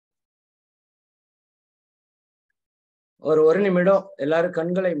ஒரு நிமிடம் எல்லாரும்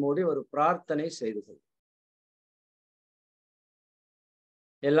கண்களை மூடி ஒரு பிரார்த்தனை செய்து கொள்.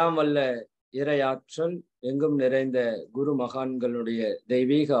 எல்லாம் வல்ல இறை ஆற்றல், எங்கும் நிறைந்த குரு மகான்களுடைய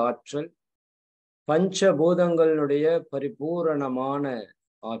தெய்வீக ஆற்றல், பஞ்சபூதங்களுடைய பரிபூரணமான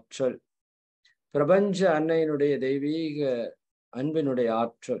ஆற்றல், பிரபஞ்ச அன்னையினுடைய தெய்வீக அன்பினுடைய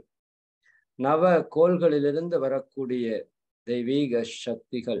ஆற்றல், நவ கோள்களிலிருந்து வரக்கூடிய தெய்வீக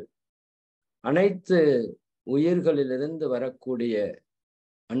சக்திகள், அனைத்து உயிர்களிலிருந்து வரக்கூடிய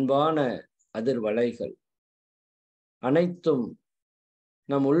அன்பான அதிர்வலைகள் அனைத்தும்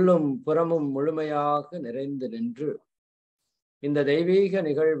நம் உள்ளும் புறமும் முழுமையாக நிறைந்து நின்று இந்த தெய்வீக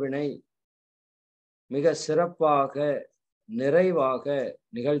நிகழ்வினை மிக சிறப்பாக நிறைவாக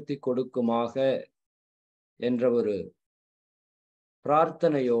நிகழ்த்தி கொடுக்குமாக என்ற ஒரு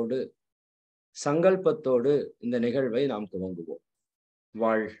பிரார்த்தனையோடு சங்கல்பத்தோடு இந்த நிகழ்வை நாம் துவங்குவோம்.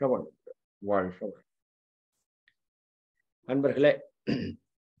 வாழ்க வளமுடன். வாழ்க வளமுடன். நண்பர்களே,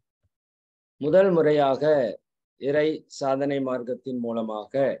 முதல் முறையாக இறை சாதனை மார்க்கத்தின்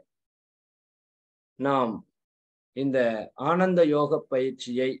மூலமாக நாம் இந்த ஆனந்த யோக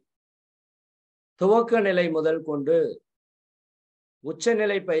பயிற்சியை துவக்க நிலை முதல் கொண்டு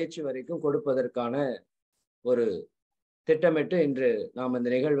உச்சநிலை பயிற்சி வரைக்கும் கொடுப்பதற்கான ஒரு திட்டமிட்டு இன்று நாம்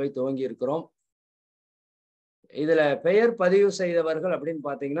இந்த நிகழ்வை துவங்கி இருக்கிறோம். இதுல பெயர் பதிவு செய்தவர்கள் அப்படின்னு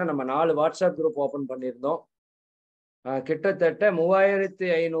பாத்தீங்கன்னா, நம்ம 4 வாட்ஸ்அப் குரூப் ஓபன் பண்ணியிருந்தோம். கிட்டத்தட்ட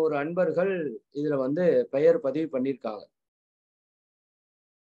 3500 அன்பர்கள் இதுல பெயர் பதிவு பண்ணியிருக்காங்க.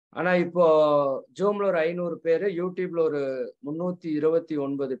 ஆனா இப்போ ஜூம்ல ஒரு 500 பேர், யூடியூப்ல ஒரு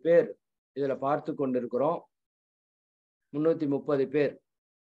 329 பேர் இதுல பார்த்து கொண்டிருக்கிறோம். 330 பேர்,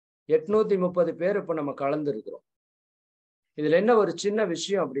 830 பேர் இப்ப நம்ம கலந்து இருக்கிறோம். இதுல என்ன ஒரு சின்ன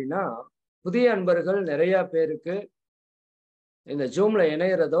விஷயம் அப்படின்னா, புதிய அன்பர்கள் நிறைய பேருக்கு இந்த ஜூம்ல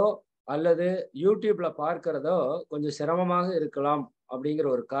இணையறதோ அல்லது யூடியூப்ல பார்க்கிறதோ கொஞ்சம் சிரமமாக இருக்கலாம் அப்படிங்கிற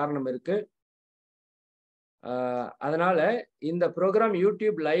ஒரு காரணம் இருக்கு. அதனால இந்த ப்ரோக்ராம்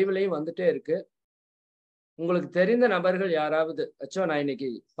யூடியூப் லைவ்லையும் வந்துட்டே இருக்கு. உங்களுக்கு தெரிந்த நபர்கள் யாராவது, அச்சோ நான் இன்னைக்கு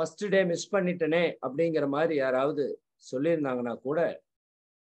ஃபர்ஸ்ட் டே மிஸ் பண்ணிட்டேனே அப்படிங்கிற மாதிரி யாராவது சொல்லியிருந்தாங்கன்னா கூட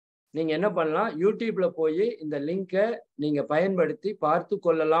நீங்க என்ன பண்ணலாம், யூடியூப்ல போய் இந்த லிங்கை நீங்க பயன்படுத்தி பார்த்து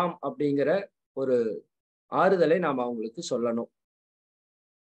கொள்ளலாம் அப்படிங்கிற ஒரு ஆறுதலை நாம் அவங்களுக்கு சொல்லணும்.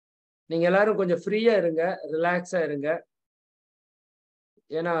 நீங்க எல்லாரும் கொஞ்சம் ஃப்ரீயா இருங்க, ரிலாக்ஸா இருங்க.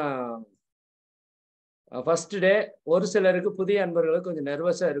 ஏன்னா ஃபர்ஸ்ட் டே ஒரு சிலருக்கு, புதிய அன்பர்களுக்கு கொஞ்சம்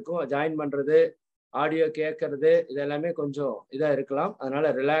நர்வஸா இருக்கும். ஜாயின் பண்றது, ஆடியோ கேட்கறது, இது எல்லாமே கொஞ்சம் இதா இருக்கலாம்.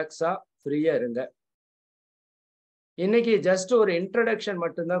 அதனால ரிலாக்ஸா ஃப்ரீயா இருங்க. இன்னைக்கு ஜஸ்ட் ஒரு இன்ட்ரடக்ஷன்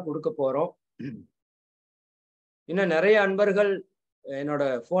மட்டும்தான் கொடுக்க போறோம். இன்னும் நிறைய அன்பர்கள் என்னோட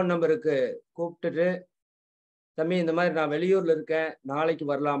ஃபோன் நம்பருக்கு கூப்பிட்டுட்டு, தம்பி இந்த மாதிரி நான் வெளியூர்ல இருக்கேன், நாளைக்கு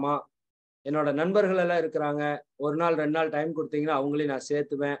வரலாமா, என்னோட நண்பர்கள் எல்லாம் இருக்கிறாங்க, ஒரு நாள் 2 நாள் டைம் கொடுத்தீங்கன்னா அவங்களையும் நான்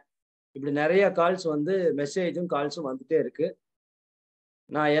சேர்த்துவேன், இப்படி நிறைய கால்ஸ் மெசேஜும் கால்ஸும் வந்துட்டே இருக்கு.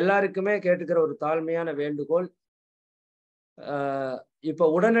 நான் எல்லாருக்குமே கேட்டுக்கிற ஒரு தாழ்மையான வேண்டுகோள், இப்போ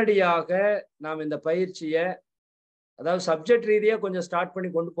உடனடியாக நாம் இந்த பயிற்சியை, அதாவது சப்ஜெக்ட் ரீதியா கொஞ்சம் ஸ்டார்ட் பண்ணி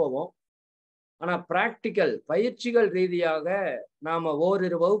கொண்டு போவோம். ஆனா பிராக்டிக்கல் பயிற்சிகள் ரீதியாக நாம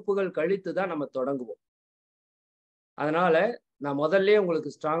ஓரிரு வகுப்புகள் கழித்து தான் நம்ம தொடங்குவோம். அதனால நான் முதல்ல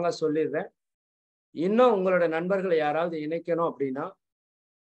உங்களுக்கு ஸ்ட்ராங்கா சொல்லிடுறேன், இன்னும் உங்களோட நண்பர்களை யாராவது இணைக்கணும் அப்படின்னா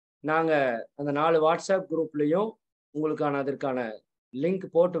நாங்க அந்த 4 வாட்ஸ்அப் குரூப்லயும் உங்களுக்கான அதற்கான லிங்க்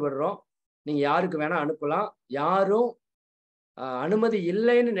போட்டு விடுறோம். நீங்க யாருக்கு வேணா அனுப்பலாம். யாரும் அனுமதி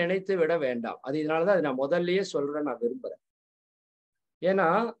இல்லைன்னு நினைத்து விட வேண்டாம். அது இதனாலதான் அது நான் முதல்லயே சொல்றேன், நான் விரும்புறேன். ஏன்னா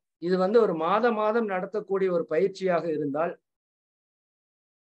இது ஒரு மாதம் நடத்தக்கூடிய ஒரு பயிற்சியாக இருந்தால்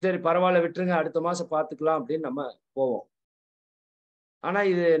சரி பரவாயில்ல விட்டுருங்க, அடுத்த மாசம் பார்த்துக்கலாம் அப்படின்னு நம்ம போவோம். ஆனா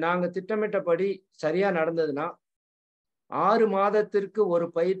இது நாங்க திட்டமிட்டபடி சரியா நடந்ததுன்னா 6 மாதத்திற்கு ஒரு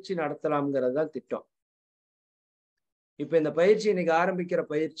பயிற்சி நடத்தலாம்ங்கிறது தான் திட்டம். இப்ப இந்த பயிற்சி இன்னைக்கு ஆரம்பிக்கிற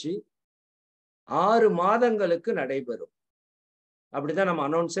பயிற்சி 6 மாதங்களுக்கு நடைபெறும். அப்படிதான் நம்ம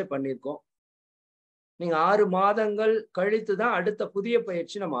அனௌன்ஸே பண்ணியிருக்கோம். நீங்க 6 மாதங்கள் கழித்து தான் அடுத்த புதிய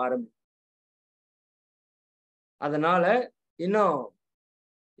பயிற்சி நம்ம ஆரம்பிப்போம். அதனால இன்னும்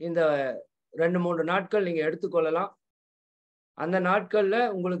இந்த 2-3 நாட்கள் நீங்க எடுத்துக்கொள்ளலாம். அந்த நாட்கள்ல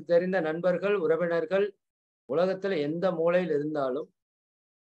உங்களுக்கு தெரிந்த நண்பர்கள், உறவினர்கள் உலகத்துல எந்த மூலையில் இருந்தாலும்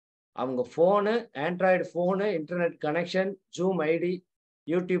அவங்க போனு, Android phone, internet connection, zoom ID,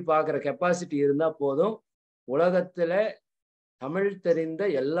 YouTube பார்க்குற கெப்பாசிட்டி இருந்தா போதும், உலகத்துல தமிழ் தெரிந்த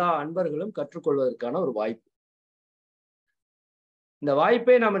எல்லா அன்பர்களும் கற்றுக்கொள்வதற்கான ஒரு வாய்ப்பு. இந்த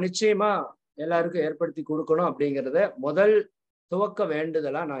வாய்ப்பை நம்ம நிச்சயமா எல்லாருக்கும் ஏற்படுத்தி கொடுக்கணும் அப்படிங்கிறத முதல் துவக்க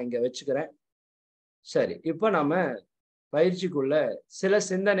வேண்டுதலா நான் இங்க வச்சுக்கிறேன். சரி, இப்ப நம்ம பயிற்சிக்குள்ள சில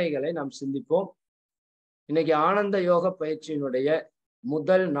சிந்தனைகளை நாம் சிந்திப்போம். இன்னைக்கு ஆனந்த யோக பயிற்சியினுடைய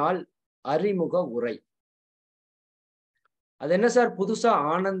முதல் நாள் அறிமுக உரை. அது என்ன சார் புதுசா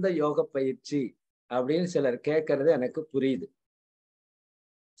ஆனந்த யோக பயிற்சி அப்படின்னு சிலர் கேட்கறது எனக்கு புரியுது.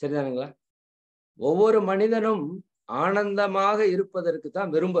 சரிதானுங்களா? ஒவ்வொரு மனிதனும் ஆனந்தமாக இருப்பதற்கு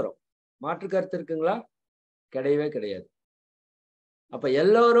தான் விரும்புறோம். மாற்று கருத்து இருக்குங்களா? கிடையவே கிடையாது. அப்ப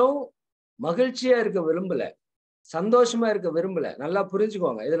எல்லாரும் மகிழ்ச்சியா இருக்க விரும்பல, சந்தோஷமா இருக்க விரும்பல. நல்லா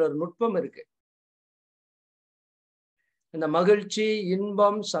புரிஞ்சுக்கோங்க, இதுல ஒரு நுட்பம் இருக்கு. இந்த மகிழ்ச்சி,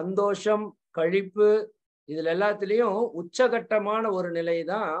 இன்பம், சந்தோஷம், களிப்பு இதுல எல்லாத்துலயும் உச்சகட்டமான ஒரு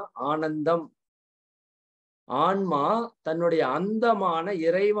நிலைதான் ஆனந்தம். ஆன்மா தன்னுடைய அந்தமான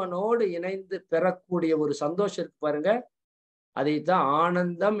இறைவனோடு இணைந்து பெறக்கூடிய ஒரு சந்தோஷம் இருக்கு பாருங்க, அதைத்தான்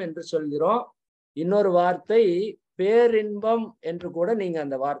ஆனந்தம் என்று சொல்கிறோம். இன்னொரு வார்த்தை பேரின்பம் என்று கூட நீங்க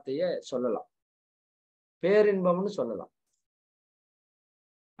அந்த வார்த்தையை சொல்லலாம். பேரின்பம்னு சொல்லலாம்.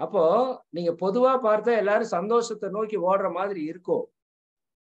 அப்போ நீங்க பொதுவா பார்த்தா எல்லாரும் சந்தோஷத்தை நோக்கி ஓடுற மாதிரி இருக்கும்.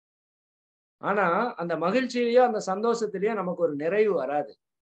 ஆனா அந்த மகிழ்ச்சியிலயோ அந்த சந்தோஷத்திலயோ நமக்கு ஒரு நிறைவு வராது.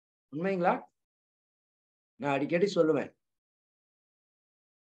 உண்மைங்களா? நான் அடிக்கடி சொல்லுவேன்,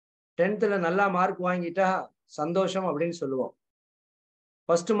 10th நல்லா மார்க் வாங்கிட்டா சந்தோஷம் அப்படின்னு சொல்லுவோம்.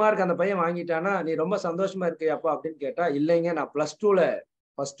 ஃபர்ஸ்ட் மார்க் அந்த பையன் வாங்கிட்டானா, நீ ரொம்ப சந்தோஷமா இருக்கியாப்பா அப்படின்னு கேட்டா, இல்லைங்க நான் +2ல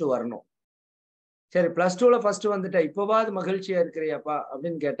ஃபர்ஸ்ட் வரணும். சரி +2ல ஃபர்ஸ்ட் வந்துட்டா இப்பவாவது மகிழ்ச்சியா இருக்கிறியாப்பா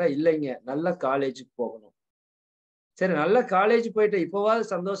அப்படின்னு கேட்டா, இல்லைங்க நல்ல காலேஜுக்கு போகணும். சரி நல்ல காலேஜ் போயிட்டு இப்பவாவது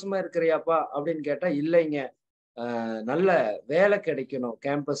சந்தோஷமா இருக்கிறியாப்பா அப்படின்னு கேட்டா, இல்லைங்க நல்ல வேலை கிடைக்கணும்,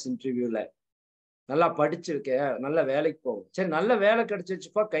 கேம்பஸ் இன்டர்வியூல நல்லா படிச்சிருக்கேன், நல்ல வேலைக்கு போகும். சரி நல்ல வேலை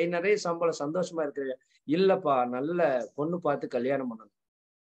கிடைச்சிருச்சுப்பா, கை நிறைய சம்பளம், சந்தோஷமா இருக்கிறியா? இல்லப்பா நல்ல பொண்ணு பார்த்து கல்யாணம் பண்ணணும்.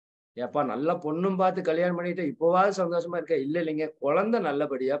 ஏப்பா நல்ல பொண்ணும் பார்த்து கல்யாணம் பண்ணிட்டு இப்பவாவது சந்தோஷமா இருக்க? இல்ல இல்லைங்க குழந்தை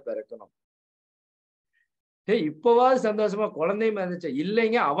நல்லபடியா பிறக்கணும். இப்பவாவது சந்தோஷமா குழந்தையும் இருந்துச்சு.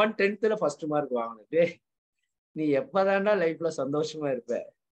 இல்லைங்க அவன் 10th ஃபர்ஸ்ட் மார்க் வாங்கணும். நீ எப்பதான்டா லைஃப்ல சந்தோஷமா இருப்ப?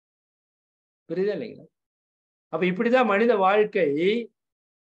 புரியுதா இல்லைங்களா? அப்ப இப்படிதான் மனித வாழ்க்கை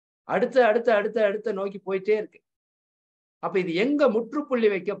அடுத்த அடுத்த அடுத்த அடுத்த நோக்கி போயிட்டே இருக்கு. அப்ப இது எங்க முற்றுப்புள்ளி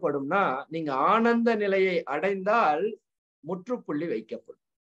வைக்கப்படும்னா, நீங்க ஆனந்த நிலையை அடைந்தால் முற்றுப்புள்ளி வைக்கப்படும்.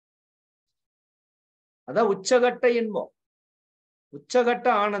 அதான் உச்சகட்ட இன்பம், உச்சகட்ட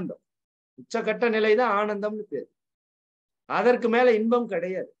ஆனந்தம், உச்சகட்ட நிலைதான் ஆனந்தம்னு பேரு. அதற்கு மேல இன்பம்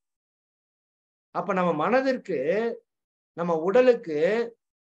கிடையாது. அப்ப நம்ம மனதிற்கு, நம்ம உடலுக்கு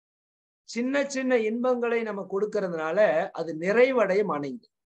சின்ன சின்ன இன்பங்களை நம்ம கொடுக்கறதுனால அது நிறைவடையும் அணைந்து.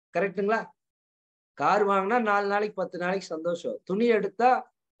 கரெக்டுங்களா? கார் வாங்கினா 4 நாளைக்கு 10 நாளைக்கு சந்தோஷம், துணி எடுத்தா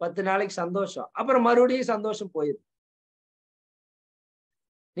 10 நாளைக்கு சந்தோஷம், அப்புறம் மறுபடியும் சந்தோஷம் போயிடும்.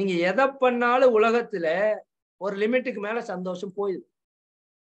 நீங்க எதை பண்ணாலும் உலகத்துல ஒரு லிமிட்டுக்கு மேல சந்தோஷம் போயிடும்.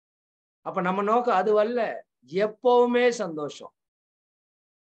 அப்ப நம்ம நோக்கம் அது அல்ல, எப்பவுமே சந்தோஷம்,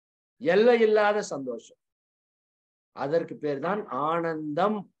 எல்லை இல்லாத சந்தோஷம். அதற்கு பேர் தான்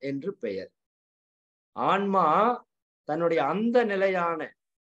ஆனந்தம் என்று பெயர். ஆன்மா தன்னுடைய அந்த நிலையான,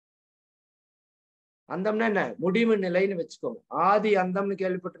 அந்தம்னா என்ன? முடிவு நிலைன்னு வச்சுக்கோங்க. ஆதி அந்தம்னு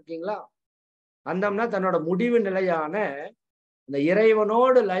கேள்விப்பட்டிருக்கீங்களா? அந்தம்னா தன்னோட முடிவு நிலையான இந்த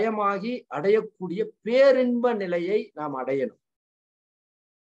இறைவனோடு லயமாகி அடையக்கூடிய பேரின்ப நிலையை நாம் அடையணும்.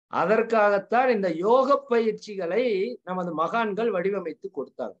 அதற்காகத்தான் இந்த யோக பயிற்சிகளை நமது மகான்கள் வடிவமைத்து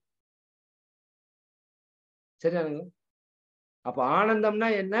கொடுத்தாங்க. சரியானுங்க? அப்ப ஆனந்தம்னா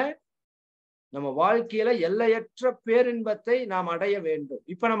என்ன? நம்ம வாழ்க்கையில எல்லையற்ற பேரின்பத்தை நாம் அடைய வேண்டும்.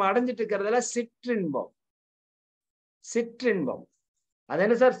 இப்ப நம்ம அடைஞ்சிட்டு இருக்கிறதுல சிற்றின்பம். சிற்றின்பம் அது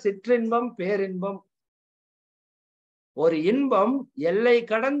என்ன சார்? சிற்றின்பம் பேரின்பம். ஒரு இன்பம் எல்லை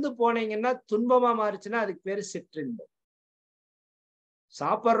கடந்து போனீங்கன்னா துன்பமா மாறுச்சுன்னா அதுக்கு பேரு சிற்றின்பம்.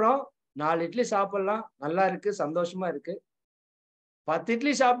 சாப்பிட்றோம், 4 இட்லி சாப்பிடலாம், நல்லா இருக்கு, சந்தோஷமா இருக்கு. 10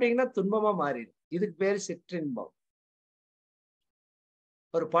 இட்லி சாப்பிட்டீங்கன்னா துன்பமா மாறிடும். இதுக்கு பேரு சிற்றின்பம்.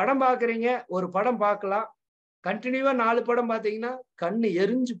 ஒரு படம் பாக்குறீங்க, ஒரு படம் பார்க்கலாம், கண்டினியூவா 4 படம் பார்த்தீங்கன்னா கண்ணு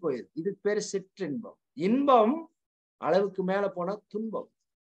எரிஞ்சு போயிடும். இதுக்கு பேரு சிற்றின்பம். இன்பம் அளவுக்கு மேல போனா துன்பம்.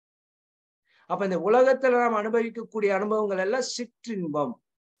 அப்ப இந்த உலகத்துல நாம் அனுபவிக்கக்கூடிய அனுபவங்கள் எல்லாம் சிற்றின்பம்.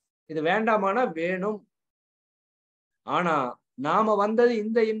 இது வேண்டாமானா வேணும். ஆனா நாம வந்தது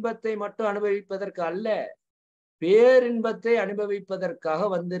இந்த இன்பத்தை மட்டும் அனுபவிப்பதற்கு அல்ல, பேரின்பத்தை அனுபவிப்பதற்காக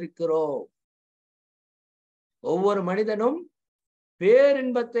வந்திருக்கிறோம். ஒவ்வொரு மனிதனும்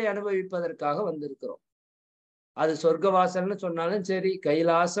பேரின்பத்தை அனுபவிப்பதற்காக வந்திருக்கிறோம். அது சொர்க்கவாசல்னு சொன்னாலும் சரி,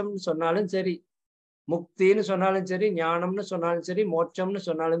 கைலாசம் சொன்னாலும் சரி, முக்தின்னு சொன்னாலும் சரி, ஞானம்னு சொன்னாலும் சரி, மோட்சம்னு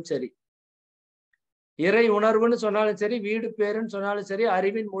சொன்னாலும் சரி, இறை உணர்வுன்னு சொன்னாலும் சரி, வீடு பேருன்னு சொன்னாலும் சரி,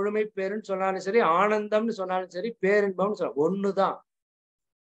 அறிவின் முழுமை பேருன்னு சொன்னாலும் சரி, ஆனந்தம்னு சொன்னாலும் சரி, பேரின்பம்னு ஒண்ணுதான்.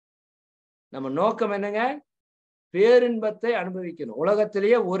 நம்ம நோக்கம் என்னங்க? பேரின்பத்தை அனுபவிக்கணும்.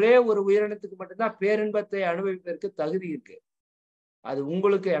 உலகத்திலேயே ஒரே ஒரு உயிரினத்துக்கு மட்டும்தான் பேரின்பத்தை அனுபவிப்பதற்கு தகுதி இருக்கு. அது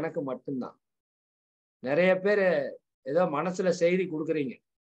உங்களுக்கு எனக்கு மட்டும்தான். நிறைய பேர் ஏதோ மனசுல செய்தி கொடுக்குறீங்க,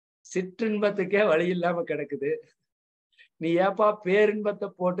 சிற்றின்பத்துக்கே வழி இல்லாம கிடக்குது, நீ ஏப்பா பேரின்பத்தை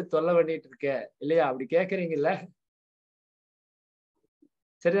போட்டு தொல்லை பண்ணிட்டு இருக்க இல்லையா? அப்படி கேக்குறீங்கல்ல,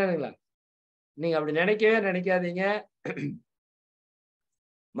 சரிதானுங்களா? நீங்க அப்படி நினைக்கவே நினைக்காதீங்க.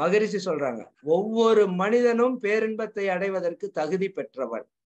 மகரிஷி சொல்றாங்க, ஒவ்வொரு மனிதனும் பேரின்பத்தை அடைவதற்கு தகுதி பெற்றவன்.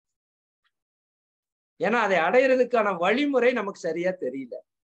 ஏன்னா அதை அடையிறதுக்கான வழிமுறை நமக்கு சரியா தெரியல.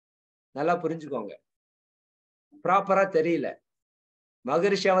 நல்லா புரிஞ்சுக்கோங்க, ப்ராப்பரா தெரியல.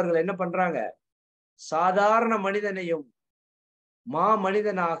 மகரிஷி அவர்கள் என்ன பண்றாங்க, சாதாரண மனிதனையும்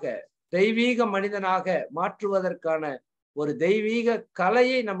மனிதனாக, தெய்வீக மனிதனாக மாற்றுவதற்கான ஒரு தெய்வீக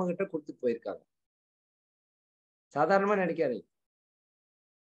கலையை நம்ம கிட்ட கொடுத்துட்டு போயிருக்காங்க. சாதாரணமா நினைக்காதீங்க.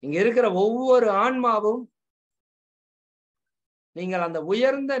 இங்க இருக்கிற ஒவ்வொரு ஆன்மாவும் நீங்கள் அந்த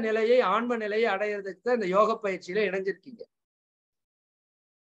உயர்ந்த நிலையை, ஆன்ம நிலையை அடையிறதுக்கு தான் இந்த யோக பயிற்சியில இணைஞ்சிருக்கீங்க.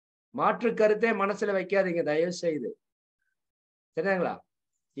 மாற்று கருத்தே மனசுல வைக்காதீங்க தயவு செய்து, சரிங்களா?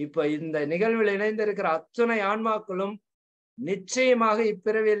 இப்ப இந்த நிகழ்வில் இணைந்திருக்கிற அத்தனை ஆன்மாக்களும் நிச்சயமாக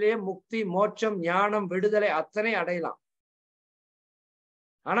இப்பிறவிலேயே முக்தி, மோட்சம், ஞானம், விடுதலை அத்தனை அடையலாம்.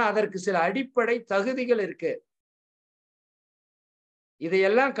 ஆனா அதற்கு சில அடிப்படை தகுதிகள் இருக்கு.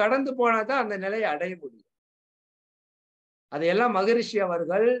 இதையெல்லாம் கடந்து போனாதான் அந்த நிலையை அடைய முடியும். அதையெல்லாம் மகரிஷி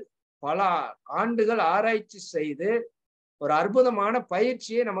அவர்கள் பல ஆண்டுகள் ஆராய்ச்சி செய்து ஒரு அற்புதமான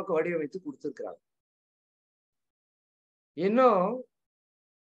பயிற்சியை நமக்கு வடிவமைத்து கொடுத்திருக்கிறாங்க. இன்னும்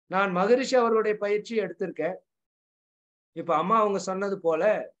நான் மகரிஷி அவர்களுடைய பயிற்சி எடுத்திருக்கேன். இப்ப அம்மா அவங்க சொன்னது போல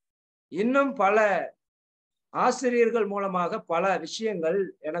இன்னும் பல ஆசிரியர்கள் மூலமாக பல விஷயங்கள்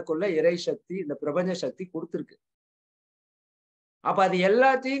எனக்குள்ள இறை சக்தி, இந்த பிரபஞ்ச சக்தி கொடுத்திருக்கு. அப்ப அது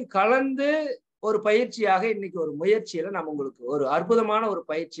எல்லாத்தையும் கலந்து ஒரு பயிற்சியாக இன்னைக்கு ஒரு முயற்சியில நம்ம உங்களுக்கு ஒரு அற்புதமான ஒரு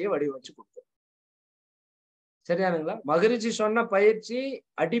பயிற்சியை வடிவமைச்சு கொடுத்தோம். சரியானுங்களா? மகரிஷி சொன்ன பயிற்சி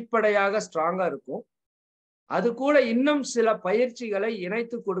அடிப்படையாக ஸ்ட்ராங்கா இருக்கும். அது கூட இன்னும் சில பயிற்சிகளை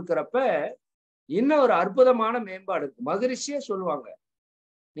இணைத்து கொடுக்கிறப்ப இன்னும் ஒரு அற்புதமான மேம்பாடு இருக்கு. மகரிஷியே சொல்லுவாங்க,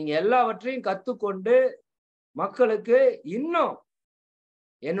 நீங்க எல்லாவற்றையும் கத்துக்கொண்டு மக்களுக்கு இன்னும்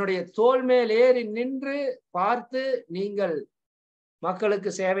என்னுடைய தோள் மேல் ஏறி நின்று பார்த்து நீங்கள் மக்களுக்கு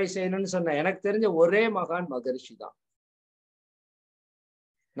சேவை செய்யணும்னு சொன்ன எனக்கு தெரிஞ்ச ஒரே மகான் மகரிஷி தான்.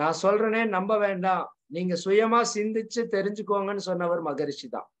 நான் சொல்றேனே நம்ப வேண்டாம், நீங்க சுயமா சிந்திச்சு தெரிஞ்சுக்கோங்கன்னு சொன்னவர் மகரிஷி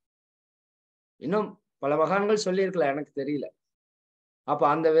தான். இன்னும் பல மகான்கள் சொல்லியிருக்கலாம், எனக்கு தெரியல. அப்ப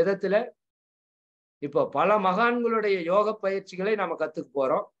அந்த விதத்துல இப்போ பல மகான்களுடைய யோக பயிற்சிகளை நாம கத்துக்க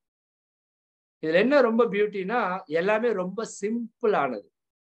போறோம். இதுல என்ன ரொம்ப பியூட்டினா எல்லாமே ரொம்ப சிம்பிளானது.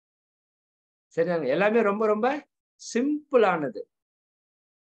 சரியாங்க? எல்லாமே ரொம்ப ரொம்ப சிம்பிளானது.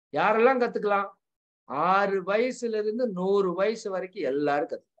 யாரெல்லாம் கத்துக்கலாம்? 6 வயசுல இருந்து 100 வயசு வரைக்கும்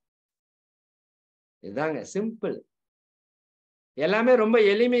எல்லாரும் கத்துக்கலாம். இதுதாங்க சிம்பிள். எல்லாமே ரொம்ப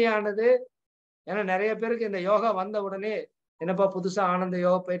எளிமையானது. ஏன்னா நிறைய பேருக்கு இந்த யோகா வந்த உடனே என்னப்பா புதுசா ஆனந்த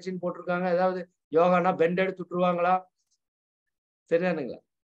யோகா பயிற்சின்னு போட்டிருக்காங்க, ஏதாவது யோகானா பெண்ட் எடுத்து விட்டுருவாங்களா? சரிதானுங்களா?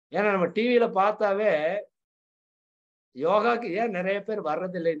 ஏன்னா நம்ம டிவியில பார்த்தாவே யோகாக்கு ஏன் நிறைய பேர்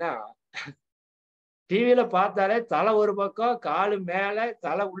வர்றது இல்லைன்னா, டிவியில பார்த்தாலே தலை ஒரு பக்கம், காலு மேல,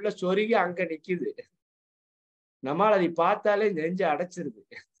 தலை உள்ள சொருகி அங்க நிக்குது. நம்மால அதை பார்த்தாலே நெஞ்சு அடைச்சிருது.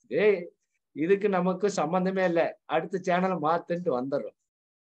 ஏய், இதுக்கு நமக்கு சம்பந்தமே இல்லை, அடுத்த சேனலை மாத்துன்ட்டு வந்துடுறோம்.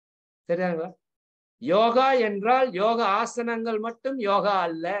 சரியாங்களா? யோகா என்றால் யோக ஆசனங்கள் மட்டும் யோகா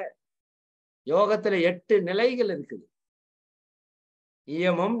அல்ல. யோகத்துல 8 நிலைகள் இருக்குது.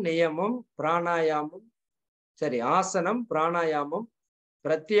 இயமம், நியமம், பிராணாயாமம், சரி ஆசனம், பிராணாயாமம்,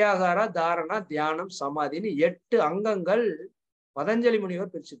 பிரத்யாகார, தாரணா, தியானம், சமாதின்னு 8 அங்கங்கள் பதஞ்சலி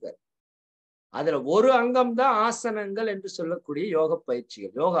முனிவர் பிரிச்சுக்காரு. அதுல ஒரு அங்கம் தான் ஆசனங்கள் என்று சொல்லக்கூடிய யோக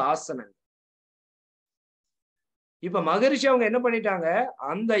பயிற்சிகள், யோக ஆசனங்கள். இப்ப மகரிஷி அவங்க என்ன பண்ணிட்டாங்க,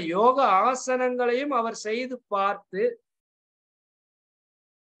 அந்த யோக ஆசனங்களையும் அவர் செய்து பார்த்து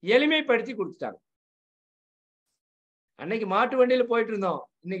எளிமைப்படுத்தி கொடுத்துட்டாங்க. அன்னைக்கு மாட்டு வண்டியில போயிட்டு இருந்தோம்,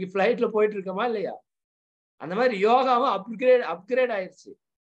 இன்னைக்கு பிளைட்ல போயிட்டு இருக்கோமா இல்லையா? அந்த மாதிரி யோகாவும் அப்கிரேட் ஆயிடுச்சு.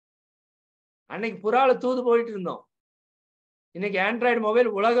 அன்னைக்கு புறால தூது போயிட்டு இருந்தோம், இன்னைக்கு ஆண்ட்ராய்டு மொபைல்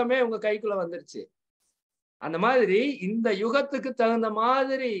உலகமே உங்க கைக்குள்ள வந்துருச்சு. அந்த மாதிரி இந்த யுகத்துக்கு தகுந்த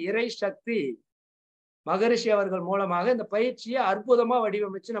மாதிரி இறை சக்தி மகரிஷி அவர்கள் மூலமாக இந்த பயிற்சியை அற்புதமா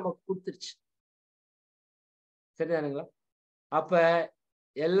வடிவமைச்சு நமக்கு கொடுத்துருச்சு. சரிதானுங்களா? அப்ப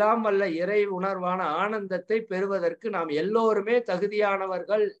எல்லாம் வல்ல இறை உணர்வான ஆனந்தத்தை பெறுவதற்கு நாம் எல்லோருமே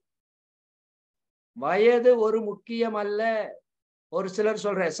தகுதியானவர்கள். வயது ஒரு முக்கியம் அல்ல. ஒரு சிலர்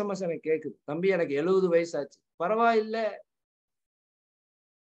சொல்ற SMS எனக்கு கேக்குது, தம்பி எனக்கு 70 வயசு ஆச்சு, பரவாயில்ல.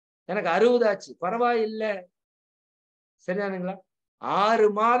 எனக்கு 60 ஆச்சு, பரவாயில்ல. சரிதானுங்களா? 6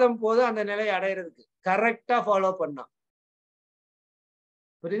 மாதம் போதும் அந்த நிலையை அடையிறதுக்கு. கரெக்டா ஃபாலோ பண்ணா.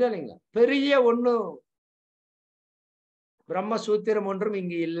 புரியுதா இல்லைங்களா? பெரிய ஒண்ணும் பிரம்ம சூத்திரம் ஒன்றும்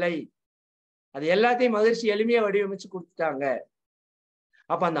இங்கு இல்லை. அது எல்லாத்தையும் மகிழ்ச்சி எளிமையா வடிவமைச்சு கொடுத்துட்டாங்க.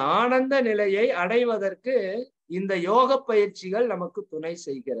 அப்ப அந்த ஆனந்த நிலையை அடைவதற்கு இந்த யோக பயிற்சிகள் நமக்கு துணை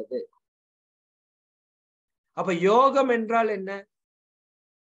செய்கிறது. அப்ப யோகம் என்றால் என்ன?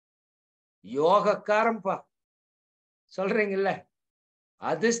 யோகக்காரன்பா சொல்றீங்கல்ல,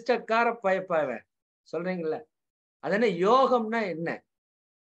 அதிர்ஷ்டக்கார பயப்பாவன் சொல்றீங்கல்ல, அது என்ன? யோகம்னா என்ன?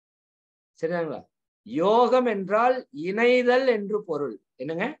 சரிங்களா? யோகம் என்றால் இணைதல் என்று பொருள்.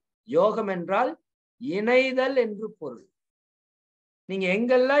 என்னங்க? யோகம் என்றால் இணைதல் என்று பொருள். நீங்க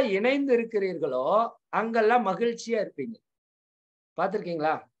எங்கெல்லாம் இணைந்து இருக்கிறீர்களோ அங்கெல்லாம் மகிழ்ச்சியா இருப்பீங்க.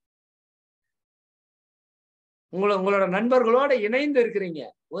 பார்த்திருக்கீங்களா? உங்களோட நண்பர்களோட இணைந்து இருக்கிறீங்க,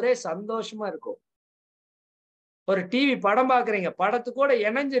 ஒரே சந்தோஷமா இருக்கும். ஒரு டிவி படம் பாக்குறீங்க, படத்து கூட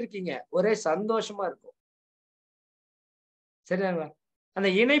இணைஞ்சிருக்கீங்க, ஒரே சந்தோஷமா இருக்கும். சரிங்களா? அந்த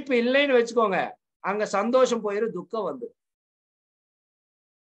இணைப்பு இல்லைன்னு வச்சுக்கோங்க, அங்க சந்தோஷம் போயிரும், துக்கம் வந்துடும்.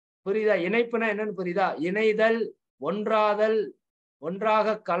 புரியுதா? இணைப்புனா என்னன்னு புரியுதா? இணைதல், ஒன்றாதல்,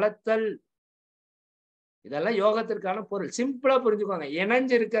 ஒன்றாக கலத்தல், இதெல்லாம் யோகத்திற்கான பொருள். சிம்பிளா புரிஞ்சுக்கோங்க.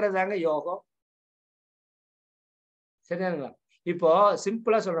 இணைஞ்சு இருக்கிறதாங்க யோகம். சரிங்களா? இப்போ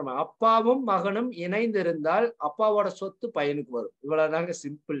சிம்பிளா சொல்றேன், அப்பாவும் மகனும் இணைந்து இருந்தால் அப்பாவோட சொத்து பையனுக்கு வரும். இவ்வளவுதாங்க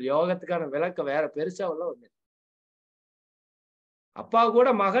சிம்பிள். யோகத்துக்கான விளக்கம் வேற பெருசா உள்ள ஒண்ணு. அப்பா கூட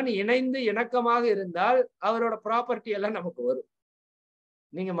மகன் இணைந்து இணக்கமாக இருந்தால் அவரோட ப்ராப்பர்ட்டி எல்லாம் நமக்கு வரும்.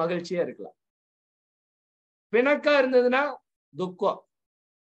 நீங்க மகிழ்ச்சியா இருக்கலாம். பிணக்கா இருந்ததுன்னா துக்கம்.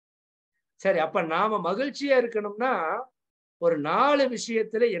 சரி, அப்ப நாம மகிழ்ச்சியா இருக்கணும்னா ஒரு 4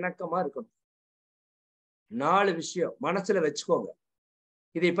 விஷயத்துல இணக்கமா இருக்கணும். 4 விஷயம் மனசுல வச்சுக்கோங்க.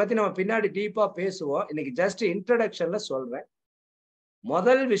 இதை பத்தி நம்ம பின்னாடி டீப்பா பேசுவோம். இன்னைக்கு ஜஸ்ட் இன்ட்ரோடக்ஷன்ல சொல்றேன்.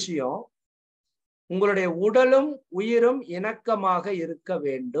 முதல் விஷயம், உங்களுடைய உடலும் உயிரும் இணக்கமாக இருக்க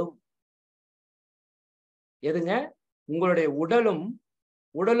வேண்டும். எதுங்க? உங்களுடைய உடலும்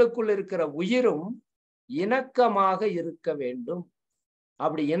உடலுக்குள் இருக்கிற உயிரும் இணக்கமாக இருக்க வேண்டும்.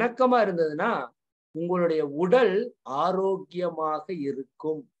 அப்படி இணக்கமா இருந்ததுன்னா உங்களுடைய உடல் ஆரோக்கியமாக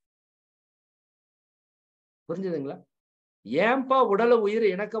இருக்கும். புரிஞ்சுதுங்களா? ஏன்பா உடலும் உயிர்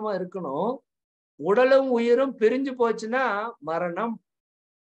இணக்கமா இருக்கணும்? உடலும் உயிரும் பிரிஞ்சு போச்சுன்னா மரணம்.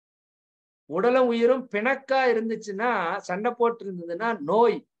 உடலும் உயிரும் பிணக்கா இருந்துச்சுன்னா, சண்டை போட்டு இருந்ததுன்னா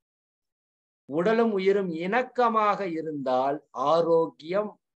நோய். உடலும் உயிரும் இணக்கமாக இருந்தால் ஆரோக்கியம்.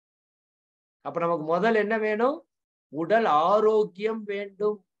 அப்ப நமக்கு முதல் என்ன வேணும்? உடல் ஆரோக்கியம்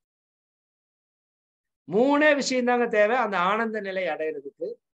வேண்டும். 3 விஷயம் தாங்க தேவை அந்த ஆனந்த நிலை அடையிறதுக்கு.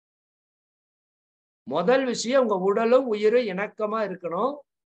 முதல் விஷயம், உங்க உடலும் உயிரும் இணக்கமா இருக்கணும்.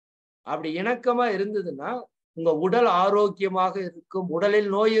 அப்படி இணக்கமா இருந்ததுன்னா உங்க உடல் ஆரோக்கியமாக இருக்கும். உடலில்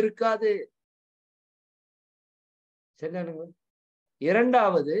நோய் இருக்காது. சரிதானுங்க?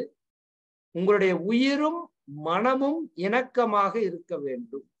 இரண்டாவது, உங்களுடைய உயிரும் மனமும் இணக்கமாக இருக்க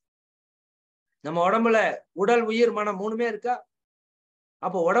வேண்டும். நம்ம உடம்புல உடல், உயிர், மனம் 3மே இருக்கா?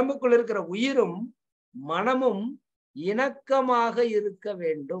 அப்ப உடம்புக்குள்ள இருக்கிற உயிரும் மனமும் இணக்கமாக இருக்க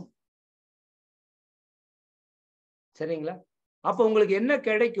வேண்டும். சரிங்களா? அப்ப உங்களுக்கு என்ன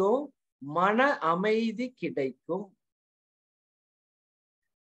கிடைக்கும்? மன அமைதி கிடைக்கும்.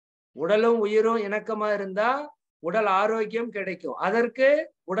 உடலும் உயிரும் இணக்கமா இருந்தா உடல் ஆரோக்கியம் கிடைக்கும். அதற்கு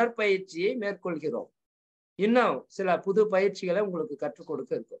உடற்பயிற்சியை மேற்கொள்கிறோம். இன்னும் சில புது பயிற்சிகளை உங்களுக்கு கற்றுக்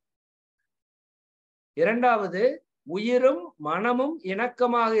கொடுக்க இருக்கும். இரண்டாவது, உயிரும் மனமும்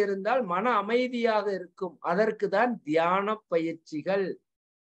இணக்கமாக இருந்தால் மன அமைதியாக இருக்கும். அதற்கு தான் தியான பயிற்சிகள்.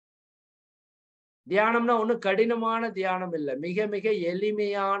 தியானம்னா ஒண்ணும் கடினமான தியானம் இல்லை, மிக மிக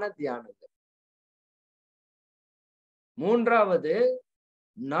எளிமையான தியானங்கள். மூன்றாவது,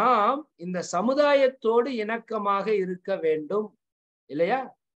 நாம் இந்த சமுதாயத்தோடு இணக்கமாக இருக்க வேண்டும். இல்லையா?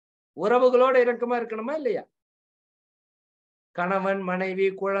 உறவுகளோட இணக்கமா இருக்கணுமா இல்லையா? கணவன், மனைவி,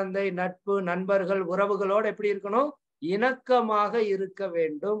 குழந்தை, நட்பு, நண்பர்கள், உறவுகளோடு எப்படி இருக்கணும்? இணக்கமாக இருக்க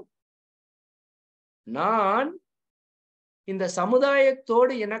வேண்டும். நான் இந்த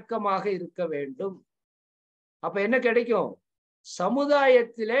சமுதாயத்தோடு இணக்கமாக இருக்க வேண்டும். அப்ப என்ன கிடைக்கும்?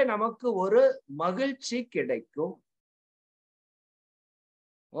 சமுதாயத்திலே நமக்கு ஒரு மகிழ்ச்சி கிடைக்கும்.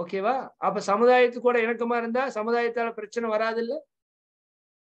 ஓகேவா? அப்ப சமுதாயத்து கூட இணக்கமா இருந்தா சமுதாயத்தால பிரச்சனை வராது இல்ல?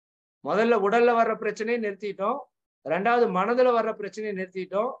 முதல்ல உடல்ல வர்ற பிரச்சனையை நிறுத்திட்டோம். 2வது மனதுல வர்ற பிரச்சனையை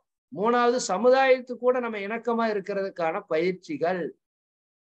நிறுத்திட்டோம். 3வது சமுதாயத்து கூட நம்ம இணக்கமா இருக்கிறதுக்கான பயிற்சிகள்.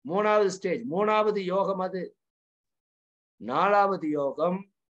 3வது ஸ்டேஜ், 3வது யோகம் அது. 4வது யோகம்,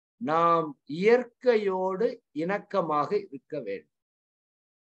 நாம் இயற்கையோடு இணக்கமாக இருக்க வேண்டும்.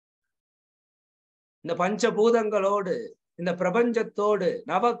 இந்த பஞ்சபூதங்களோடு, இந்த பிரபஞ்சத்தோடு,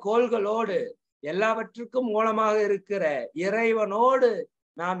 நவகோள்களோடு, எல்லாவற்றுக்கும் மூலமாக இருக்கிற இறைவனோடு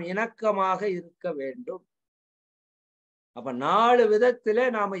நாம் இணக்கமாக இருக்க வேண்டும். அப்ப 4 விதத்திலே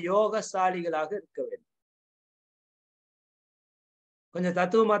நாம யோகசாலிகளாக இருக்க வேண்டும். கொஞ்சம்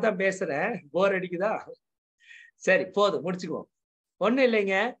தத்துவமா தான் பேசுறேன், போர் அடிக்குதா? சரி, போதும், முடிச்சுக்குவோம். ஒண்ணும்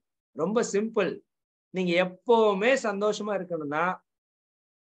இல்லைங்க, ரொம்ப சிம்பிள். நீங்க எப்பவுமே சந்தோஷமா இருக்கணும்னா,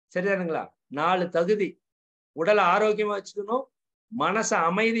 சரிதானுங்களா? 4 தகுதி. உடலை ஆரோக்கியமா வச்சுக்கணும், மனசை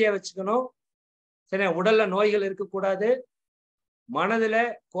அமைதியா வச்சுக்கணும், சரி, உடல்ல நோய்கள் இருக்கக்கூடாது, மனதுல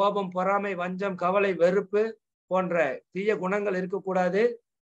கோபம், பொறாமை, வஞ்சம், கவலை, வெறுப்பு போன்ற தீய குணங்கள் இருக்கக்கூடாது,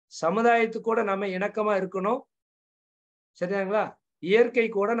 சமுதாயத்துக்கு கூட நம்ம இணக்கமா இருக்கணும், சரிதாங்களா? இயற்கை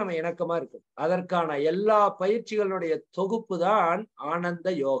கூட நம்ம இணக்கமா இருக்கணும். அதற்கான எல்லா பயிற்சிகளுடைய தொகுப்பு தான் ஆனந்த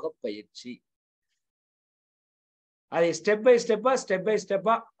யோக பயிற்சி. அதை ஸ்டெப் பை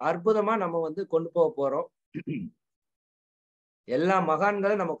ஸ்டெப்பா அற்புதமா நம்ம கொண்டு போக போறோம். எல்லா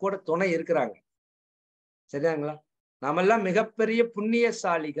மகான்களும் நம்ம கூட துணை இருக்கிறாங்க, சரிதாங்களா? நாம எல்லாம் மிகப்பெரிய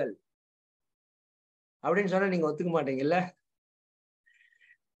புண்ணியசாலிகள் அப்படின்னு சொன்னா நீங்க ஒத்துக்க மாட்டீங்கல்ல?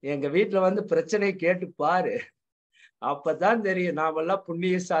 எங்க வீட்டுல பிரச்சனை கேட்டு பாரு, அப்பதான் தெரியும் நாமெல்லாம்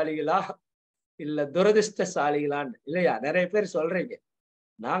புண்ணியசாலிகளா இல்ல துரதிர்ஷ்டசாலிகளான்னு. இல்லையா? நிறைய பேர் சொல்றீங்க,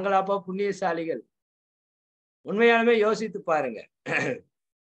 நாங்களாப்பா புண்ணியசாலிகள். உண்மையாலுமே யோசித்து பாருங்க.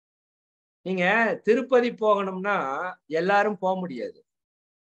 நீங்க திருப்பதி போகணும்னா எல்லாரும் போக முடியாது,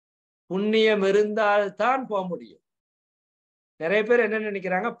 புண்ணியம் இருந்தால்தான் போக முடியும். நிறைய பேர் என்ன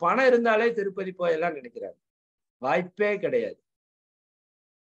நினைக்கிறாங்க, பணம் இருந்தாலே திருப்பதி போயெல்லாம் நினைக்கிறாங்க. வாய்ப்பே கிடையாது.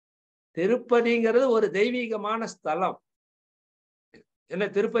 திருப்பதிங்கிறது ஒரு தெய்வீகமான ஸ்தலம். என்ன,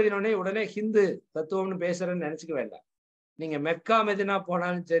 திருப்பதினோடனே உடனே ஹிந்து தத்துவம்னு பேசுறேன்னு நினைச்சுக்க வேண்டாம். நீங்க மெக்கா மெதினா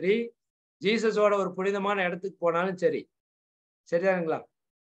போனாலும் சரி, ஜீசஸோட ஒரு புனிதமான இடத்துக்கு போனாலும் சரி, சரிதானுங்களா?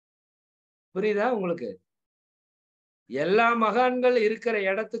 புரியுதா உங்களுக்கு? எல்லா மகான்கள் இருக்கிற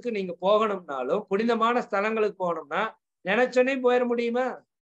இடத்துக்கு நீங்க போகணும்னாலும், புனிதமான ஸ்தலங்களுக்கு போகணும்னா நினைச்சோன்னே போயிட முடியுமா?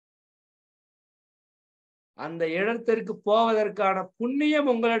 அந்த இடத்திற்கு போவதற்கான புண்ணியம்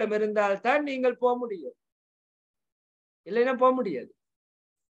உங்களிடம் இருந்தால்தான் நீங்கள் போக முடியும், இல்லைன்னா போக முடியாது.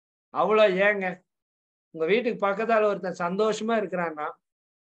 அவ்வளவு ஏங்க, உங்க வீட்டுக்கு பக்கத்தால ஒருத்தன் சந்தோஷமா இருக்கிறான்னா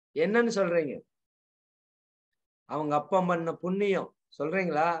என்னன்னு சொல்றீங்க? அவங்க அப்பா பண்ண புண்ணியம்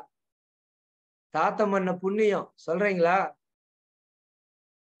சொல்றீங்களா? தாத்தம் பண்ண புண்ணியம் சொல்றீங்களா?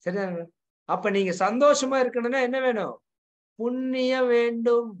 சரிதாங்க? அப்ப நீங்க சந்தோஷமா இருக்கணும்னா என்ன வேணும்? புண்ணியம்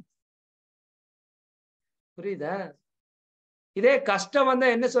வேண்டும். புரியுதா? இதே கஷ்டம் வந்தா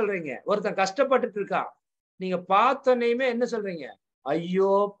என்ன சொல்றீங்க? ஒருத்தன் கஷ்டப்பட்டுட்டு இருக்கான், நீங்க பார்த்தோன்னேயுமே என்ன சொல்றீங்க?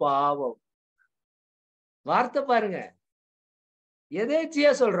 ஐயோ பாவம். வார்த்தை பாருங்க,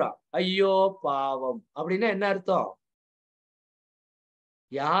 எதேச்சியா சொல்றான், ஐயோ பாவம். அப்படின்னா என்ன அர்த்தம்?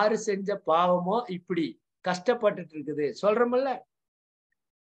 யாரு செஞ்ச பாவமோ இப்படி கஷ்டப்பட்டுட்டு இருக்குது சொல்றோம்ல.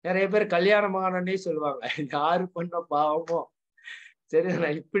 நிறைய பேர் கல்யாணம் ஆனோன்னே சொல்லுவாங்க, யாரு பண்ண பாவமோ சரி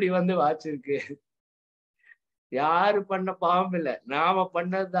நான் இப்படி வாச்சிருக்கு. யாரு பண்ண பாவம் இல்ல, நாம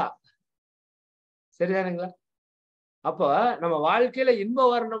பண்ணதுதான். சரிதானுங்களா? அப்ப நம்ம வாழ்க்கையில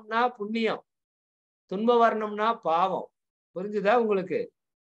இன்பம் வரணும்னா புண்ணியம், துன்பம் வரணும்னா பாவம். புரிஞ்சுதா உங்களுக்கு?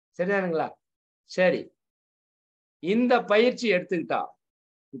 சரிதானுங்களா? சரி, இந்த பயிற்சி எடுத்துக்கிட்டா,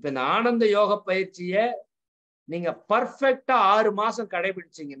 இப்ப இந்த ஆனந்த யோக பயிற்சிய நீங்க பர்ஃபெக்டா 6 மாசம்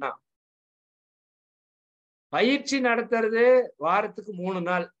கடைபிடிச்சீங்கன்னா, பயிற்சி நடத்துறது வாரத்துக்கு 3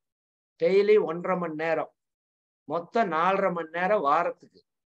 நாள், டெய்லி 1.5 மணி நேரம், மொத்தம் 4.5 மணி நேரம் வாரத்துக்கு.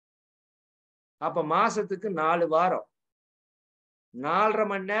 அப்ப மாசத்துக்கு 4 வாரம், 4.5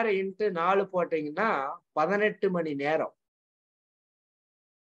 மணி நேரம் இன்ட்டு 4 போட்டீங்கன்னா 18 மணி நேரம்.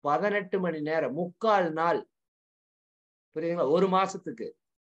 18 மணி நேரம், 3/4 நாள். புரியுதுங்களா? ஒரு மாசத்துக்கு.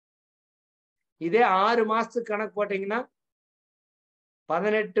 இதே 6 மாசத்துக்கு கணக்கு போட்டீங்கன்னா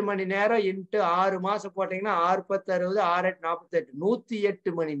 18 மணி நேரம் இன்ட்டு 6 மாசம் போட்டீங்கன்னா 6 10 60 6 8 48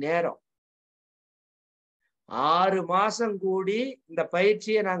 108 மணி நேரம். 6 மாசம் கூடி இந்த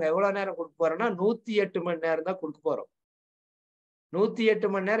பயிற்சியை நாங்க எவ்வளவு நேரம் கொடுக்க போறோம்னா 108 மணி நேரம் தான் கொடுக்க போறோம். 108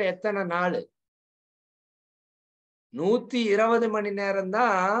 மணி நேரம் எத்தனை நாள்? 120 மணி நேரம்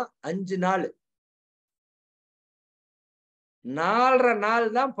தான் 5 நாள். 4.5 நாள்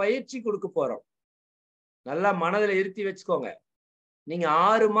தான் பயிற்சி கொடுக்க போறோம். நல்லா மனதில் இருத்தி வச்சுக்கோங்க. நீங்க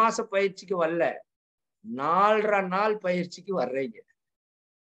 6 மாச பயிற்சிக்கு வரல, 4.5 நாள் பயிற்சிக்கு வர்றீங்க.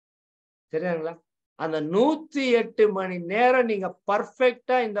 சரிங்களா? அந்த 108 மணி நேரம் நீங்க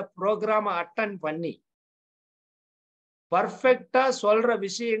பர்ஃபெக்டா இந்த ப்ரோக்ராம அட்டெண்ட் பண்ணி, பர்ஃபெக்டா சொல்ற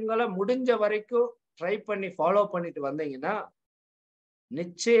விஷயங்களை முடிஞ்ச வரைக்கும் ட்ரை பண்ணி ஃபாலோ பண்ணிட்டு வந்தீங்கன்னா,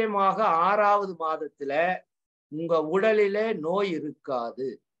 நிச்சயமாக 6வது மாதத்துல உங்க உடலிலே நோய் இருக்காது.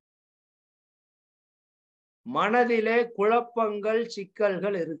 மனதிலே குழப்பங்கள்,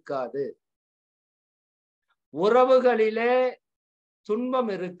 சிக்கல்கள் இருக்காது. உறவுகளிலே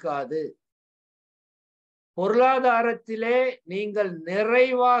துன்பம் இருக்காது. பொருளாதாரத்திலே நீங்கள்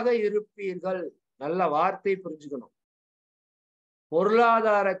நிறைவாக இருப்பீர்கள். நல்ல வார்த்தை புரிஞ்சுக்கணும்.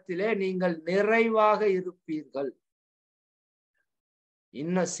 பொருளாதாரத்திலே நீங்கள் நிறைவாக இருப்பீர்கள்.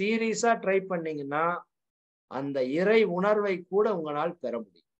 இன்னும் சீரியஸா ட்ரை பண்ணீங்கன்னா அந்த இறை உணர்வை கூட உங்களால் பெற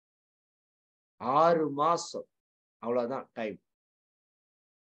முடியும். 6 மாசம் அவ்வளவுதான் டைம்.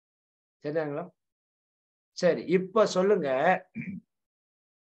 சரிங்களா? சரி, இப்ப சொல்லுங்க,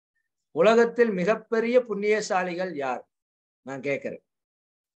 உலகத்தில் மிகப்பெரிய புண்ணியசாலிகள் யார்? நான் கேட்கிறேன்.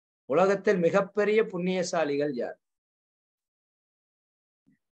 உலகத்தில் மிகப்பெரிய புண்ணியசாலிகள் யார்?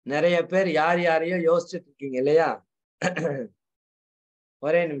 நிறைய பேர் யார் யாரையோ யோசிச்சுட்டு இருக்கீங்க இல்லையா?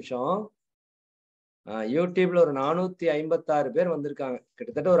 ஒரே நிமிஷம். யூடியூப்ல ஒரு 456 பேர் வந்திருக்காங்க.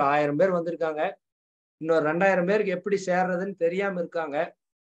 கிட்டத்தட்ட ஒரு 1000 பேர் வந்திருக்காங்க. இன்னொரு 2000 பேருக்கு எப்படி சேர்றதுன்னு தெரியாம இருக்காங்க.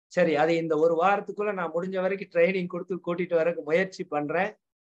 சரி, அது இந்த ஒரு வாரத்துக்குள்ள நான் முடிஞ்ச வரைக்கும் ட்ரைனிங் கொடுத்து கூட்டிட்டு வரக்கு முயற்சி பண்றேன்.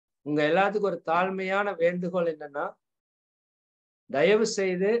 உங்க எல்லாத்துக்கும் ஒரு தாழ்மையான வேண்டுகோள் என்னன்னா, தயவு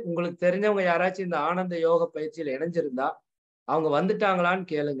செய்து உங்களுக்கு தெரிஞ்சவங்க யாராச்சும் இந்த ஆனந்த யோக பயிற்சியில இணைஞ்சிருந்தா அவங்க வந்துட்டாங்களான்னு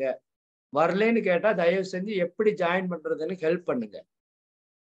கேளுங்க. வரலன்னு கேட்டா தயவு செஞ்சு எப்படி ஜாயின் பண்றதுன்னு ஹெல்ப் பண்ணுங்க.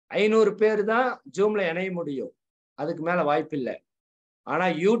 500 பேர் தான் ஜூம்ல இணைய முடியும். அதுக்கு மேல வாய்ப்பு இல்லை. ஆனா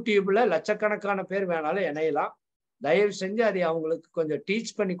யூடியூப்ல லட்சக்கணக்கான பேர் வேணாலும் இணையலாம். தயவு செஞ்சு அதை அவங்களுக்கு கொஞ்சம்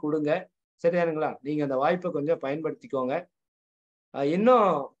டீச் பண்ணி கொடுங்க. சரியானுங்களா? நீங்க அந்த வாய்ப்பை கொஞ்சம் பயன்படுத்திக்கோங்க. இன்னும்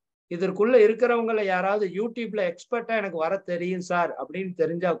இதற்குள்ள இருக்கிறவங்கள யாராவது யூடியூப்ல எக்ஸ்பர்ட்டா எனக்கு வர தெரியும் சார் அப்படின்னு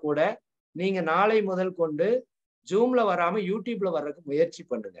தெரிஞ்சா கூட நீங்க நாளை முதல் கொண்டு ஜூம்ல வராம யூடியூப்ல வர்றதுக்கு முயற்சி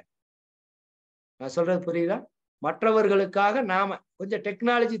பண்ணுங்க. நான் சொல்றது புரியுதா? மற்றவர்களுக்காக நாம கொஞ்சம்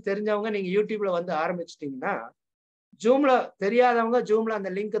டெக்னாலஜி தெரிஞ்சவங்க நீங்க யூடியூப்ல வந்து ஆரம்பிச்சிட்டீங்கன்னா ஜூம்ல தெரியாதவங்க ஜூம்ல அந்த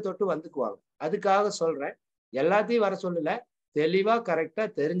லிங்கை தொட்டு வந்துக்குவாங்க. அதுக்காக சொல்றேன். எல்லாத்தையும் வர சொல்லல. தெளிவா கரெக்டா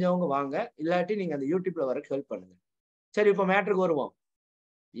தெரிஞ்சவங்க வாங்க. இல்லாட்டி நீங்க அந்த யூடியூப்ல வர ஹெல்ப் பண்ணுங்க. சரி, இப்ப மேட்டருக்கு வருவோம்.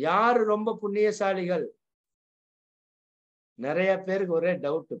 யாரு ரொம்ப புண்ணியசாலிகள்? நிறைய பேருக்கு ஒரே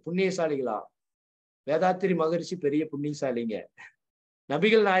டவுட். புண்ணியசாலிகளா? வேதாத்திரி மகரிஷி பெரிய புண்ணியசாலிங்க.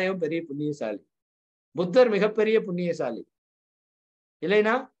 நபிகள் நாயகம் பெரிய புண்ணியசாலி. புத்தர் மிகப்பெரிய புண்ணியசாலி.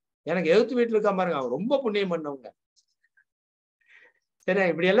 இல்லைன்னா எனக்கு எழுத்து வீட்டுல இருக்க பாருங்க, அவங்க ரொம்ப புண்ணியம் பண்ணவங்க. சரியா?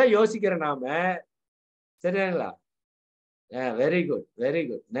 இப்படி எல்லாம் யோசிக்கிற நாம, சரியாங்களா? Very good, very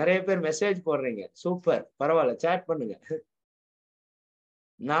good. நிறைய பேர் மெசேஜ் போடுறீங்க. சூப்பர், பரவாயில்ல, சேட் பண்ணுங்க.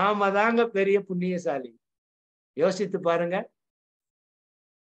 நாம தாங்க பெரிய புண்ணியசாலி. யோசித்து பாருங்க.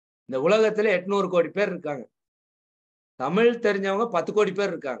 இந்த உலகத்துல 800 கோடி பேர் இருக்காங்க. தமிழ் தெரிஞ்சவங்க 10 கோடி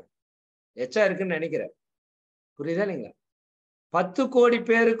பேர் இருக்காங்க. எச்சா இருக்குன்னு நினைக்கிறேன். புரியுதா இல்லைங்களா? 10 கோடி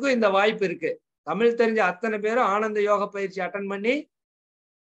பேருக்கும் இந்த வாய்ப்பு இருக்கு. தமிழ் தெரிஞ்ச அத்தனை பேரும் ஆனந்த யோக பயிற்சி அட்டன் பண்ணி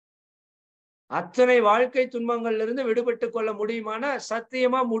அத்தனை வாழ்க்கை துன்பங்கள்ல இருந்து விடுபட்டு கொள்ள முடியுமான?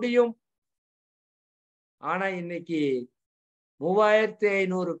 சத்தியமா முடியும். ஆனா இன்னைக்கு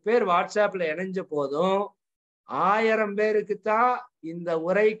 3500 பேர் வாட்ஸ்அப்ல இணைஞ்ச போதும் 1000 பேருக்கு தான் இந்த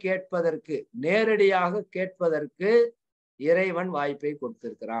உரை கேட்பதற்கு, நேரடியாக கேட்பதற்கு இறைவன் வாய்ப்பை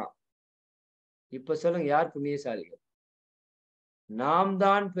கொடுத்திருக்கிறான். இப்ப சொல்லுங்க, யார் புண்ணியசாலிகள்? நாம்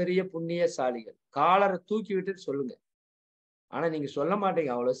தான் பெரிய புண்ணியசாலிகள். காலரை தூக்கி விட்டுட்டு சொல்லுங்க. ஆனா நீங்க சொல்ல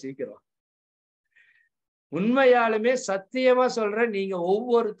மாட்டீங்க அவ்வளவு சீக்கிரம். உண்மையாலுமே சத்தியமா சொல்றேன், நீங்க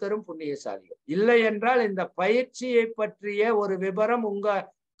ஒவ்வொருத்தரும் புண்ணியசாலிகள். இல்லை என்றால் இந்த பயிற்சியை பற்றிய ஒரு விபரம் உங்க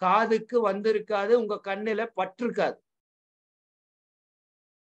காதுக்கு வந்திருக்காது, உங்க கண்ணில பட்டிருக்காது.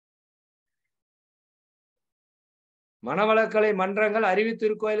 மனவளக்கலை மன்றங்கள் அறிவு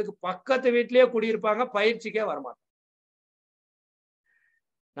திருக்கோயிலுக்கு பக்கத்து வீட்டிலேயே குடியிருப்பாங்க, பயிற்சிக்கே வரமாட்டாங்க.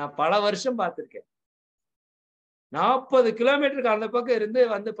 நான் பல வருஷம் பார்த்திருக்கேன். 40 கிலோமீட்டருக்கு அந்த பக்கம் இருந்து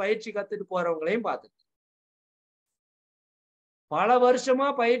வந்து பயிற்சி கத்துட்டு போறவங்களையும் பார்த்துருக்கேன். பல வருஷமா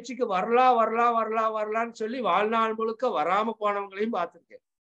பயிற்சிக்கு வரலான்னு சொல்லி வாழ்நாள் முழுக்க வராம போனவங்களையும் பார்த்திருக்கேன்.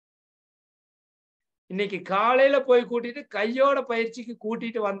 இன்னைக்கு காலையில போய் கூட்டிட்டு கையோட பயிற்சிக்கு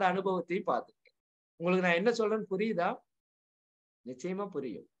கூட்டிட்டு வந்த அனுபவத்தையும் பார்த்திருக்கேன். உங்களுக்கு நான் என்ன சொல்றேன்னு புரியுதா? நிச்சயமா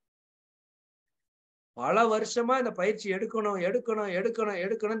புரியும். பல வருஷமா இந்த பயிற்சி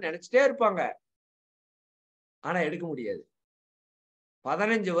எடுக்கணும்னு நினைச்சிட்டே இருப்பாங்க. ஆனா எடுக்க முடியாது.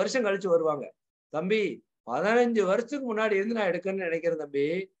 15 வருஷம் கழிச்சு வருவாங்க. தம்பி, 15 வருஷத்துக்கு முன்னாடி இருந்து நான் எடுக்கணும்னு நினைக்கிறேன் தம்பி.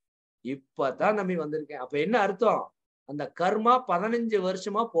 இப்பதான் தம்பி வந்திருக்கேன். அப்ப என்ன அர்த்தம்? அந்த கர்மா 15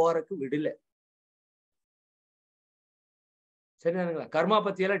 வருஷமா போறதுக்கு விடல. சரிங்களா? கர்மா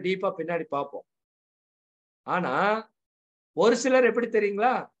பத்தி எல்லாம் டீப்பா பின்னாடி பார்ப்போம். ஆனா ஒரு சிலர் எப்படி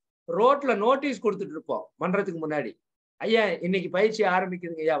தெரியுங்களா? ரோட்ல நோட்டீஸ் கொடுத்துட்டு இருப்போம் மன்றத்துக்கு முன்னாடி. ஐயா, இன்னைக்கு பயிற்சி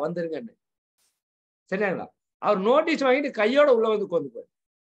ஆரம்பிக்குதுங்க ஐயா, வந்துருங்கன்னு. சரிங்களா? அவர் நோட்டீஸ் வாங்கிட்டு கையோட உள்ள வந்து உட்கார்ந்துக்குவார்.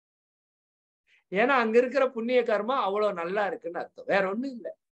 ஏன்னா அங்க இருக்கிற புண்ணிய கர்மா அவ்வளவு நல்லா இருக்குன்னு அர்த்தம், வேற ஒண்ணும்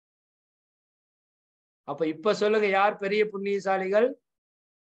இல்லை. அப்ப இப்ப சொல்லுங்க, யார் பெரிய புண்ணியசாலிகள்?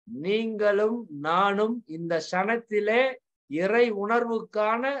 நீங்களும் நானும் இந்த சனத்திலே இறை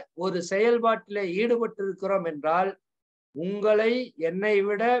உணர்வுக்கான ஒரு செயல்பாட்டிலே ஈடுபட்டிருக்கிறோம் என்றால், உங்களை என்னை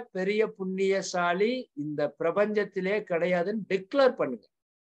விட பெரிய புண்ணியசாலி இந்த பிரபஞ்சத்திலே கிடையாதுன்னு டிக்ளேர் பண்ணுங்க.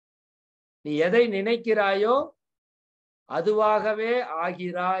 நீ எதை நினைக்கிறாயோ அதுவாகவே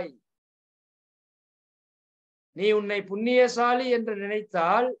ஆகிறாய். நீ உன்னை புண்ணியசாலி என்று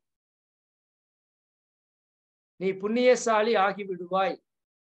நினைத்தால் நீ புண்ணியசாலி ஆகிவிடுவாய்.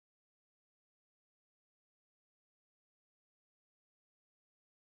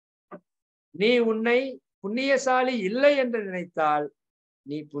 நீ உன்னை புண்ணியசாலி இல்லை என்று நினைத்தால்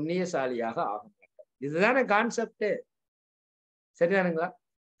நீ புண்ணியசாலியாக ஆக மாட்டாய். இதுதானே கான்செப்ட். சரிதானுங்களா?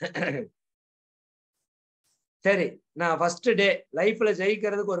 சரி, நான் ஃபர்ஸ்ட் டே லைஃப்ல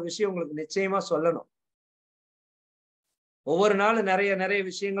ஜெயிக்கிறதுக்கு ஒரு விஷயம் உங்களுக்கு நிச்சயமா சொல்லணும். ஒவ்வொரு நாளும் நிறைய நிறைய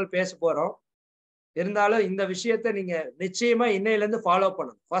விஷயங்கள் பேச போறோம். இருந்தாலும் இந்த விஷயத்த நீங்க நிச்சயமா இன்னையில இருந்து ஃபாலோ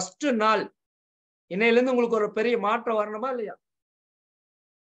பண்ணணும். ஃபர்ஸ்ட் நாள் இன்னையில இருந்து உங்களுக்கு ஒரு பெரிய மாற்றம் வரணுமா இல்லையா?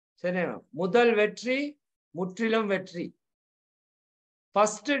 சரி, முதல் வெற்றி முற்றிலும் வெற்றி.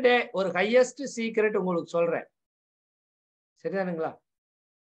 ஃபர்ஸ்ட் டே ஒரு ஹையஸ்ட் சீக்ரெட் உங்களுக்கு சொல்றேன். சரிதானுங்களா?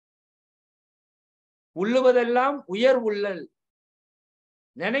 உள்ளுவதெல்லாம் உயர் உள்ளல்.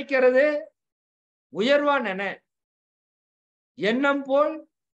 நினைக்கிறது உயர்வா நினை. எண்ணம் போல்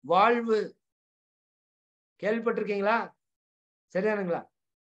வாழ்வு. கேள்விப்பட்டிருக்கீங்களா? சரிதானுங்களா?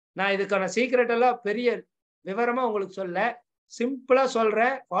 நான் இதுக்கான சீக்ரெட் எல்லாம் பெரிய விவரமா உங்களுக்கு சொல்ல, சிம்பிளா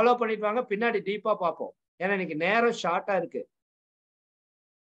சொல்றேன். ஃபாலோ பண்ணிட்டு வாங்க, பின்னாடி டீப்பா பார்ப்போம். ஏன்னா இன்னைக்கு நேரம் ஷார்ட்டா இருக்கு.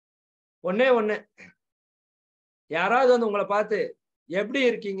 ஒண்ணே ஒண்ணு, யாராவது வந்து உங்களை பார்த்து எப்படி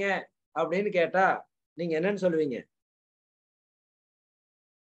இருக்கீங்க அப்படின்னு கேட்டா நீங்க என்னன்னு சொல்லுவீங்க?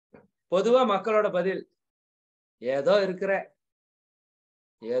 பொதுவா மக்களோட பதில், ஏதோ இருக்கிற,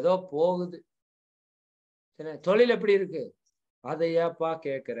 ஏதோ போகுது. தொழில் எப்படி இருக்கு? அதையாப்பா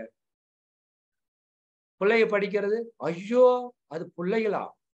கேட்கிற. பிள்ளைங்க படிக்கிறது, ஐயோ அது பிள்ளைகளா?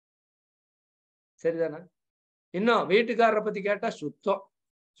 சரிதானே? இன்னும் வீட்டுக்காரரை பத்தி கேட்டா சுத்தம்,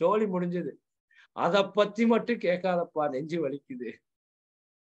 ஜோலி முடிஞ்சது. அத பத்தி மட்டும் கேட்காதப்பா, நெஞ்சு வலிக்குது.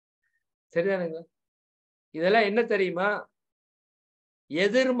 சரிதானுங்க? இதெல்லாம் என்ன தெரியுமா?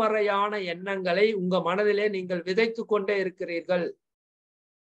 எதிர்மறையான எண்ணங்களை உங்க மனதிலே நீங்கள் விதைத்து கொண்டே இருக்கிறீர்கள்.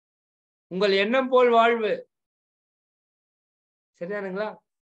 உங்கள் எண்ணம் போல் வாழ்வு. சரிதானுங்களா?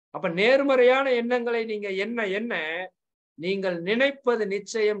 அப்ப நேர்மறையான எண்ணங்களை நீங்க என்ன நீங்கள் நினைப்பது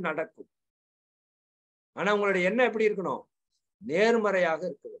நிச்சயம் நடக்கும். ஆனா உங்களுடைய எண்ணம் எப்படி இருக்கணும்? நேர்மறையாக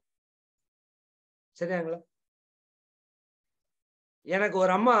இருக்கணும். சரியாங்களா? எனக்கு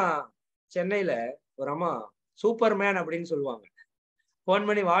ஒரு அம்மா, சென்னையில ஒரு அம்மா சூப்பர்மேன் அப்படின்னு சொல்லுவாங்க. போன்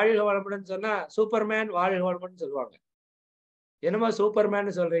பண்ணி வாழ்க வளமுடன் சொன்னா சூப்பர்மேன் வாழ்க வளமுடன் சொல்லுவாங்க. என்னமா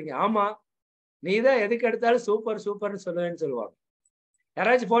சூப்பர்மேன் சொல்றீங்க? ஆமா, நீதான் எதுக்கு எடுத்தாலும் சூப்பர் சூப்பர்னு சொல்லுவேன்னு சொல்லுவாங்க.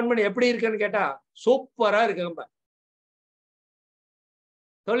 யாராச்சும் போன் பண்ணி எப்படி இருக்குன்னு கேட்டா சூப்பரா இருக்குங்க.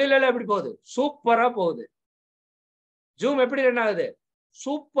 தொழிலெல்லாம் எப்படி போகுது? சூப்பரா போகுது. ஜூம் எப்படி ரன் ஆகுது?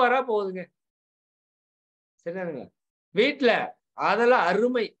 சூப்பரா போகுதுங்க. சரிதானுங்க? வீட்டுல அதெல்லாம்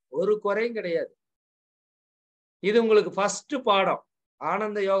அருமை, ஒரு குறையும் கிடையாது. இது உங்களுக்கு ஃபர்ஸ்ட் பாடம்.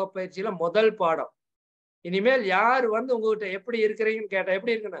 ஆனந்த யோக பயிற்சியில முதல் பாடம். இனிமேல் யார் வந்து உங்ககிட்ட எப்படி இருக்கிறீங்கன்னு கேட்டா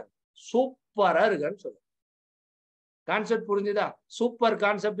எப்படி இருக்குன்னு, சூப்பரா இருக்குன்னு சொல்லுங்க. கான்செப்ட் புரிஞ்சுதா? சூப்பர்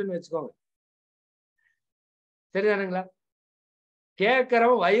கான்செப்ட்னு வச்சுக்கோங்க. சரிதானுங்களா?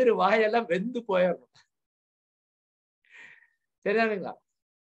 கேட்கிறவன் வயிறு வாயெல்லாம் வெந்து போயிடணும். சரிதானுங்களா?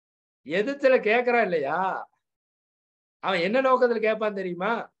 எதிர்த்துல கேட்கறான் இல்லையா, அவன் என்ன நோக்கத்துல கேட்பான்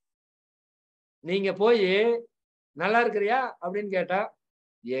தெரியுமா? நீங்க போய் நல்லா இருக்கிறியா அப்படின்னு கேட்டா,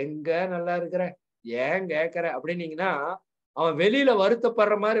 எங்க நல்லா இருக்கிற, ஏன் கேட்கிற அப்படின்னீங்கன்னா அவன் வெளியில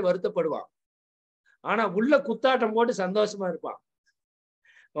வருத்தப்படுற மாதிரி வருத்தப்படுவான். ஆனா உள்ள குத்தாட்டம் போட்டு சந்தோஷமா இருப்பான்.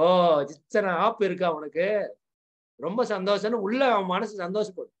 ஓ, இத்தனை ஆப்பு இருக்கா அவனுக்கு, ரொம்ப சந்தோஷம்னு உள்ள அவன் மனசு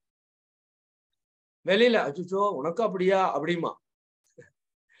சந்தோஷப்படும். வெளியில அச்சோ உனக்கு அப்படியா அப்படிமா.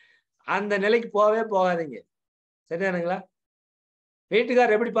 அந்த நிலைக்கு போகவே போகாதீங்க. சரிதானுங்களா?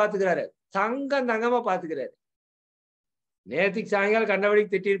 வீட்டுக்காரர் எப்படி பாத்துக்கிறாரு? தங்கம் தங்கமா பாத்துக்கிறாரு. நேத்துக்கு சாயங்காலம்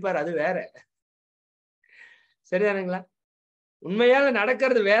கண்டபடிக்கு திட்டிருப்பாரு, அது வேற. சரிதானுங்களா? உண்மையால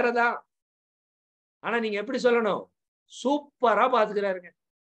நடக்கிறது வேறதான். ஆனா நீங்க எப்படி சொல்லணும்? சூப்பரா பாத்துக்கிறாருங்க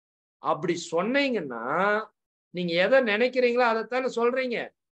அப்படி சொன்னீங்கன்னா நீங்க எதை நினைக்கிறீங்களோ அதைத்தானே சொல்றீங்க.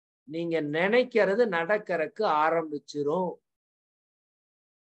 நீங்க நினைக்கிறது நடக்கிறதுக்கு ஆரம்பிச்சிரும்.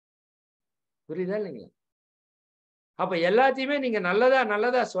 புரியுதா இல்லைங்களா? அப்ப எல்லாத்தையுமே நீங்க நல்லதா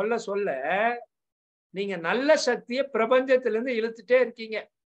நல்லதா சொல்ல சொல்ல நீங்க நல்ல சக்தியை பிரபஞ்சத்திலிருந்து இழுத்துட்டே இருக்கீங்க.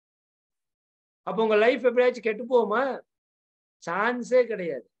 அப்ப உங்க லைஃப் எப்படியாச்சும் கெட்டு போகுமா? சான்ஸே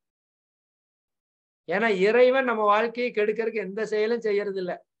கிடையாது. ஏன்னா இறைவன் நம்ம வாழ்க்கையை கெடுக்கிறதுக்கு எந்த செயலும் செய்யறது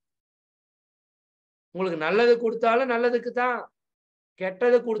இல்ல. உங்களுக்கு நல்லது கொடுத்தாலும் நல்லதுக்கு தான்,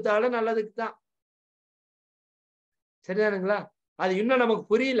 கெட்டது கொடுத்தாலும் நல்லதுக்கு தான். சரிதானுங்களா? அது இன்னும் நமக்கு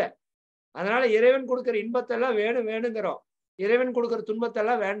புரியல. அதனால இறைவன் கொடுக்கிற இன்பத்தை எல்லாம் வேணும் வேணுங்கிறோம், இறைவன் கொடுக்கிற துன்பத்தை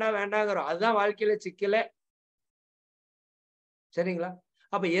எல்லாம் வேண்டாம் வேண்டாங்கிறோம். அதுதான் வாழ்க்கையில சிக்கலே. சரிங்களா?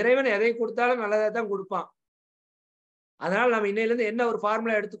 அப்ப இறைவன் எதை கொடுத்தாலும் நல்லதா தான் கொடுப்பான். அதனால நம்ம இன்னையில இருந்து என்ன ஒரு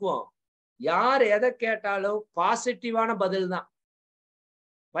ஃபார்முலா எடுத்துக்குவோம், யார் எதை கேட்டாலும் பாசிட்டிவான பதில் தான்.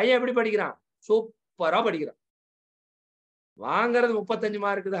 பையன் எப்படி படிக்கிறான்? சூப்பரா படிக்கிறான். வாங்குறது 35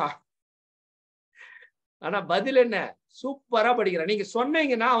 மார்க் தான். ஆனா பதில் என்ன? சூப்பரா படிக்கிறான். நீங்க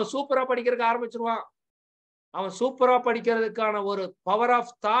சொன்னீங்கன்னா அவன் சூப்பரா படிக்கிறதுக்கு ஆரம்பிச்சிருவான். அவன் சூப்பரா படிக்கிறதுக்கான ஒரு பவர்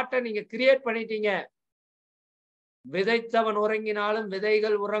ஆஃப் தாட்டை நீங்க கிரியேட் பண்ணிட்டீங்க. விதைத்தவன் உறங்கினாலும்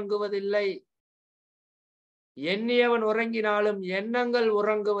விதைகள் உறங்குவதில்லை, எண்ணியவன் உறங்கினாலும் எண்ணங்கள்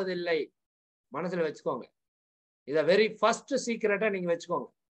உறங்குவதில்லை. மனசுல வச்சுக்கோங்க. இத வெரி ஃபர்ஸ்ட் சீக்ரெட்டா நீங்க வச்சுக்கோங்க.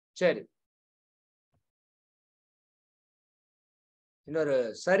 சரி, இன்னொரு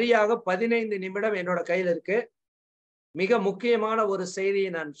சரியாக 15 நிமிடம் என்னோட கையில இருக்கு. மிக முக்கியமான ஒரு செய்தியை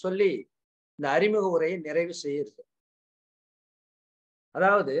நான் சொல்லி இந்த அறிமுக உரையை நிறைவு செய்யுது.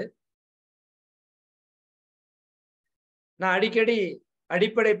 அதாவது நான் அடிக்கடி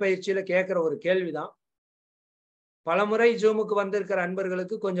அடிப்படை பயிற்சியில கேட்கிற ஒரு கேள்விதான். பலமுறை ஜூமுக்கு வந்திருக்கிற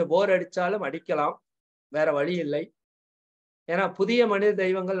அன்பர்களுக்கு கொஞ்சம் போர் அடிச்சாலும் அடிக்கலாம், வேற வழி இல்லை. ஏன்னா புதிய மனித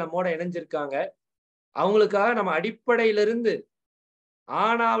தெய்வங்கள் நம்மோட இணைஞ்சிருக்காங்க. அவங்களுக்காக நம்ம அடிப்படையிலிருந்து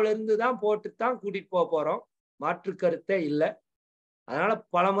ஆணாவிலிருந்து தான் போட்டுத்தான் கூட்டிட்டு போக போறோம். மாற்று கருத்தே இல்லை. அதனால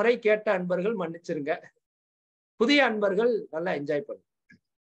பலமுறை கேட்ட அன்பர்கள் மன்னிச்சிருங்க. புதிய அன்பர்கள் நல்லா என்ஜாய் பண்ணுங்க.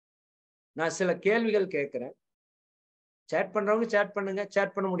 நான் சில கேள்விகள் கேட்கிறேன். சேட் பண்றவங்க சேட் பண்ணுங்க,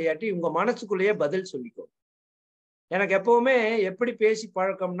 சேட் பண்ண முடியாட்டி உங்க மனசுக்குள்ளேயே பதில் சொல்லிக்கோ. எனக்கு எப்பவுமே எப்படி பேசி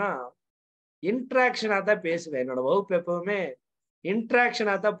பழக்கம்னா, இன்ட்ராக்ஷனா தான் பேசுவேன். என்னோட வகுப்பு எப்பவுமே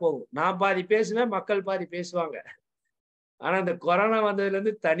இன்ட்ராக்ஷனா தான் போகும். நான் பாதி பேசுவேன், மக்கள் பாதி பேசுவாங்க. ஆனா இந்த கொரோனா வந்ததுல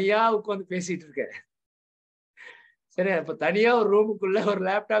இருந்து தனியா உட்கார்ந்து பேசிட்டு இருக்கேன். சரி, இப்ப தனியா ஒரு ரூமுக்குள்ள ஒரு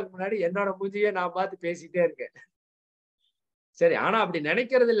லேப்டாப் முன்னாடி என்னோட மூஞ்சியே நான் பார்த்து பேசிட்டே இருக்கேன். சரி, ஆனா அப்படி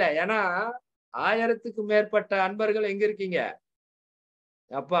நினைக்கிறது இல்லை. ஏன்னா 1000க்கும் மேற்பட்ட அன்பர்கள் எங்க இருக்கீங்க?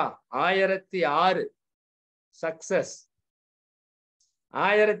 அப்பா 1006 சக்சஸ்.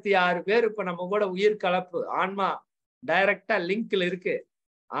 1006 பேர் இப்ப நம்ம கூட உயிர் கலப்பு ஆன்மா டைரக்டா லிங்க்ல இருக்கு.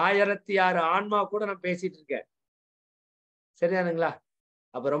 1006 ஆன்மா கூட நான் பேசிட்டு இருக்கேன். சரிதானுங்களா?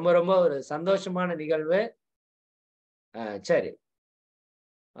 அப்ப ரொம்ப ரொம்ப ஒரு சந்தோஷமான நிகழ்வு. சரி,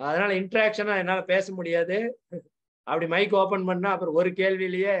 அதனால இன்ட்ராக்ஷனா என்னால பேச முடியாது. அப்படி மைக் ஓபன் பண்ணா அப்புறம் ஒரு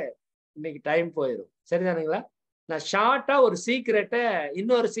கேள்வியிலேயே இன்னைக்கு டைம் போயிடும். சரிதானுங்களா? நான் ஷார்ட்டா ஒரு சீக்ரெட்டை,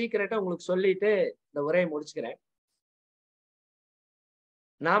 இன்னொரு சீக்ரெட்டை உங்களுக்கு சொல்லிட்டு இந்த உரையை முடிச்சுக்கிறேன்.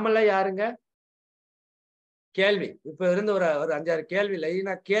 நாமெல்லாம் யாருங்க? கேள்வி. இப்ப இருந்து ஒரு 5-6 கேள்வி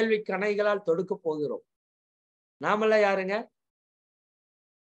லைனா கேள்வி கணைகளால் தொடுக்க போகிறோம். நாமெல்லாம் யாருங்க?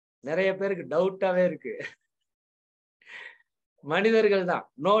 நிறைய பேருக்கு டவுட்டாவே இருக்கு. மனிதர்கள் தான்,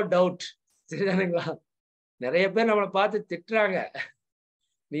 நோ டவுட். சரிதானுங்களா? நிறைய பேர் நம்மளை பார்த்து திட்டுறாங்க,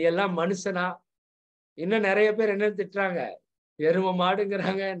 நீ எல்லாம் மனுஷனா? இன்னும் நிறைய பேர் என்ன திட்டுறாங்க? எரும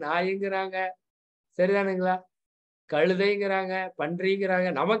மாடுங்கிறாங்க, நாய்ங்கிறாங்க. சரிதானுங்களா? கழுதைங்கிறாங்க, பன்றிங்கிறாங்க.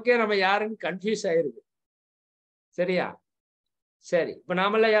 நமக்கே நம்ம யாருன்னு கன்ஃபியூஸ் ஆயிருக்கு. சரியா? சரி, இப்ப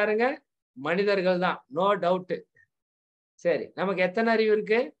நாமெல்லாம் யாருங்க? மனிதர்கள் தான், நோ டவுட். சரி, நமக்கு எத்தனை அறிவு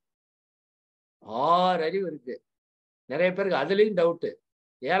இருக்கு? 6 அறிவு இருக்கு. நிறைய பேருக்கு அதுலயும் டவுட்.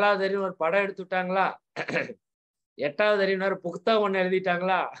 7வது அறிவு ஒரு படம் எடுத்து விட்டாங்களா? 8வது அறிவினர் புத்தகம் ஒண்ணு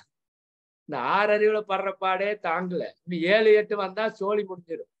எழுதிட்டாங்களா? இந்த 6 அறிவுல படுற பாடே தாங்கல. இன்னும் 7, 8 வந்தா சோழி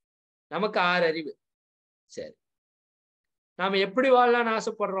முடிஞ்சிடும். நமக்கு 6 அறிவு. சரி, நாம எப்படி வாழலாம்னு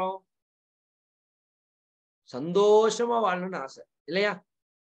ஆசைப்படுறோம்? சந்தோஷமா வாழணும்னு ஆசை இல்லையா?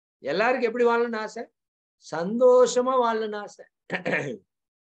 எல்லாருக்கும் எப்படி வாழணும்னு ஆசை? சந்தோஷமா வாழணும்னு ஆசை.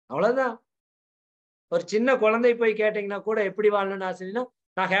 அவ்வளவுதான். ஒரு சின்ன குழந்தை போய் கேட்டீங்கன்னா கூட எப்படி வாழணும்னு ஆசைன்னா,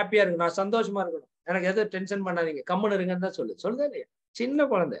 நான் ஹாப்பியா இருக்கணும், நான் சந்தோஷமா இருக்கணும், எனக்கு எதுவும் டென்ஷன் பண்ணாதீங்க, கம்முன்னு இருங்கன்னு தான் சொல்லுதா இல்லையா? சின்ன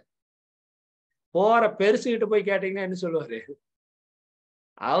குழந்தை. போற பெருசுகிட்ட போய் கேட்டீங்கன்னா என்ன சொல்லுவாரு?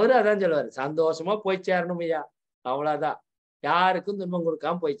 அவரு அதான் சொல்லுவாரு, சந்தோஷமா போய் சேரணும் ஐயா, அவ்வளவுதான், யாருக்கும் துன்பம்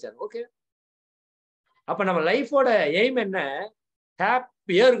கொடுக்காம போய் சேரணும். ஓகே, அப்ப நம்ம லைஃபோட எய்ம் என்ன?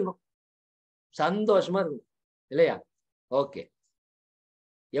 ஹாப்பியா இருக்கணும், சந்தோஷமா இருக்கணும் இல்லையா? ஓகே,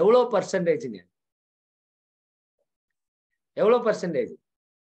 எவ்வளவு பர்சன்டேஜுங்க? எவ்வளவு பர்சன்டேஜ்?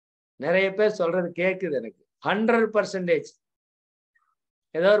 நிறைய பேர் சொல்றது கேக்குது எனக்கு. 100%.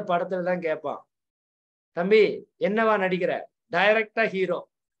 ஏதோ ஒரு படத்துல தான் கேட்பான், தம்பி என்னவா நடிக்கிற? டைரக்டா ஹீரோ.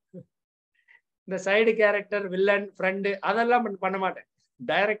 இந்த சைடு கேரக்டர், வில்லன், ஃப்ரெண்டு அதெல்லாம் பண்ண மாட்டேன்.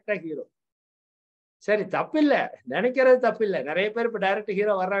 டைரக்டா ஹீரோ. சரி, தப்பில்ல, நினைக்கிறது தப்பில்லை. நிறைய பேர் இப்ப டைரக்ட்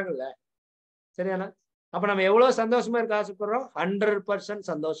ஹீரோ வர்றாங்கல்ல. சரியானா? அப்ப நம்ம எவ்வளவு சந்தோஷமா இருக்க ஆசைப்படுறோம்? 100%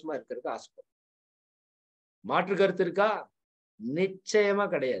 சந்தோஷமா இருக்கிறதுக்கு ஆசைப்படுறோம். மாற்று கருத்து இருக்கா? நிச்சயமா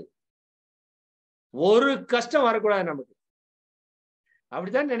கிடையாது. ஒரு கஷ்டம் வரக்கூடாது நமக்கு.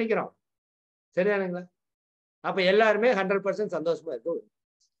 அப்படித்தான் நினைக்கிறோம். சரியானுங்களா? அப்ப எல்லாருமே 100% சந்தோஷமா இருக்கும்.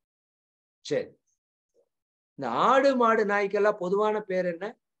 சரி, இந்த ஆடு மாடு நாய்க்கெல்லாம் பொதுவான பேர் என்ன?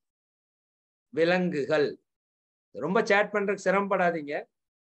 விலங்குகள். ரொம்ப சேட் பண்றதுக்கு சிரமப்படாதீங்க,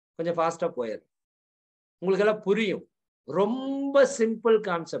 கொஞ்சம் ஃபாஸ்டா போயிடும், உங்களுக்கு எல்லாம் புரியும். ரொம்ப simple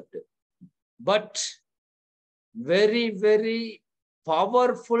concept, but very very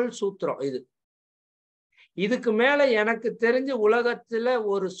powerful சூத்திரம் இது. இதுக்கு மேல எனக்கு தெரிஞ்ச உலகத்துல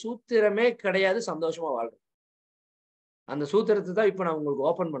ஒரு சூத்திரமே கிடையாது சந்தோஷமா வாழ்றது. அந்த சூத்திரத்தை தான் இப்ப நான் உங்களுக்கு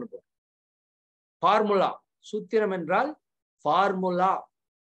ஓபன் பண்ண போறேன். ஃபார்முலா. சூத்திரம் என்றால் ஃபார்முலா.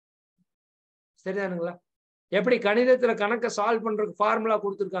 சரிதானுங்களா? எப்படி கணிதத்துல கணக்கை சால்வ் பண்றதுக்கு ஃபார்முலா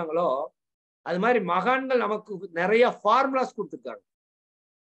கொடுத்துருக்காங்களோ, அது மாதிரி மகான்கள் நமக்கு நிறைய ஃபார்முலாஸ் கொடுத்துருக்காங்க.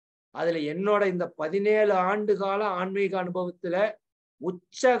 அதுல என்னோட இந்த 17 ஆண்டு கால ஆன்மீக அனுபவத்துல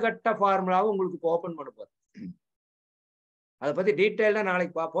உச்சகட்ட ஃபார்முலாவை உங்களுக்கு ஓபன் பண்ண போறேன். அதை பத்தி டீட்டெயிலா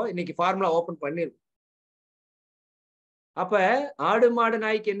நாளைக்கு பார்ப்போம். இன்னைக்கு ஃபார்முலா ஓபன் பண்ணிருக்கோம். அப்ப ஆடு மாடு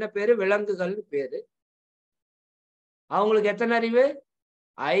நாய்க்கு என்ன பேரு? விலங்குகள்னு பேரு. அவங்களுக்கு எத்தனை அறிவு?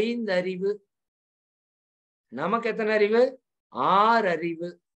 5 அறிவு. நமக்கு எத்தனை அறிவு? 6 அறிவு.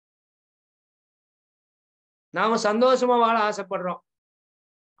 நாம சந்தோஷமா வாழ ஆசைப்படுறோம்.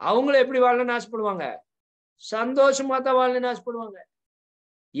 அவங்களும் எப்படி வாழணும்னு ஆசைப்படுவாங்க? சந்தோஷமா தான் வாழணும்னு ஆசைப்படுவாங்க.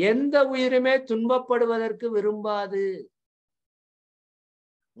 எந்த உயிருமே துன்பப்படுவதற்கு விரும்பாது.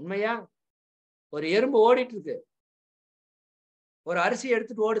 உண்மையா? ஒரு எறும்பு ஓடிட்டு இருக்கு, ஒரு அரிசி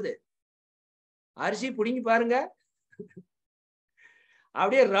எடுத்துட்டு ஓடுது. அரிசி புடிங்கி பாருங்க,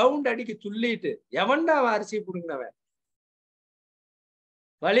 அப்படியே ரவுண்ட் அடிக்க துள்ளிட்டு, எவன்டா அவன் அரிசி புடுங்கினவன்?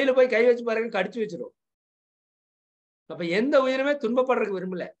 வழியில போய் கை வச்சு பாருங்க, கடிச்சு வச்சிரும். அப்ப எந்த உயிருமே துன்பப்படுறதுக்கு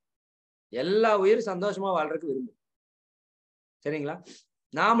விரும்பல, எல்லா உயிரும் சந்தோஷமா வாழ்றதுக்கு விரும்பும். சரிங்களா?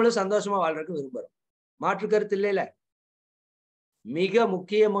 நாமளும் சந்தோஷமா வாழ்றதுக்கு விரும்புறோம். மாற்று கருத்து இல்லையில. மிக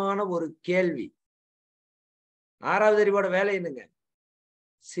முக்கியமான ஒரு கேள்வி, 6வது அறிவோட வேலை என்னங்க?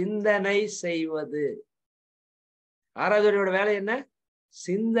 சிந்தனை செய்வது. 6வது அறிவோட வேலை என்ன?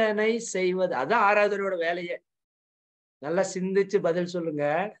 சிந்தனை செய்வது. அதான் 6வது அறிவோட வேலையே. நல்லா சிந்திச்சு பதில் சொல்லுங்க.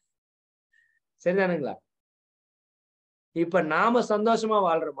 சரிதானுங்களா? இப்ப நாம சந்தோஷமா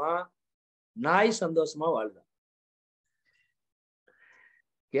வாழ்றோமா, நாய் சந்தோஷமா வாழ்றோம்?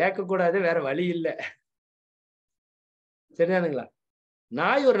 கேட்க கூடாது, வேற வழி இல்லை. சரிதானுங்களா?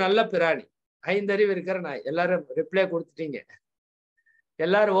 நாய் ஒரு நல்ல பிராணி, 5 அறிவு இருக்கிற நாய். எல்லாரும் ரிப்ளை கொடுத்துட்டீங்க,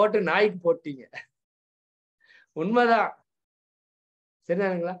 எல்லாரும் ஓட்டு நாய்க்கு போட்டீங்க. உண்மைதான்.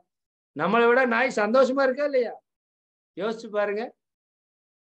 சரிதானுங்களா? நம்மளை விட நாய் சந்தோஷமா இருக்கா இல்லையா? யோசிச்சு பாருங்க.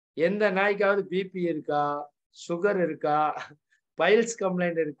 எந்த நாய்க்காவது பிபி இருக்கா, சுகர் இருக்கா, பைல்ஸ்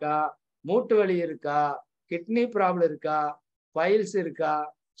கம்ப்ளைண்ட் இருக்கா, மூட்டு வலி இருக்கா, கிட்னி ப்ராப்ளம் இருக்கா, பைல்ஸ் இருக்கா?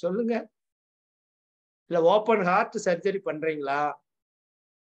 சொல்லுங்க. இல்ல ஓப்பன் ஹார்ட் சர்ஜரி பண்றீங்களா?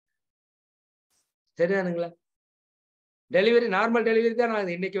 சரிதானுங்களா? டெலிவரி நார்மல் டெலிவரி தான்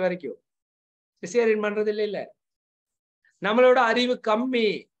நான் இன்னைக்கு வரைக்கும், சிசேரியன் பண்றது இல்லை. இல்ல, நம்மளோட அறிவு கம்மி,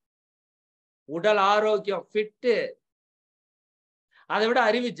 உடல் ஆரோக்கியம் ஃபிட்டு. அதை விட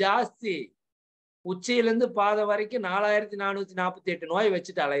அறிவு ஜாஸ்தி. உச்சியிலிருந்து பாதம் வரைக்கும் 4448 நோய்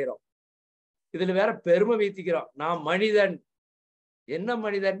வச்சுட்டு அலைகிறோம். இதுல வேற பெருமை வீத்திக்கிறோம், நான் மனிதன். என்ன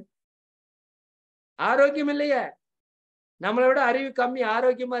மனிதன்? ஆரோக்கியம் இல்லையே. நம்மளை விட அறிவு கம்மி,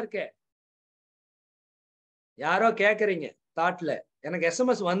 ஆரோக்கியமா இருக்க. யாரோ கேக்குறீங்க தாட்ல, எனக்கு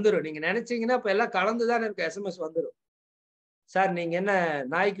எஸ்எம்எஸ் வந்துடும். நீங்க நினைச்சீங்கன்னா இப்ப எல்லாம் கலந்துதான் இருக்கு. எஸ்எம்எஸ் வந்துடும். சார் நீங்க என்ன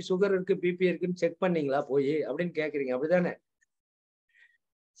நாய்க்கு சுகர் இருக்கு, பிபி இருக்குன்னு செக் பண்ணீங்களா போய் அப்படின்னு கேக்குறீங்க, அப்படிதானே?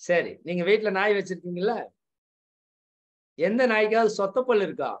 சரி, நீங்க வீட்டுல நாய் வச்சிருக்கீங்களா? எந்த நாய்க்காவது சொத்தப்பல்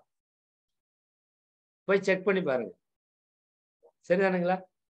இருக்கா? போய் செக் பண்ணி பாருங்க. சரிதானுங்களா?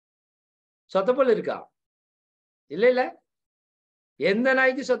 சொத்தப்பல் இருக்கா? இல்ல இல்ல, எந்த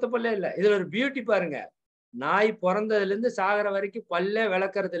நாய்க்கு சொத்தப்பல்லே இல்ல. இதுல ஒரு பியூட்டி பாருங்க, நாய் பிறந்ததுல இருந்து சாகிற வரைக்கும் பல்லே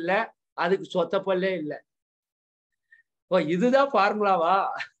விளக்குறது இல்ல, அதுக்கு சொத்தப்பல்லே இல்லை. ஓ, இதுதான் ஃபார்முலாவா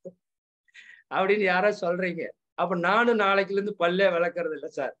அப்படின்னு யாரோ சொல்றீங்க. அப்ப நானும் நாளைக்குல இருந்து பல்லே விளக்குறது இல்லை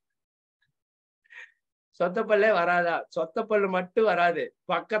சார். சொத்தப்பல்லே வராதா? சொத்தப்பல்லு மட்டும் வராது,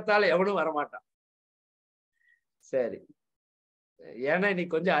 பக்கத்தால எவனும் வரமாட்டான். சரி, ஏன்னா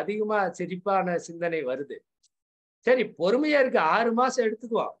இன்னைக்கு கொஞ்சம் அதிகமா சிரிப்பான சிந்தனை வருது. சரி, பொறுமையா இருக்கு, 6 மாசம்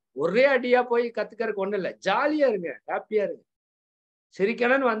எடுத்துக்குவோம். ஒரே அடியா போய் கத்துக்கிறதுக்கு ஒண்ணு இல்லை. ஜாலியா இருங்க, ஹாப்பியா இருங்க.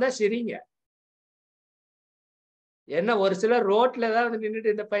 சிரிக்கணும்னு வந்தா சிரிங்க. என்ன ஒரு சிலர் ரோட்ல ஏதாவது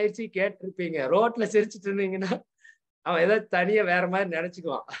நின்றுட்டு இந்த பயிற்சி கேட்டிருப்பீங்க. ரோட்ல சிரிச்சுட்டு இருந்தீங்கன்னா அவன் ஏதாவது தனியா வேற மாதிரி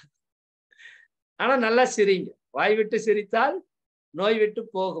நினைச்சுக்குவான். ஆனா நல்லா சிரிங்க. வாய் விட்டு சிரித்தால் நோய் விட்டு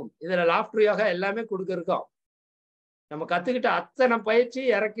போகும். இதுல லாஃப்டர் யோகா எல்லாமே கொடுக்கிருக்கோம். நம்ம கத்துக்கிட்ட அத்தனை பயிற்சி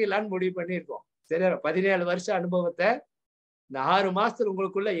இறக்கிடலான்னு முடிவு பண்ணியிருக்கோம். சரியா? 17 வருஷ அனுபவத்தை இந்த 6 மாசத்துல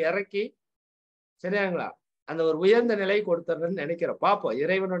உங்களுக்குள்ள இறக்கி, சரியாங்களா? அந்த ஒரு உயர்ந்த நிலை கொடுத்துறேன்னு நினைக்கிறோம். பார்ப்போம்.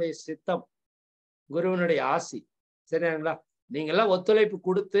 இறைவனுடைய சித்தம், குருவனுடைய ஆசி. சரியாங்களா? நீங்க எல்லாம் ஒத்துழைப்பு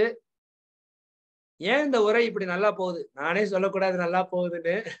கொடுத்து, ஏன் இந்த உரை இப்படி நல்லா போகுது? நானே சொல்லக்கூடாது நல்லா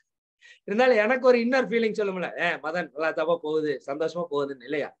போகுதுன்னு. இருந்தாலும் எனக்கு ஒரு இன்னர் ஃபீலிங் சொல்லும்ல. மதன் நல்லா தப்பா போகுது, சந்தோஷமா போகுதுன்னு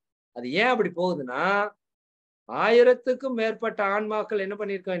இல்லையா? அது ஏன் அப்படி போகுதுன்னா, 1000க்கும் மேற்பட்ட ஆன்மாக்கள் என்ன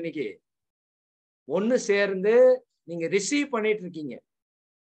பண்ணிருக்கோம் இன்னைக்கு? ஒண்ணு சேர்ந்து நீங்க ரிசீவ் பண்ணிட்டு இருக்கீங்க.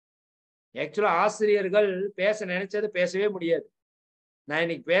 ஆக்சுவலா ஆசிரியர்கள் பேச நினைச்சது பேசவே முடியாது. நான்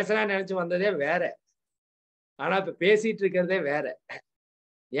இன்னைக்கு பேசலாம்னு நினைச்சு வந்ததே வேற. ஆனா இப்ப பேசிட்டு இருக்கிறதே வேற.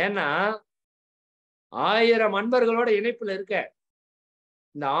 ஏன்னா 1000 அன்பர்களோட இணைப்புல இருக்க.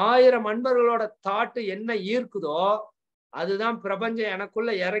 இந்த 1000 அன்பர்களோட தாட்டு என்ன ஈர்க்குதோ அதுதான் பிரபஞ்சம்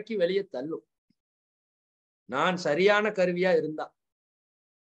எனக்குள்ள இறக்கி வெளியே தள்ளும். நான் சரியான கருவியா இருந்தா.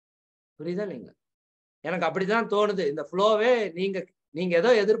 புரியுதா இல்லைங்களா? எனக்கு அப்படிதான் தோணுது. இந்த ஃப்ளோவே நீங்க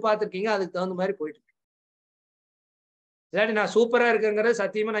ஏதோ எதிர்பார்த்திருக்கீங்க, அதுக்கு தகுந்த மாதிரி போயிட்டு இருக்கு. இல்லாட்டி நான் சூப்பரா இருக்குங்கிறது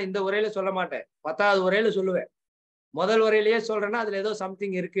சத்தியமா நான் இந்த உரையில சொல்ல மாட்டேன். 10வது உரையில சொல்லுவேன். முதல் உரையிலேயே சொல்றேன்னா அதுல ஏதோ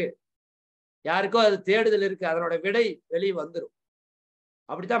சம்திங் இருக்கு. யாருக்கோ அது தேடுதல் இருக்கு. அதனோட விடை வெளியே வந்துடும்.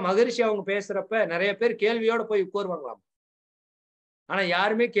 அப்படித்தான் மகரிஷி அவங்க பேசுறப்ப நிறைய பேர் கேள்வியோட போய் உட்காருவாங்களாம். ஆனா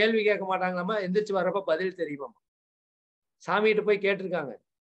யாருமே கேள்வி கேட்க மாட்டாங்களாமா. எந்திரிச்சு வர்றப்ப பதில் தெரியுமாமா. சாமிகிட்ட போய் கேட்டிருக்காங்க.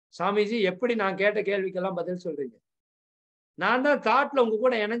 சாமிஜி எப்படி நான் கேட்ட கேள்விக்கெல்லாம் பதில் சொல்றீங்க? நான் தான் தாட்ல உங்க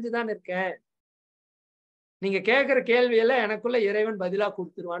கூட இணைஞ்சுதான் இருக்கேன். நீங்க கேட்கிற கேள்வி எல்லாம் எனக்குள்ள இறைவன் பதிலா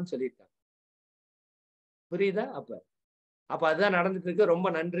கொடுத்துருவான்னு சொல்லியிருக்காங்க. புரியுதா? அப்ப அதுதான் நடந்துட்டு இருக்கு. ரொம்ப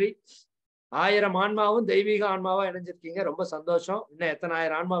நன்றி. 1000 ஆன்மாவும் தெய்வீக ஆன்மாவா இணைஞ்சிருக்கீங்க. ரொம்ப சந்தோஷம். இன்னும் எத்தனை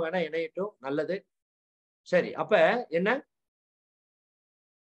 1000 ஆன்மா வேணா இணையட்டும். நல்லது. சரி, அப்ப என்ன?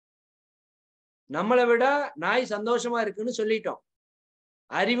 நம்மளை விட நாய் சந்தோஷமா இருக்குன்னு சொல்லிட்டோம்.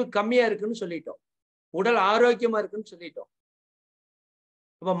 அறிவு கம்மியா இருக்குன்னு சொல்லிட்டோம். உடல் ஆரோக்கியமா இருக்குன்னு சொல்லிட்டோம்.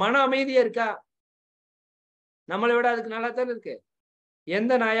 இப்ப மன அமைதியா இருக்கா? நம்மளை விட அதுக்கு நல்லா தானே இருக்கு.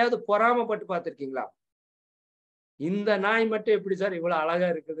 எந்த நாயாவது பொறாமப்பட்டு பார்த்திருக்கீங்களா? இந்த நாய் மட்டும் எப்படி சார் இவ்வளவு அழகா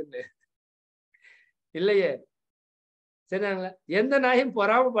இருக்குதுன்னு? இல்லையே. சரிங்களா? எந்த நாயும்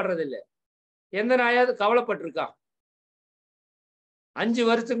பொறாமப்படுறது இல்லை. எந்த நாயாவது கவலைப்பட்டிருக்கா? 5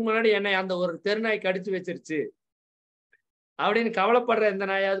 வருஷத்துக்கு முன்னாடி என்னை அந்த ஒரு தெருநாய் கடிச்சு வச்சிருச்சு அப்படின்னு கவலைப்படுற எந்த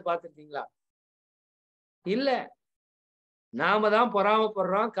நாயாவது பார்த்திருக்கீங்களா? இல்ல. நாம தான்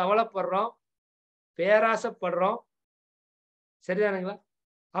பொறாமப்படுறோம், கவலைப்படுறோம், பேராசைப்படுறோம். சரிதானுங்களா?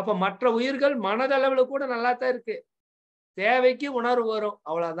 அப்ப மற்ற உயிர்கள் மனதளவுல கூட நல்லா தான் இருக்கு. தேவைக்கு உணர்வு வரும்.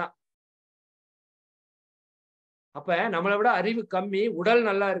 அவ்வளவுதான். அப்ப நம்மளை விட அறிவு கம்மி, உடல்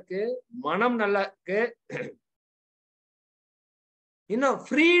நல்லா இருக்கு, மனம் நல்லா இருக்கு, இன்னும்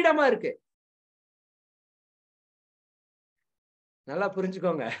ஃப்ரீடமா இருக்கு. நல்லா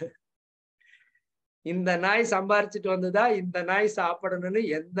புரிஞ்சுக்கோங்க. இந்த நாய் சம்பாரிச்சுட்டு வந்ததா இந்த நாய் சாப்பிடணும்னு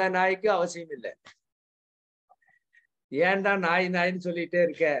எந்த நாய்க்கும் அவசியம் இல்லை. ஏன்டா நாய் நாயின்னு சொல்லிட்டே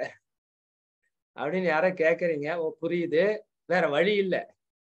இருக்க அப்படின்னு யாரோ கேக்குறீங்க. ஓ, புரியுது. வேற வழி இல்லை.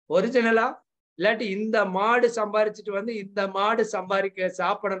 ஒரிஜினலா இல்லாட்டி இந்த மாடு சம்பாரிச்சுட்டு வந்து இந்த மாடு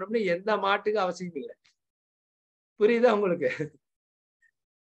சாப்பிடணும்னு எந்த மாட்டுக்கு அவசியம் இல்லை. புரியுதா உங்களுக்கு?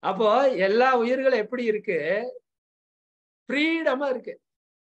 அப்போ எல்லா உயிர்களும் எப்படி இருக்கு? ஃப்ரீடமா இருக்கு.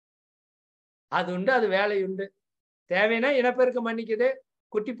 அது உண்டு, அது வேலை உண்டு. தேவைன்னா இனப்பெருக்கம் பண்ணிக்குது,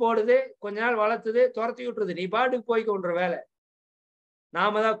 குட்டி போடுது, கொஞ்ச நாள் வளர்த்துது, துரத்தி விட்டுருது. நீ பாட்டுக்கு போய் கொண்ட வேலை.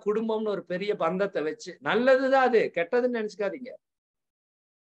 நாம தான் குடும்பம்னு ஒரு பெரிய பந்தத்தை வச்சு, நல்லதுதான் அது, கெட்டதுன்னு நினைச்சுக்காதீங்க.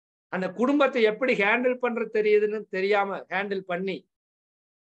 அந்த குடும்பத்தை எப்படி ஹேண்டில் பண்றது தெரியுதுன்னு தெரியாம ஹேண்டில் பண்ணி,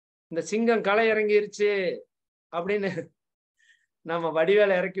 இந்த சிங்கம் களை இறங்கிருச்சு அப்படின்னு நம்ம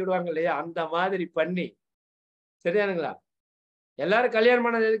வடிவேல இறக்கி விடுவாங்க இல்லையா, அந்த மாதிரி பண்ணி. சரியானுங்களா? எல்லாரும் கல்யாணம்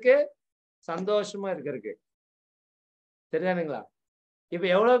பண்ணது எதுக்கு? சந்தோஷமா இருக்கிறதுக்கு. சரிதானுங்களா? இப்ப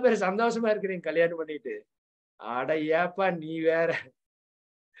எவ்வளவு பேர் சந்தோஷமா இருக்கிறீங்க கல்யாணம் பண்ணிட்டு? அட ஏப்பா நீ வேற.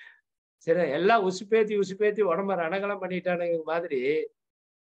 சரி, எல்லாம் உசுப்பேத்தி உடம்ப ரணகலம் பண்ணிட்டானுங்க மாதிரி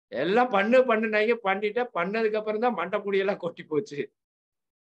எல்லாம் பண்ணுனாங்க. பண்ணதுக்கு அப்புறம் தான் மண்டை முடியெல்லாம் கொட்டி போச்சு.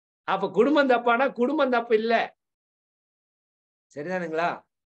 அப்ப குடும்பம் தப்பானா குடும்பம் தப்பு இல்ல. சரிதானுங்களா?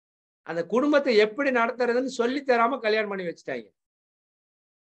 அந்த குடும்பத்தை எப்படி நடத்துறதுன்னு சொல்லி தராம கல்யாணம் பண்ணி வச்சுட்டாங்க.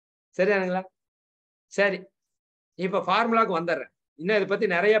 சரிதானுங்களா? சரி, இப்ப ஃபார்முலாக்கு வந்துடுறேன். இன்னும் இதை பத்தி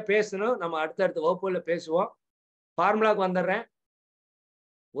நிறைய பேசணும். நம்ம அடுத்தடுத்த வகுப்புல பேசுவோம். ஃபார்முலாக்கு வந்துடுறேன்.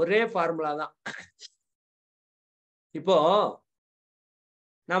 ஒரே ஃபார்முலா தான். இப்போ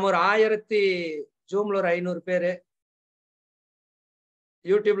நாம ஒரு 1000 ஜூம்ல ஒரு 500 பேரு,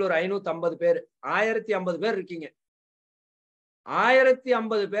 யூடியூப்ல ஒரு 550 பேரு, 1050 பேர் இருக்கீங்க.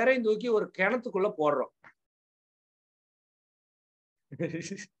 1050 பேரையும் தூக்கி ஒரு கிணத்துக்குள்ள போடுறோம்.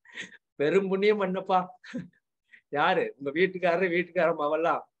 பெரும் புண்ணியம் பண்ணப்பா. யாரு? உங்க வீட்டுக்கார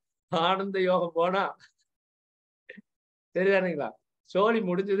மவெல்லாம் ஆனந்த யோகம் போனா சரிதானுங்களா? சோலி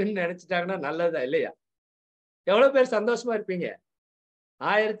முடிஞ்சதுன்னு நினைச்சிட்டாங்கன்னா நல்லதா இல்லையா? எவ்வளவு பேர் சந்தோஷமா இருப்பீங்க?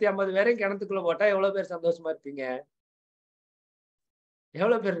 1050 பேரையும் கிணத்துக்குள்ள போட்டா எவ்வளவு பேர் சந்தோஷமா இருப்பீங்க?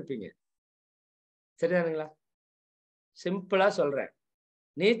 எவ்வளவு பேர் இருப்பீங்க? சரிதானுங்களா? சிம்பிளா சொல்றேன்.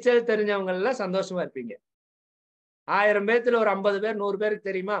 நீச்சல் தெரிஞ்சவங்க எல்லாம் சந்தோஷமா இருப்பீங்க. 1000 பேத்துல ஒரு 50 பேர் 100 பேருக்கு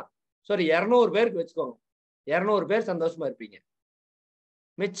தெரியுமா? சாரி 200 பேருக்கு வச்சுக்கோங்க. 200 பேர் சந்தோஷமா இருப்பீங்க.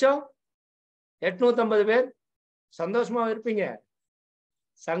 மிச்சம் 850 பேர் சந்தோஷமா இருப்பீங்க.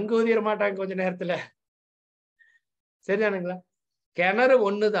 சங்கு ஊதிர மாட்டாங்க கொஞ்ச நேரத்துல. சரிதானுங்களா? கிணறு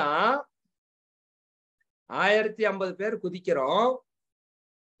ஒண்ணுதான். 1050 பேர் குதிக்கிறோம்.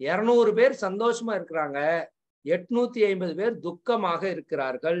 200 பேர் சந்தோஷமா இருக்கிறாங்க. 850 பேர் துக்கமாக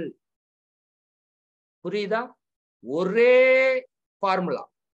இருக்கிறார்கள். புரியுதா? ஒரே ஃபார்முலா.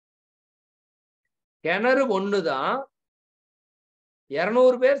 கிணறு ஒண்ணுதான்.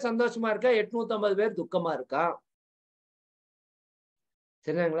 200 பேர் சந்தோஷமா இருக்கா, 850 பேர் துக்கமா இருக்கா?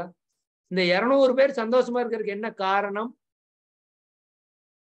 சரிங்களா? இந்த 200 பேர் சந்தோஷமா இருக்கிறதுக்கு என்ன காரணம்?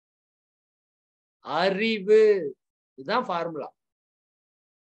 அறிவு. இதுதான் ஃபார்முலா.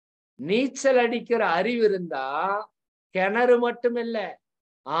 நீச்சல் அடிக்கிற அறிவு இருந்தா கிணறு மட்டும் இல்ல,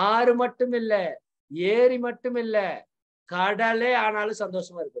 ஆறு மட்டும் இல்ல, ஏரி மட்டும் இல்ல, கடலே ஆனாலும்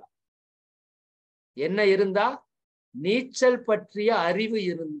சந்தோஷமா இருக்கலாம். என்ன இருந்தா? நீச்சல் பற்றிய அறிவு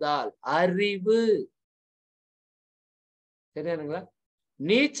இருந்தால். அறிவு. சரியானுங்களா?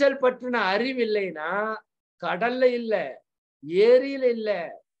 நீச்சல் பற்றின அறிவு இல்லைன்னா கடல்ல இல்ல, ஏரியில இல்ல,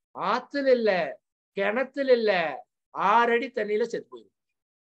 ஆத்துல இல்ல, கிணத்துல இல்ல, 6 அடி தண்ணியில செத்து போயிடும்.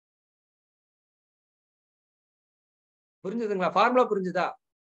 புரிஞ்சுதுங்களா? ஃபார்முலா புரிஞ்சுதா?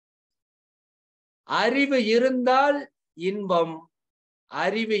 அறிவு இருந்தால் இன்பம்,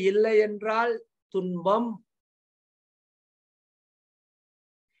 அறிவு இல்லை என்றால் துன்பம்.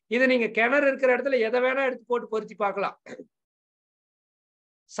 இது நீங்க கிணறு இருக்கிற இடத்துல எதை வேணா எடுத்து போட்டு பொருத்தி பார்க்கலாம்.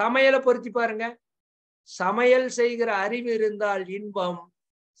 சமையலை பொருத்தி பாருங்க. சமையல் செய்கிற அறிவு இருந்தால் இன்பம்,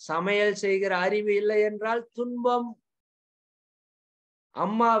 சமையல் செய்கிற அறிவு இல்லை என்றால் துன்பம்.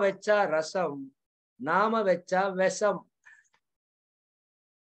 அம்மா வச்சா ரசம், நாம வச்சா விஷம்.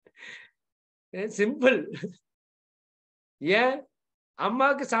 சிம்பிள். ஏன்?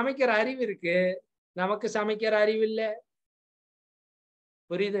 அம்மாவுக்கு சமைக்கிற அறிவு இருக்கு, நமக்கு சமைக்கிற அறிவு இல்ல.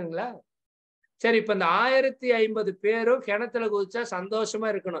 புரியுதுங்களா? சரி, இப்ப இந்த 1050 பேரும் கிணத்துல குதிச்சா சந்தோஷமா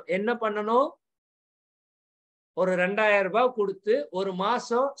இருக்கணும். என்ன பண்ணணும்? ஒரு 2000 ரூபாய் கொடுத்து ஒரு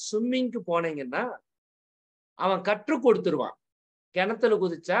மாசம் ஸ்விம்மிங்க்கு போனீங்கன்னா அவன் கற்று கொடுத்துருவான். கிணத்துல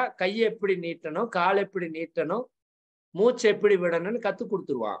குதிச்சா கையை எப்படி நீட்டணும், கால் எப்படி நீட்டணும், மூச்சு எப்படி விடணும்னு கத்து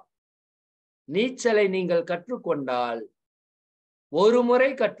கொடுத்துருவான். நீச்சலை நீங்கள் கற்றுக்கொண்டால், ஒரு முறை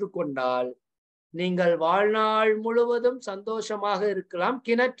கற்றுக்கொண்டால் நீங்கள் வாழ்நாள் முழுவதும் சந்தோஷமாக இருக்கலாம்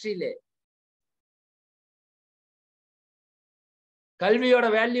கிணற்றிலே. கல்வியோட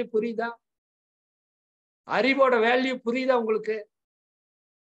வேல்யூ புரியுதா? அறிவோட வேல்யூ புரியுதா உங்களுக்கு?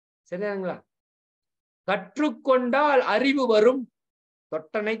 சரியாங்களா? கற்றுக்கொண்டால் அறிவு வரும்.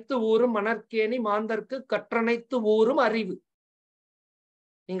 தொட்டனைத்து ஊரும் மணற்கேணி மாந்தர்க்கு கற்றனைத்து ஊரும் அறிவு.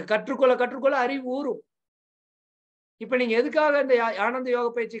 நீங்க கற்றுக்கொள்ள அறிவு ஊரும். இப்ப நீங்க எதுக்காக இந்த ஆனந்த யோக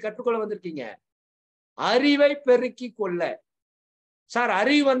பயிற்சி கற்றுக்கொள்ள வந்திருக்கீங்க? அறிவை பெருக்கி கொள்ள. சார்,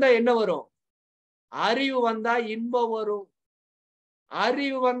 அறிவு வந்தா என்ன வரும்? அறிவு வந்தா இன்பம் வரும்.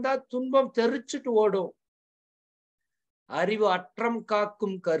 அறிவு வந்தா துன்பம் தெரிச்சுட்டு ஓடும். அறிவு அற்றம்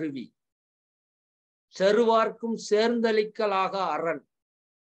காக்கும் கருவி, செருவார்க்கும் சேர்ந்தளிக்கலாக அரண்.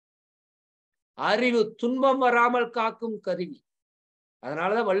 அறிவு துன்பம் வராமல் காக்கும் கருவி.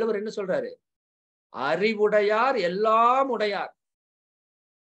 அதனாலதான் வள்ளுவர் என்ன சொல்றாரு? அறிவுடையார் எல்லாம் உடையார்,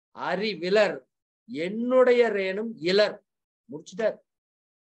 அறிவிலர் என்னுடைய ரேனும் இலர். முடிச்சுட்டார்.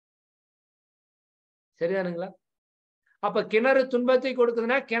 சரிதானுங்களா? அப்ப கிணறு துன்பத்தை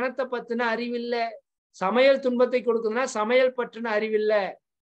கொடுக்குதுன்னா கிணத்தை பத்தின அறிவு இல்ல. சமையல் துன்பத்தை கொடுக்குதுன்னா சமையல் பற்றின அறிவு இல்ல.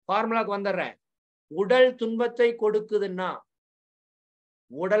 ஃபார்முலாக்கு வந்துடுறேன். உடல் துன்பத்தை கொடுக்குதுன்னா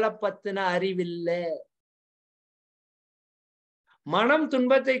உடலை பத்தின அறிவில்ல. மனம்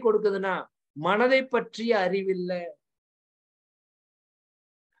துன்பத்தை கொடுக்குதுன்னா மனதை பற்றிய அறிவில்ல.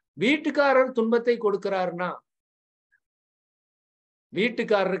 வீட்டுக்காரர் துன்பத்தை கொடுக்கிறாருன்னா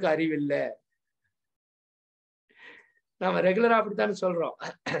வீட்டுக்காரருக்கு அறிவில்ல. நாம ரெகுலரா அப்படித்தானே சொல்றோம்.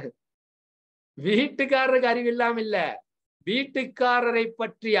 வீட்டுக்காரருக்கு அறிவு இல்லாம இல்ல, வீட்டுக்காரரை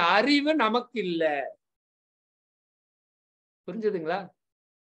பற்றிய அறிவு நமக்கு இல்ல. புரிஞ்சுதுங்களா?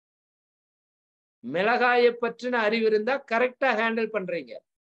 மிளகாயை பற்றின அறிவு இருந்தா கரெக்டா ஹேண்டில் பண்றீங்க.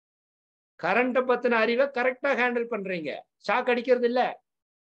 கரண்ட பத்தின அறிவை கரெக்டா ஹேண்டில் பண்றீங்க. ஷாக் அடிக்கிறது இல்ல.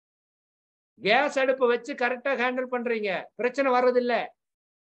 கேஸ் அடுப்பை வச்சு கரெக்டா ஹேண்டில் பண்றீங்க. பிரச்சனை வர்றது இல்ல.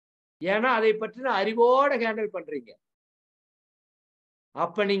 ஏன்னா அதை பற்றின அறிவோட ஹேண்டில் பண்றீங்க.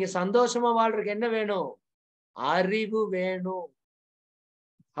 அப்ப நீங்க சந்தோஷமா வாழ்றதுக்கு என்ன வேணும்? அறிவு வேணும்.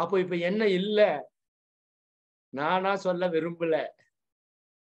 அப்போ இப்ப என்ன இல்ல? நானா சொல்ல விரும்பல.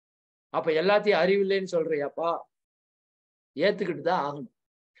 அப்ப எல்லாத்தையும் அறிவு இல்லைன்னு சொல்றியாப்பா? ஏத்துக்கிட்டு தான் ஆகணும்.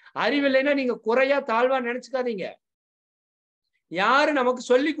 அறிவு இல்லைன்னா நீங்க குறையா தாழ்வா நினைச்சுக்காதீங்க. யாரு நமக்கு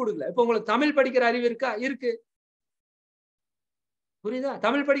சொல்லி கொடுக்கல. இப்ப உங்களுக்கு தமிழ் படிக்கிற அறிவு இருக்கா? இருக்கு. புரியுதா?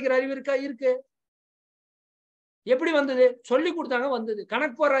 தமிழ் படிக்கிற அறிவு இருக்கா? இருக்கு. எப்படி வந்தது? சொல்லி கொடுத்தாங்க வந்தது.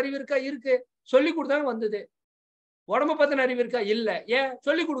 கணக்கு போற அறிவு இருக்கா? இருக்கு. சொல்லி கொடுத்தாங்க வந்தது. உடம்ப பத்தின அறிவு இருக்கா? இல்ல. ஏன்?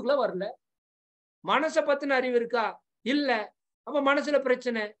 சொல்லி கொடுக்கல, வரல. மனச பத்தின அறிவு இருக்கா? இல்ல. அப்ப மனசுல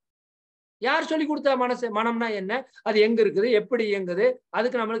பிரச்சனை. யார் சொல்லி கொடுத்தா? மனசு. மனம்னா என்ன? அது எங்க இருக்குது? எப்படி இயங்குது?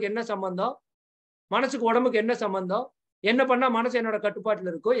 அதுக்கு நம்மளுக்கு என்ன சம்பந்தம்? மனசுக்கு உடம்புக்கு என்ன சம்பந்தம்? என்ன பண்ணா மனசு என்னோட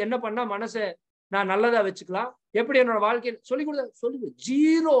கட்டுப்பாட்டுல இருக்கும்? என்ன பண்ணா மனசை நான் நல்லதா வச்சுக்கலாம்? எப்படி என்னோட வாழ்க்கையை சொல்லி கொடுத்தா? சொல்லி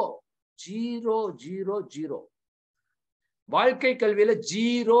ஜீரோ ஜீரோ ஜீரோ ஜீரோ. வாழ்க்கை கல்வியில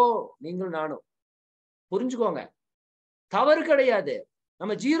ஜீரோ. நீங்கள் நானும் புரிஞ்சுக்கோங்க. தவறு கிடையாது.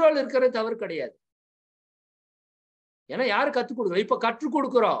 நம்ம ஜீரோல இருக்கிறது தவறு கிடையாது. ஏன்னா யாரு கத்துக் கொடுக்கல. இப்ப கற்றுக்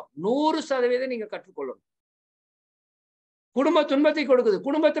கொடுக்கிறோம். 100% நீங்க கற்றுக்கொள்ளணும். குடும்ப துன்பத்தை கொடுக்குது.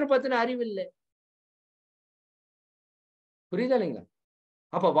 குடும்பத்தை பத்தின அறிவு இல்லை. புரியுதா இல்லைங்களா?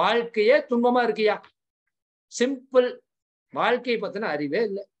 அப்ப வாழ்க்கையே துன்பமா இருக்கியா? சிம்பிள். வாழ்க்கையை பத்தின அறிவே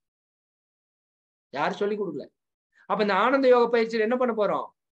இல்லை. யாரும் சொல்லிக் கொடுக்கல. அப்ப இந்த ஆனந்த யோக பயிற்சியில் என்ன பண்ண போறோம்?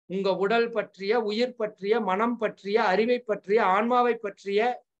 உங்க உடல் பற்றிய, உயிர் பற்றிய, மனம் பற்றிய, அறிவை பற்றிய, ஆன்மாவை பற்றிய,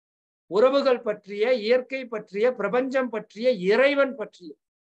 உறவுகள் பற்றிய, இயற்கை பற்றிய, பிரபஞ்சம் பற்றிய, இறைவன் பற்றிய,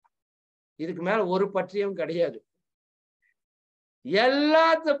 இதுக்கு மேல ஒரு பற்றியும் கிடையாது.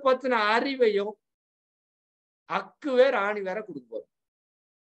 எல்லாத்த பத்தின அறிவையும் அக்கு வேற ஆணி வேற கொடுக்க போறோம்.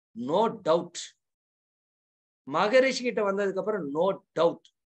 No doubt. மகரிஷி கிட்ட வந்ததுக்கு அப்புறம் நோ டவுட்.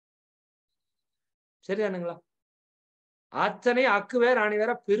 சரிதானுங்களா? அத்தனை அக்கு வேற ஆணி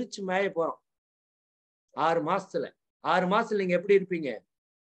வேற பிரிச்சு மேய போறோம் 6 மாசத்துல. 6 மாசத்துல நீங்க எப்படி இருப்பீங்க?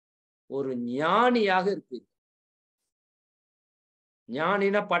 ஒரு ஞானியாக இருப்பீங்க.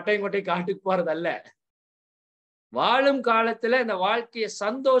 ஞானினா பட்டையும் கொட்டை காட்டுக்கு போறது அல்ல. வாழும் காலத்துல இந்த வாழ்க்கையை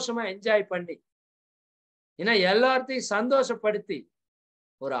சந்தோஷமா என்ஜாய் பண்ணி, ஏன்னா எல்லாத்தையும் சந்தோஷப்படுத்தி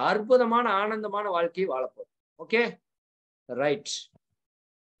ஒரு அற்புதமான ஆனந்தமான வாழ்க்கையை வாழப்போம். Okay, right.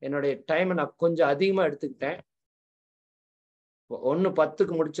 என்னுடைய டைமை நான் கொஞ்சம் அதிகமா எடுத்துக்கிட்டேன்.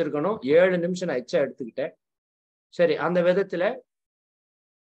 1:10க்கு முடிச்சிருக்கணும். 7 நிமிஷம் நான் எச்சா எடுத்துக்கிட்டேன். சரி, அந்த விதத்துல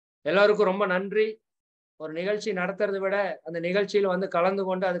எல்லாருக்கும் ரொம்ப நன்றி. ஒரு நிகழ்ச்சி நடத்துறதை விட அந்த நிகழ்ச்சியில வந்து கலந்து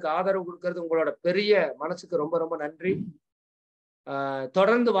கொண்டு அதுக்கு ஆதரவு கொடுக்கறது உங்களோட பெரிய மனசுக்கு ரொம்ப ரொம்ப நன்றி.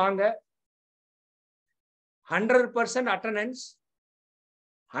 தொடர்ந்து வாங்க. 100% attendance,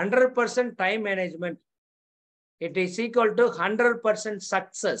 100% time management, it is equal to 100%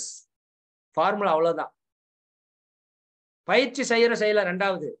 success. Formula அவ்வளவுதான். பயிற்சி செய்யற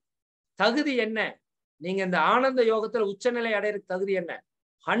 2வது தகுதி என்ன? நீங்க இந்த ஆனந்த யோகத்துல உச்சநிலை அடையிறதுக்கு தகுதி என்ன?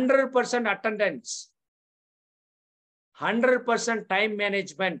 100% அட்டண்டன்ஸ், 100% டைம்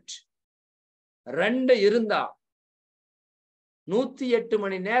மேனேஜ்மெண்ட். 2 இருந்தா 108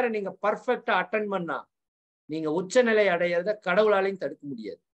 மணி நேரம் நீங்க பர்ஃபெக்டா அட்டன் பண்ணா நீங்க உச்சநிலை அடையிறத கடவுளாலையும் தடுக்க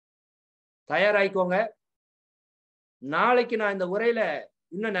முடியாது. தயாராயிக்கோங்க. நாளைக்கு நான் இந்த உரையில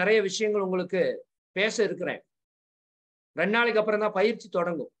இன்னும் நிறைய விஷயங்கள் உங்களுக்கு பேச இருக்கிறேன். 2 நாளைக்கு அப்புறம் தான் பயிற்சி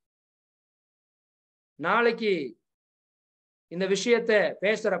தொடங்கும். நாளைக்கு இந்த விஷயத்த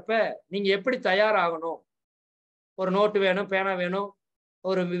பேசுறப்ப நீங்க எப்படி தயாராகணும்? ஒரு நோட்டு வேணும், பேனா வேணும்,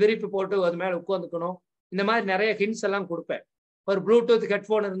 ஒரு விரிப்பு போட்டு அது மேல உட்காந்துக்கணும். இந்த மாதிரி நிறைய ஹிண்ட்ஸ் எல்லாம் கொடுப்பேன். ஒரு ப்ளூடூத்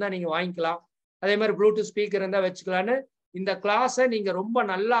ஹெட்போன் இருந்தா நீங்க வாங்கிக்கலாம். அதே மாதிரி ப்ளூடூத் ஸ்பீக்கர் இருந்தா வச்சுக்கலான்னு. இந்த கிளாஸை நீங்க ரொம்ப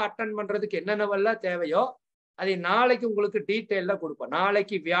நல்லா அட்டன் பண்றதுக்கு என்னென்னவெல்லாம் தேவையோ அதை நாளைக்கு உங்களுக்கு டீட்டெயிலா கொடுப்பேன்.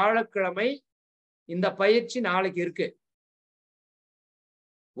 நாளைக்கு வியாழக்கிழமை இந்த பயிற்சி நாளைக்கு இருக்கு.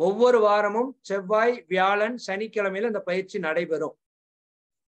 ஒவ்வொரு வாரமும் செவ்வாய், வியாழன், சனிக்கிழமையில இந்த பயிற்சி நடைபெறும்.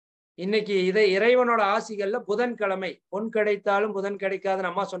 இன்னைக்கு இதை இறைவனோட ஆசிகள்ல புதன்கிழமை, பொன் கிடைத்தாலும் புதன்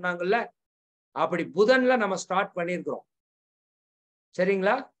கிடைக்காதுன்னு அம்மா சொன்னாங்கல்ல, அப்படி புதன்ல நம்ம ஸ்டார்ட் பண்ணியிருக்கிறோம்.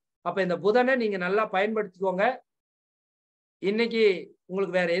 சரிங்களா? அப்ப இந்த புதனை நீங்க நல்லா பயன்படுத்திக்கோங்க. இன்னைக்கு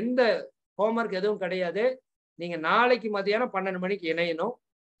உங்களுக்கு வேற எந்த ஹோம்ஒர்க் எதுவும் கிடையாது. நீங்க நாளைக்கு மதியானம் 12 மணிக்கு இணையணும்.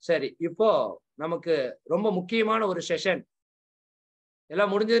 சரி, இப்போ நமக்கு ரொம்ப முக்கியமான ஒரு செஷன்.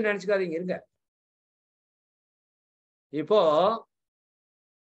 எல்லாம் முடிஞ்சதுன்னு நினைச்சுக்காதீங்க, இருங்க. இப்போ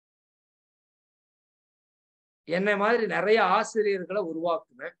என்னை மாதிரி நிறைய ஆசிரியர்களை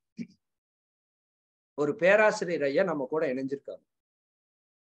உருவாக்குனேன். ஒரு பேராசிரியர் ஐயா நம்ம கூட இணைஞ்சிருக்காங்க.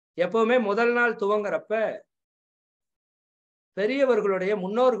 எப்பவுமே முதல் நாள் துவங்குறப்ப பெரியவர்களுடைய,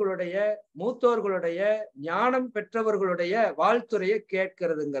 முன்னோர்களுடைய, மூத்தோர்களுடைய, ஞானம் பெற்றவர்களுடைய வாழ்த்துரையை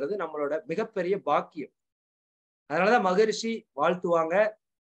கேட்கிறதுங்கிறது நம்மளோட மிகப்பெரிய பாக்கியம். அதனாலதான் மகரிஷி வாழ்த்துவாங்க.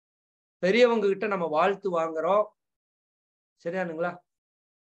 பெரியவங்க கிட்ட நம்ம வாழ்த்து வாங்குறோம். சரியானுங்களா?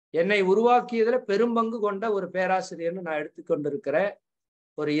 என்னை உருவாக்கியதுல பெரும்பங்கு கொண்ட ஒரு பேராசிரியர்னு நான் எடுத்துக்கொண்டிருக்கிறேன்.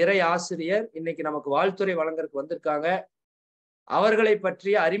 ஒரு இறை ஆசிரியர் இன்னைக்கு நமக்கு வாழ்த்துரை வழங்குறதுக்கு வந்திருக்காங்க. அவர்களை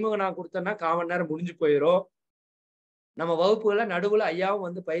பற்றிய அறிமுகம் நான் கொடுத்தேன்னா 1/4 மணி நேரம் முடிஞ்சு போயிடும். நம்ம வகுப்புகளை நடுவுல ஐயாவும்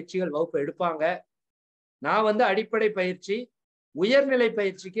வந்து பயிற்சிகள் வகுப்பு எடுப்பாங்க. நான் வந்து அடிப்படை பயிற்சி, உயர்நிலை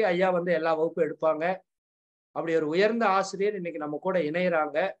பயிற்சிக்கு ஐயா வந்து எல்லா வகுப்பும் எடுப்பாங்க. அப்படி ஒரு உயர்ந்த ஆசிரியர் இன்னைக்கு நம்ம கூட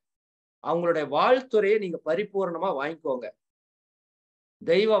இணையறாங்க. அவங்களுடைய வாழ்த்துரையை நீங்க பரிபூர்ணமா வாங்கிக்கோங்க.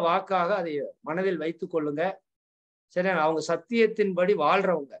 தெய்வ வாக்காக அதை மனதில் வைத்துக் கொள்ளுங்க. சரி, அவங்க சத்தியத்தின்படி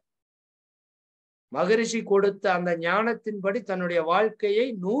வாழ்றவங்க. மகரிஷி கொடுத்த அந்த ஞானத்தின்படி தன்னுடைய வாழ்க்கையை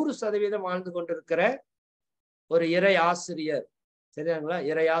 100% வாழ்ந்து கொண்டிருக்கிற ஒரு இறை ஆசிரியர். சரியாங்களா?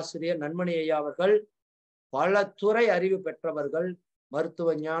 இறை ஆசிரியர் நன்மணி ஐயா அவர்கள் பல துறை அறிவு பெற்றவர்கள்.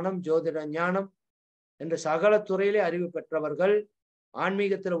 மருத்துவ ஞானம், ஜோதிட ஞானம் என்று சகல துறையிலே அறிவு பெற்றவர்கள்.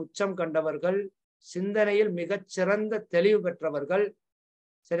 ஆன்மீகத்தில் உச்சம் கண்டவர்கள். சிந்தனையில் மிகச் சிறந்த தெளிவு பெற்றவர்கள்.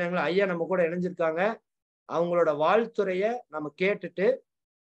 சரிங்களா? ஐயா நம்ம கூட இணைஞ்சிருக்காங்க. அவங்களோட வாழ்த்துறைய நம்ம கேட்டுட்டு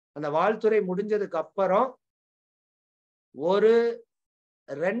அந்த வாழ்த்துறை முடிஞ்சதுக்கு அப்புறம் ஒரு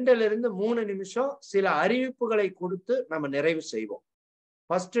 2-3 நிமிஷம் சில அறிவிப்புகளை கொடுத்து நம்ம நிறைவு செய்வோம்.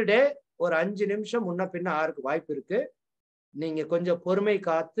 ஃபர்ஸ்ட் டே ஒரு 5 நிமிஷம் முன்ன பின்ன ஆறுக்கு வாய்ப்பு இருக்கு. நீங்க கொஞ்சம் பொறுமை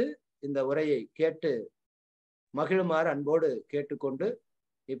காத்து இந்த உரையை கேட்டு மகிழுமாறு அன்போடு கேட்டுக்கொண்டு,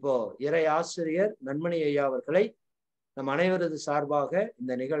 இப்போ இறை ஆசிரியர் நன்மணி ஐயா அவர்களை நம் அனைவரது சார்பாக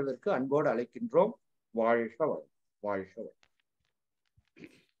இந்த நிகழ்விற்கு அன்போடு அழைக்கின்றோம். வாழ்க வளம். வாழ்க வளம்.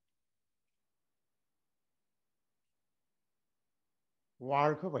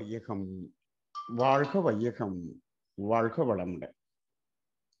 வாழ்க வையகம், வாழ்க வையகம், வாழ்க வளமுடன்.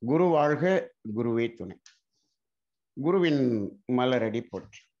 குரு வாழ்க, குருவே துணை. குருவின் மலரடி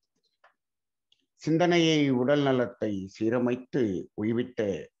போற்றி. சிந்தனையை, உடல் நலத்தை சீரமைத்து உய்விட்ட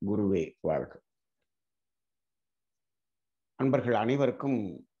குருவே வாழ்க. அன்பர்கள் அனைவருக்கும்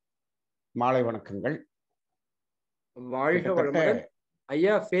மாலை வணக்கங்கள். வாழ்க வளமுடன்.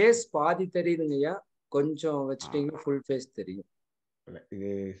 ஐயா ஃபேஸ் பாதி தெரியுதுங்க ஐயா, கொஞ்சம் வச்சுட்டீங்கன்னா ஃபுல் ஃபேஸ் தெரியும். இது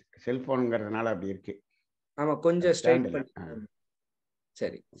செல்போனுங்கிறதுனால அப்படி இருக்கு. ஆமா, கொஞ்சம் ஸ்ட்ரைட் பண்ணி.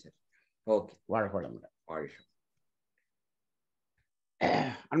 சரி சரி, ஓகே. வாழ்க வளமுடன். வாழ்க.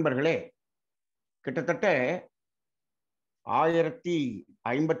 அன்பர்களே, கிட்டத்தட்ட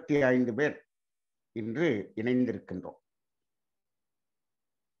 1055 பேர் இன்று இணைந்திருக்கின்றோம்.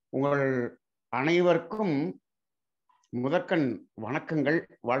 உங்கள் அனைவருக்கும் முதற்கண் வணக்கங்கள்,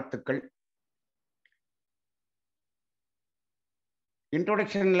 வாழ்த்துக்கள்.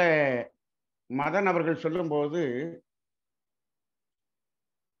 இன்ட்ரோடக்ஷன்ல மதன் அவர்கள் சொல்லும்போது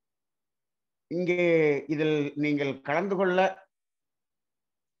இங்கே இதில் நீங்கள் கலந்து கொள்ள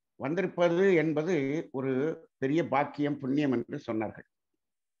வந்திருப்பது என்பது ஒரு பெரிய பாக்கியம், புண்ணியம் என்று சொன்னார்கள்.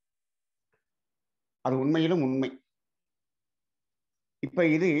 அது உண்மையிலும் உண்மை. இப்ப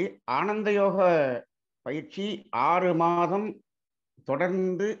இது ஆனந்த யோக பயிற்சி 6 மாதம்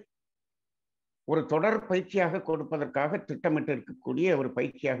தொடர்ந்து ஒரு தொடர் பயிற்சியாக கொடுப்பதற்காக திட்டமிட்டு இருக்கக்கூடிய ஒரு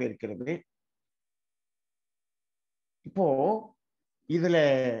பயிற்சியாக இருக்கிறது. இப்போ இதுல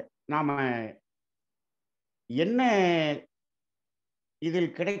நாம என்ன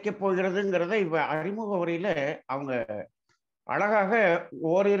இதில் கிடைக்க போகிறதுங்கிறத இப்ப அறிமுக உரையில அவங்க அழகாக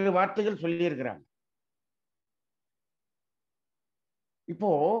ஓரிரு வார்த்தைகள் சொல்லியிருக்கிறாங்க.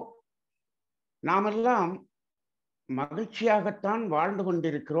 இப்போ நாமெல்லாம் மகிழ்ச்சியாகத்தான் வாழ்ந்து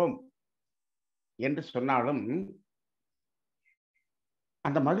கொண்டிருக்கிறோம் என்று சொன்னாலும்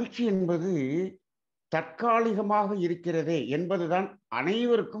அந்த மகிழ்ச்சி என்பது தற்காலிகமாக இருக்கிறதே என்பதுதான்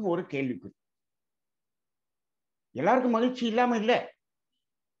அனைவருக்கும் ஒரு கேள்விக்குறி. எல்லாருக்கும் மகிழ்ச்சி இல்லாம இல்லை.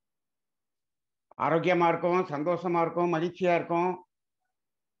 ஆரோக்கியமா இருக்கும், சந்தோஷமா இருக்கும், மகிழ்ச்சியா இருக்கும்,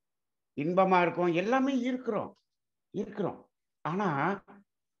 இன்பமா இருக்கும், எல்லாமே இருக்கிறோம். ஆனா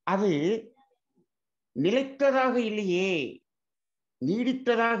அது நிலைத்ததாக இல்லையே,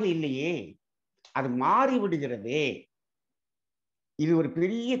 நீடித்ததாக இல்லையே, அது மாறி விடுகிறதே. இது ஒரு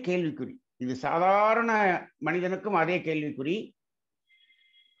பெரிய கேள்விக்குறி. இது சாதாரண மனிதனுக்கும் அதே கேள்விக்குறி.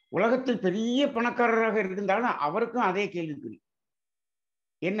 உலகத்தில் பெரிய பணக்காரராக இருந்தாலும் அவருக்கும் அதே கேள்விக்குறி.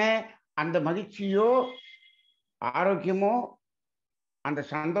 என்ன, அந்த மகிழ்ச்சியோ ஆரோக்கியமோ அந்த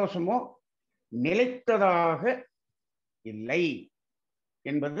சந்தோஷமோ நிலைத்ததாக இல்லை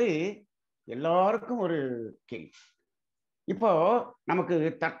என்பது எல்லாருக்கும் ஒரு கேள்வி. இப்போ நமக்கு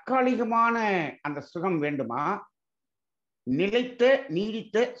தற்காலிகமான அந்த சுகம் வேண்டுமா, நிலைத்த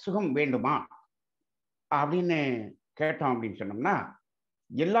நீடித்த சுகம் வேண்டுமா அப்படின்னு கேட்டோம் அப்படின்னு சொன்னோம்னா,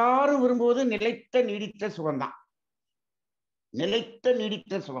 எல்லாரும் விரும்புவது நிலைத்த நீடித்த சுகம்தான். நிலைத்த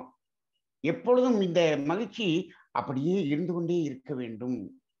நீடித்த சுகம், எப்பொழுதும் இந்த மகிழ்ச்சி அப்படியே இருந்து கொண்டே இருக்க வேண்டும்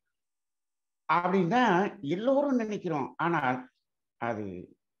அப்படின்னா எல்லோரும் நினைக்கிறோம். ஆனால் அது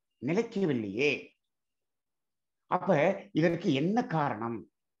நிலைக்கவில்லையே. அப்ப இதற்கு என்ன காரணம்?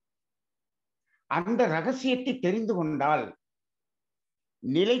 அந்த ரகசியத்தை தெரிந்து கொண்டால்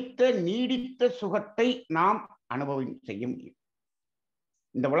நிலைத்த நீடித்த சுகத்தை நாம் அனுபவம் செய்ய முடியும்.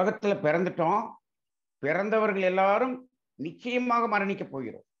 இந்த உலகத்துல பிறந்துட்டோம், பிறந்தவர்கள் எல்லாரும் நிச்சயமாக மரணிக்கப்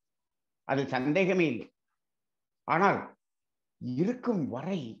போகிறோம், அது சந்தேகமே இல்லை. ஆனால் இருக்கும்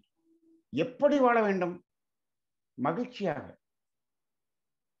வரை எப்படி வாழ வேண்டும்? மகிழ்ச்சியாக,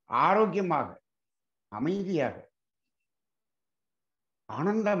 ஆரோக்கியமாக, அமைதியாக,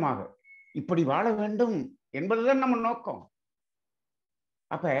 ஆனந்தமாக இப்படி வாழ வேண்டும் என்பதுதான் நம்ம நோக்கம்.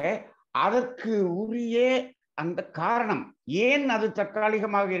 அப்ப அதற்கு உரிய அந்த காரணம், ஏன் அது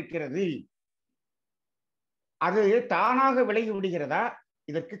தற்காலிகமாக இருக்கிறது, அது தானாக விலகி விடுகிறதா,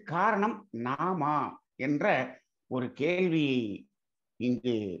 இதற்கு காரணம் நாமா என்ற ஒரு கேள்வியை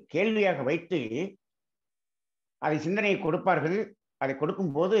இங்கு கேள்வியாக வைத்து அதை சிந்தனையை கொடுப்பார்கள். அதை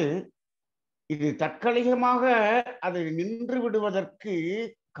கொடுக்கும் போது இது தற்காலிகமாக அது நின்று விடுவதற்கு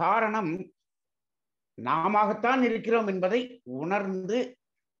காரணம் நாமத்தான் இருக்கிறோம் என்பதை உணர்ந்து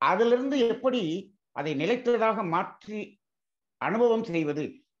அதிலிருந்து எப்படி அதை நிலைத்ததாக மாற்றி அனுபவம் செய்வது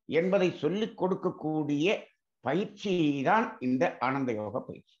என்பதை சொல்லிக் கொடுக்கக்கூடிய பயிற்சி தான் இந்த ஆனந்த யோக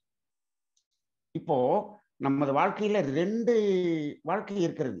பயிற்சி. இப்போ நமது வாழ்க்கையில 2 வாழ்க்கை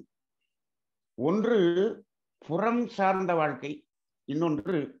இருக்கிறது. ஒன்று புறம் சார்ந்த வாழ்க்கை,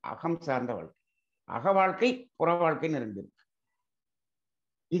 இன்னொன்று அகம் சார்ந்த வாழ்க்கை. அக வாழ்க்கை, புற வாழ்க்கைன்னு 2 இருக்கு.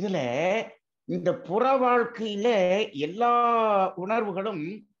 இதுல இந்த புற வாழ்க்கையில எல்லா உணர்வுகளும்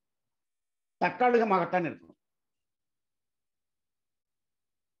தற்காலிகமாகத்தான் இருக்கும்.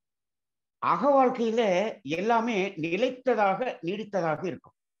 அக வாழ்க்கையில எல்லாமே நிலைத்ததாக நீடித்ததாக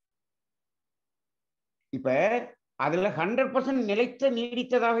இருக்கும். இப்ப அதுல 100% நிலைத்த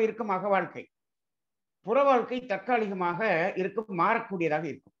நீடித்ததாக இருக்கும் அக வாழ்க்கை. புற வாழ்க்கை தற்காலிகமாக இருக்கும், மாறக்கூடியதாக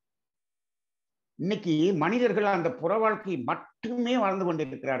இருக்கும். இன்னைக்கு மனிதர்கள் அந்த புற வாழ்க்கை மட்டுமே வாழ்ந்து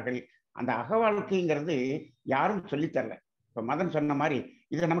கொண்டிருக்கிறார்கள். அந்த அக வாழ்க்கைங்கிறது யாரும் சொல்லித்தரல. இப்ப மதன் சொன்ன மாதிரி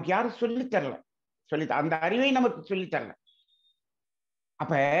இதை நமக்கு யாரும் சொல்லித்தரல, அந்த அறிவை நமக்கு சொல்லித்தரல.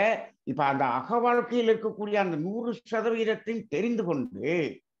 அப்ப இப்ப அந்த அக வாழ்க்கையில் இருக்கக்கூடிய அந்த 100% தெரிந்து கொண்டு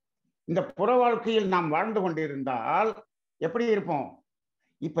இந்த புற வாழ்க்கையில் நாம் வாழ்ந்து கொண்டிருந்தால் எப்படி இருப்போம்?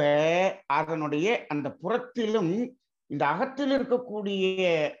 இப்ப அதனுடைய அந்த புறத்திலும் இந்த அகத்தில் இருக்கக்கூடிய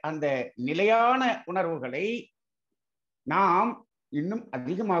அந்த நிலையான உணர்வுகளை நாம் இன்னும்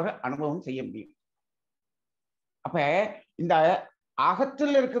அதிகமாக அனுபவம் செய்ய முடியும். அப்ப இந்த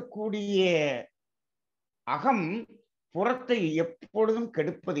அகத்தில் இருக்கக்கூடிய அகம் புறத்தை எப்பொழுதும்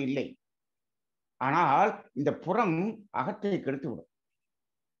கெடுப்பது இல்லை. ஆனால் இந்த புறம் அகத்தை கெடுத்து விடும்.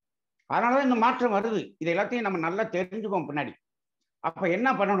 அதனாலதான் இந்த மாற்றம் வருது. இது எல்லாத்தையும் நம்ம நல்லா தெரிஞ்சுக்கோம் பின்னாடி. அப்ப என்ன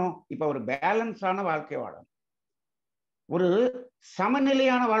பண்ணணும்? இப்ப ஒரு பேலன்ஸான வாழ்க்கை வாழணும், ஒரு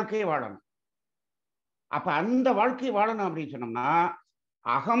சமநிலையான வாழ்க்கையை வாழணும். அப்ப அந்த வாழ்க்கை வாழணும் அப்படின்னு சொன்னோம்னா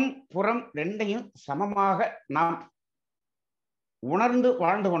அகம் புறம் 2ஐயும் சமமாக நாம் உணர்ந்து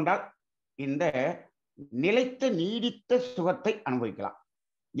வாழ்ந்து கொண்டால் இந்த நிலைத்த நீடித்த சுகத்தை அனுபவிக்கலாம்.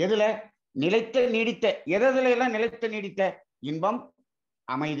 எதுல நிலைத்த நீடித்த? எதுல எல்லாம் நிலைத்த நீடித்த? இன்பம்,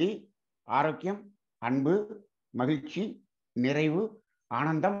 அமைதி, ஆரோக்கியம், அன்பு, மகிழ்ச்சி, நிறைவு,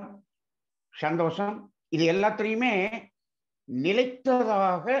 ஆனந்தம், சந்தோஷம், இது எல்லாத்தையுமே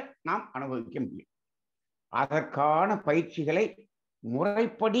நிலைத்ததாக நாம் அனுபவிக்க முடியும். அதற்கான பயிற்சிகளை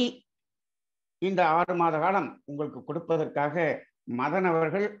முறைப்படி இந்த 6 மாத காலம் உங்களுக்கு கொடுப்பதற்காக மதன்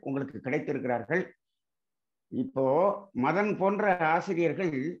அவர்கள் உங்களுக்கு கிடைத்திருக்கிறார்கள். இப்போ மதன் போன்ற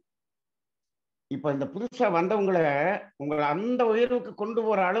ஆசிரியர்கள் இப்ப இந்த புதுசா வந்தவங்களை உங்களை அந்த உயர்வுக்கு கொண்டு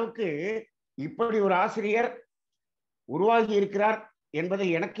போற அளவுக்கு இப்படி ஒரு ஆசிரியர் உருவாகி இருக்கிறார் என்பது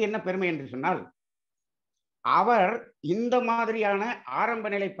எனக்கு என்ன பெருமை என்று சொன்னால், அவர் இந்த மாதிரியான ஆரம்ப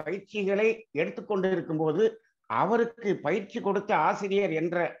நிலை பயிற்சிகளை எடுத்துக்கொண்டு இருக்கும்போது அவருக்கு பயிற்சி கொடுத்த ஆசிரியர்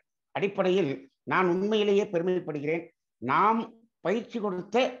என்ற அடிப்படையில் நான் உண்மையிலேயே பெருமைப்படுகிறேன். நாம் பயிற்சி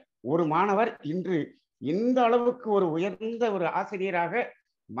கொடுத்த ஒரு மாணவர் இன்று இந்த அளவுக்கு ஒரு உயர்ந்த ஒரு ஆசிரியராக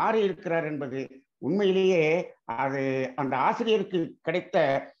மாறி இருக்கிறார் என்பது உண்மையிலேயே அது அந்த ஆசிரியருக்கு கிடைத்த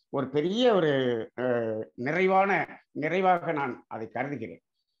ஒரு பெரிய ஒரு நிறைவாக நான் அதை கருதுகிறேன்.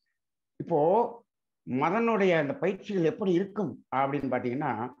 இப்போ மதனுடைய அந்த பயிற்சிகள் எப்படி இருக்கும் அப்படின்னு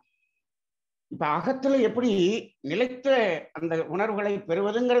பாத்தீங்கன்னா, இப்ப அகத்துல எப்படி நிலைத்த அந்த உணர்வுகளை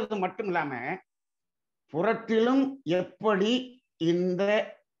பெறுவதுங்கிறது மட்டும் இல்லாம, புறத்திலும் எப்படி இந்த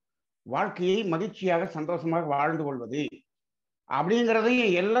வாழ்க்கையை மகிழ்ச்சியாக சந்தோஷமாக வாழ்ந்து கொள்வது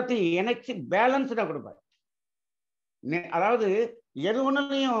அப்படிங்கிறதையும் எல்லாத்தையும் இணைச்சு பேலன்ஸ்டா கொடுப்பாரு. அதாவது எது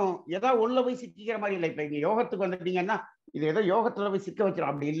ஒண்ணுலையும் ஏதாவது உள்ள போய் சிக்கிக்கிற மாதிரி இல்லை. இப்ப இங்க யோகத்துக்கு வந்துட்டீங்கன்னா இது ஏதோ யோகத்துல போய் சிக்க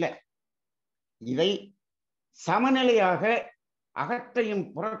வச்சிடும், அப்படி இல்லை. இதை சமநிலையாக அகத்தையும்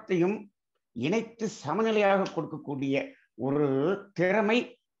புறத்தையும் இணைத்து சமநிலையாக கொடுக்கக்கூடிய ஒரு திறமை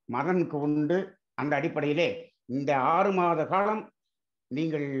மதனுக்கு உண்டு. அந்த அடிப்படையிலே இந்த 6 மாத காலம்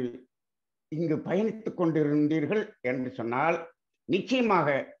நீங்கள் இங்கு பயணித்துக் கொண்டிருந்தீர்கள் என்று சொன்னால் நிச்சயமாக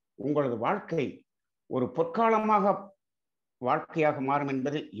உங்களது வாழ்க்கை ஒரு பொற்காலமாக வாழ்க்கையாக மாறும்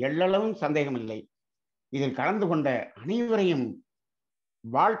என்பது எள்ளளவும் சந்தேகமில்லை. இதில் கலந்து கொண்ட அனைவரையும்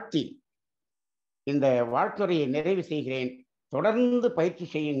வாழ்த்தி இந்த வாழ்த்துறையை நிறைவு செய்கிறேன். தொடர்ந்து பயிற்சி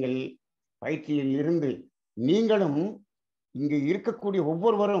செய்யுங்கள். பயிற்சியில் இருந்து நீங்களும் இங்கு இருக்கக்கூடிய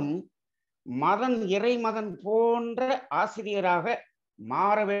ஒவ்வொருவரும் மதன் இறை மதன் போன்ற ஆசிரியராக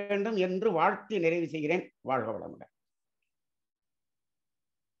மாற வேண்டும் என்று வாழ்த்தி நிறைவு செய்கிறேன். வாழ்க வளமுடன்.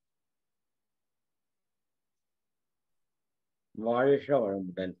 வாழ்க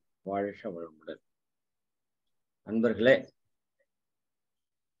வளமுடன். வாழ்க வளமுடன். அன்பர்களே,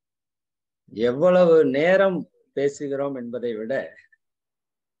 எவ்வளவு நேரம் பேசுகிறோம் என்பதை விட,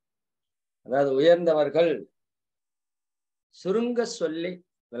 அதாவது உயர்ந்தவர்கள் சுருங்க சொல்லி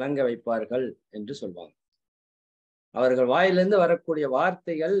விளங்க வைப்பார்கள் என்று சொல்வாங்க. அவர்கள் வாயிலிருந்து வரக்கூடிய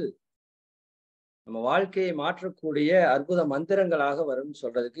வார்த்தைகள் நம்ம வாழ்க்கையை மாற்றக்கூடிய அற்புத மந்திரங்களாக வரும்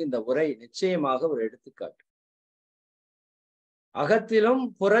சொல்றதுக்கு இந்த உரை நிச்சயமாக ஒரு எடுத்துக்காட்டு. அகத்திலும்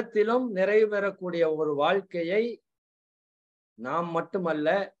புறத்திலும் நிறைவு பெறக்கூடிய ஒரு வாழ்க்கையை நாம் மட்டுமல்ல,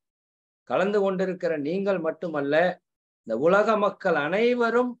 கலந்து கொண்டிருக்கிற நீங்கள் மட்டுமல்ல, இந்த உலக மக்கள்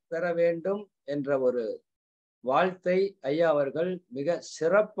அனைவரும் பெற வேண்டும் என்ற ஒரு வாழ்த்தை ஐயா அவர்கள் மிக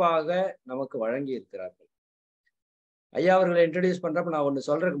சிறப்பாக நமக்கு வழங்கி இருக்கிறார்கள். ஐயா அவர்களை இன்ட்ரடியூஸ் பண்றப்ப நான் ஒண்ணு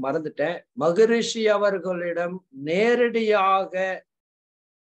சொல்றதுக்கு மறந்துட்டேன். மகரிஷி அவர்களிடம் நேரடியாக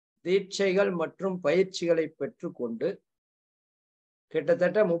தீட்சைகள் மற்றும் பயிற்சிகளை பெற்றுக்கொண்டு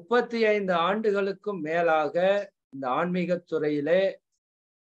கிட்டத்தட்ட 35 ஆண்டுகளுக்கும் மேலாக இந்த ஆன்மீக துறையிலே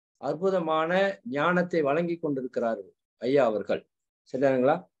அற்புதமான ஞானத்தை வழங்கி கொண்டிருக்கிறார்கள் ஐயா அவர்கள்.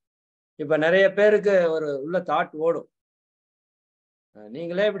 சரிதானுங்களா? இப்ப நிறைய பேருக்கு ஒரு உள்ள தாட் ஓடும்,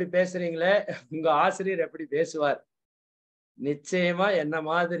 நீங்களே இப்படி பேசுறீங்களே, உங்க ஆசிரியர் எப்படி பேசுவார்? நிச்சயமா என்ன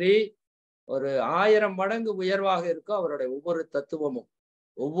மாதிரி ஒரு 1000 மடங்கு உயர்வாக இருக்கும் அவருடைய ஒவ்வொரு தத்துவமும்,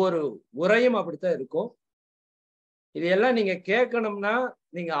 ஒவ்வொரு உரையும் அப்படித்தான் இருக்கும். இதையெல்லாம் நீங்க கேட்கணும்னா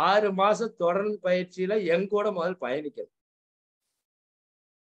நீங்க 6 மாசம் தொடர்ந்து பயிற்சியில எங்கூட முதல் பயணிக்கணும்.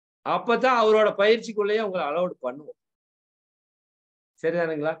 அப்பதான் அவரோட பயிற்சிக்குள்ளேயே உங்களை அலோட் பண்ணுவோம்.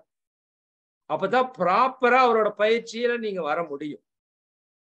 சரிதானுங்களா? அப்பதான் ப்ராப்பரா அவரோட பயிற்சியில நீங்க வர முடியும்.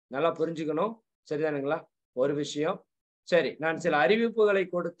 நல்லா புரிஞ்சுக்கணும். சரிதானுங்களா? ஒரு விஷயம். சரி, நான் சில அறிவிப்புகளை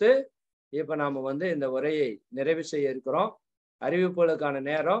கொடுத்து இப்ப நாம இந்த உரையை நிறைவு செய்ய இருக்கிறோம். அறிவிப்புகளுக்கான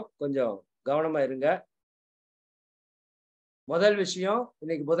நேரம், கொஞ்சம் கவனமா இருங்க. முதல் விஷயம்,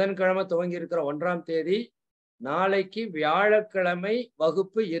 இன்னைக்கு புதன்கிழமை துவங்கி இருக்கிற 1ஆம் தேதி, நாளைக்கு வியாழக்கிழமை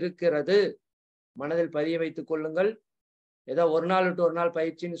வகுப்பு இருக்கிறது. மனதில் பதிய வைத்துக் கொள்ளுங்கள். ஏதோ ஒரு நாள் விட்டு ஒரு நாள்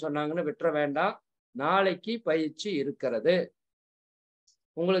பயிற்சின்னு சொன்னாங்கன்னு விட்டுற வேண்டாம். நாளைக்கு பயிற்சி இருக்கிறது.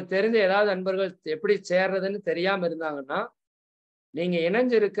 உங்களுக்கு தெரிஞ்ச ஏதாவது நண்பர்கள் எப்படி சேர்றதுன்னு தெரியாம இருந்தாங்கன்னா, நீங்க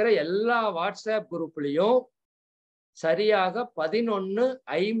இணைஞ்சிருக்கிற எல்லா வாட்ஸ்அப் குரூப்லயும் சரியாக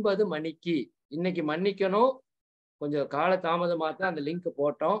 11:50 மணிக்கு, இன்னைக்கு மன்னிக்கணும், கொஞ்சம் கால தாமதமா தான் அந்த லிங்க்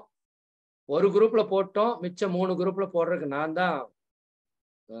போட்டோம். ஒரு குரூப்ல போட்டோம், மிச்சம் 3 குரூப்ல போடுறதுக்கு நான் தான்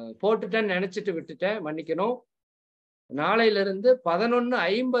போட்டுட்டேன்னு நினைச்சிட்டு விட்டுட்டேன், மன்னிக்கணும். நாளையிலிருந்து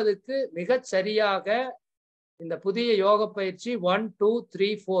 11:50க்கு மிக சரியாக இந்த புதிய யோக பயிற்சி 1, 2, 3,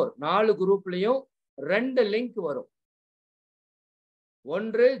 4 4 குரூப்லயும் 2 லிங்க் வரும்.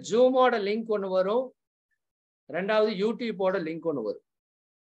 ஒன்று ஜூமோட லிங்க் ஒன்று வரும், 2வது யூடியூபோட லிங்க் ஒன்று வரும்.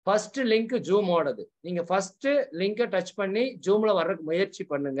 First link ஜூமோடது. நீங்க ஃபர்ஸ்ட் லிங்கை டச் பண்ணி ஜூம்ல வர்றதுக்கு முயற்சி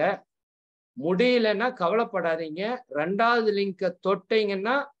பண்ணுங்க. முடியலன்னா கவலைப்படாதீங்க. 2வது லிங்கை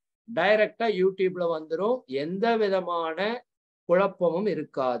தொட்டீங்கன்னா டைரக்டா யூடியூப்ல வந்துடும். எந்த விதமான குழப்பமும்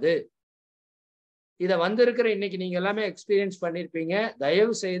இருக்காது. இதை வந்திருக்கிற இன்னைக்கு நீங்க எல்லாமே எக்ஸ்பீரியன்ஸ் பண்ணிருப்பீங்க.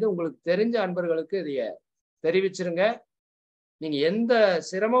 தயவு செய்து உங்களுக்கு தெரிஞ்ச அன்பர்களுக்கு இதைய தெரிவிச்சிருங்க. நீங்க எந்த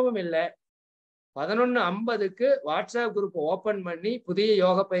சிரமமும் இல்லை. 11:50க்கு வாட்ஸ்அப் குரூப் ஓபன் பண்ணி, புதிய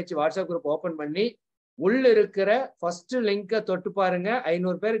யோக பயிற்சி வாட்ஸ்அப் குரூப் ஓபன் பண்ணி, உள்ள இருக்கிற ஃபர்ஸ்ட் லிங்கை தொட்டு பாருங்க.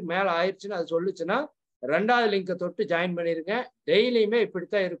 500 பேருக்கு மேல ஆயிடுச்சுன்னு அது சொல்லுச்சுன்னா 2வது லிங்கை தொட்டு ஜாயின் பண்ணிருங்க. டெய்லியுமே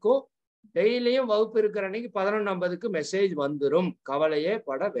இப்படித்தான் இருக்கும். டெய்லியும் வகுப்பு இருக்கிற அன்னைக்கு 11:50க்கு மெசேஜ் வந்துடும், கவலையே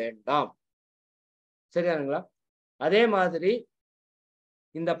பட வேண்டாம். சரியானுங்களா? அதே மாதிரி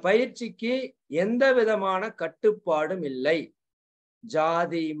இந்த பயிற்சிக்கு எந்த விதமான கட்டுப்பாடும் இல்லை.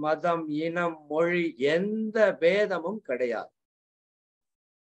 ஜாதி, மதம், இனம், மொழி எந்த பேதமும் கிடையாது.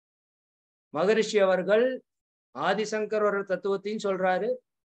 மகரிஷி அவர்கள் ஆதிசங்கர் ஒரு தத்துவத்தையும் சொல்றாரு,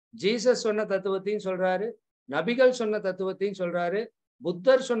 ஜீசஸ் சொன்ன தத்துவத்தையும் சொல்றாரு, நபிகள் சொன்ன தத்துவத்தையும் சொல்றாரு,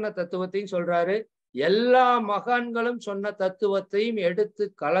 புத்தர் சொன்ன தத்துவத்தையும் சொல்றாரு. எல்லா மகான்களும் சொன்ன தத்துவத்தையும் எடுத்து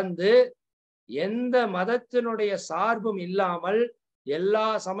கலந்து எந்த மதத்தினுடைய சார்பும் இல்லாமல் எல்லா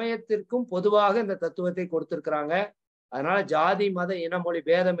சமயத்திற்கும் பொதுவாக இந்த தத்துவத்தை கொடுத்திருக்கிறாங்க. அதனால ஜாதி, மத, இன, மொழி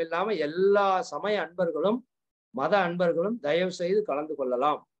பேதம் இல்லாம எல்லா சமய அன்பர்களும் மத அன்பர்களும் தயவு செய்து கலந்து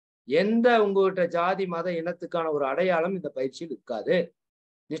கொள்ளலாம். எந்த உங்ககிட்ட ஜாதி, மத, இனத்துக்கான ஒரு அடையாளம் இந்த பயிற்சியில் இருக்காது,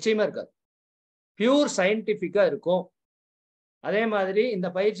 நிச்சயமா இருக்காது. பியூர் சயின்டிபிக்கா இருக்கும். அதே மாதிரி இந்த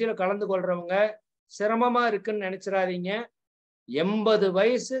பயிற்சியில கலந்து கொள்றவங்க சிரமமா இருக்குன்னு நினைச்சிடாதீங்க. 80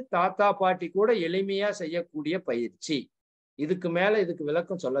 வயசு தாத்தா பாட்டி கூட எளிமையா செய்யக்கூடிய பயிற்சி. இதுக்கு மேல இதுக்கு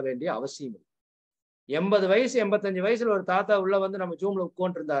விளக்கம் சொல்ல வேண்டிய அவசியம் இல்லை. 80 வயசு 85 வயசுல ஒரு தாத்தா உள்ள வந்து நம்ம ஜூம்ல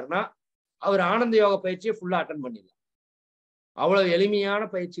உட்கார்ந்து இருந்தாருன்னா அவர் ஆனந்த யோக பயிற்சியை ஃபுல்லா அட்டன் பண்ணிடலாம். அவ்வளவு எளிமையான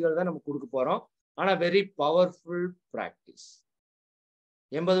பயிற்சிகள் தான் நம்ம கொடுக்க போறோம். ஆனா வெரி பவர்ஃபுல் பிராக்டிஸ்.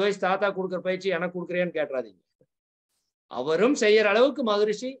 80 வயசு தாத்தா கொடுக்குற பயிற்சி எனக்கு கொடுக்குறேன்னு கேட்டுறாதீங்க. அவரும் செய்யற அளவுக்கு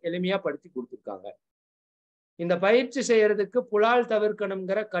மகரிஷி எளிமையா படுத்தி கொடுத்துருக்காங்க. இந்த பயிற்சி செய்யறதுக்கு புலால்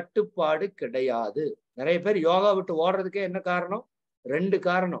தவிர்க்கணுங்கிற கட்டுப்பாடு கிடையாது. நிறைய பேர் யோகா விட்டு ஓடுறதுக்கே என்ன காரணம்? 2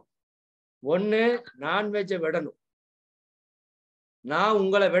 காரணம். ஒண்ணு, நான்வெஜ்ஜை விடணும். நான்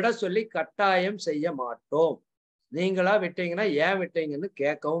உங்களை விட சொல்லி கட்டாயம் செய்ய மாட்டோம். நீங்களா விட்டீங்கன்னா ஏன் விட்டீங்கன்னு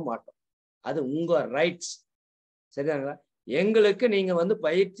கேட்கவும் மாட்டோம். அது உங்க ரைட்ஸ். சரிங்களா? எங்களுக்கு நீங்க வந்து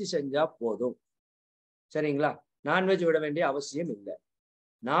பயிற்சி செஞ்சா போதும். சரிங்களா? நான்வெஜ் விட வேண்டிய அவசியம் இல்லை.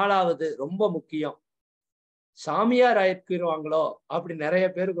 4வது ரொம்ப முக்கியம், சாமியார் ஆயிருவாங்களோ அப்படி நிறைய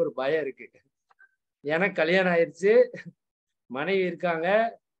பேருக்கு ஒரு பயம் இருக்கு. எனக்கு கல்யாணம் ஆயிடுச்சு, மனைவி இருக்காங்க,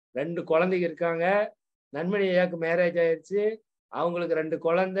 2 குழந்தைங்க இருக்காங்க, நண்பனி ஐயாவுக்கு மேரேஜ் ஆயிடுச்சு, அவங்களுக்கு 2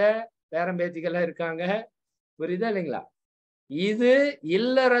 குழந்தை, பேரம்பேத்திகள்லாம் இருக்காங்க. புரியுதா இல்லைங்களா? இது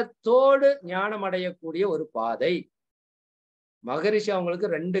இல்லறத்தோடு ஞானம் அடையக்கூடிய ஒரு பாதை. மகரிஷி அவங்களுக்கு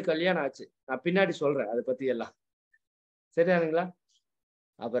 2 கல்யாணம் ஆச்சு. நான் பின்னாடி சொல்றேன் அதை பத்தி எல்லாம். சரியானுங்களா?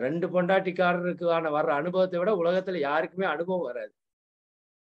 அப்ப 2 பொண்டாட்டிக்காரருக்கான வர்ற அனுபவத்தை விட உலகத்துல யாருக்குமே அனுபவம் வராது.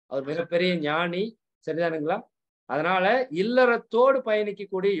 அவர் மிகப்பெரிய ஞானி. சரிதானுங்களா? அதனால இல்லறத்தோடு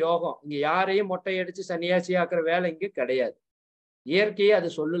பயணிக்கக்கூடிய யோகம். இங்க யாரையும் மொட்டை அடிச்சு சன்னியாசி ஆக்குற வேலை இங்க கிடையாது. இயற்கையே அது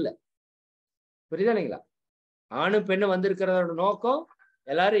சொல்லல. புரியுதா இல்லைங்களா? ஆணும் பெண்ணும் வந்திருக்கிறதோட நோக்கம்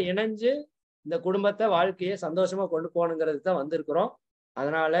எல்லாரும் இணைஞ்சு இந்த குடும்பத்தை, வாழ்க்கையை சந்தோஷமா கொண்டு போகணுங்கிறது தான் வந்திருக்கிறோம்.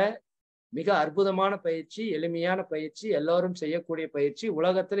 அதனால மிக அற்புதமான பயிற்சி, எளிமையான பயிற்சி, எல்லோரும் செய்யக்கூடிய பயிற்சி.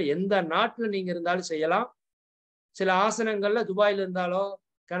 உலகத்துல எந்த நாட்டுல நீங்க இருந்தாலும் செய்யலாம். சில ஆசனங்கள்ல துபாயில இருந்தாலோ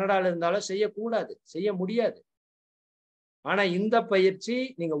கனடால இருந்தாலோ செய்யக்கூடாது, செய்ய முடியாது. ஆனா இந்த பயிற்சி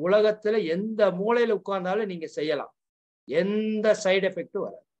நீங்க உலகத்துல எந்த மூலையில உட்கார்ந்தாலும் நீங்க செய்யலாம். எந்த சைடு எஃபெக்டும்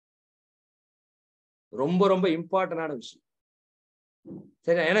வராது. ரொம்ப ரொம்ப இம்பார்ட்டன்டான விஷயம்.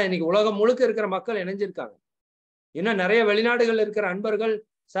 சரி, ஏன்னா இன்னைக்கு உலகம் முழுக்க இருக்கிற மக்கள் இணைஞ்சிருக்காங்க. இன்னும் நிறைய வெளிநாடுகள் இருக்கிற அன்பர்கள்,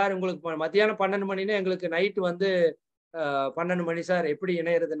 சார் உங்களுக்கு மத்தியானம் 12 மணின்னா எங்களுக்கு நைட்டு வந்து 12 மணி சார், எப்படி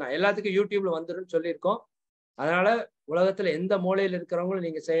இணையறதுன்னா எல்லாத்துக்கும் யூடியூப்ல வந்துடும் சொல்லியிருக்கோம். அதனால உலகத்துல எந்த மூலையில் இருக்கிறவங்களும்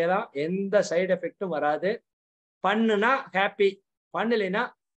நீங்க செய்யலாம். எந்த சைடு எஃபெக்டும் வராது. பண்ணுனா ஹாப்பி, பண்ணலைன்னா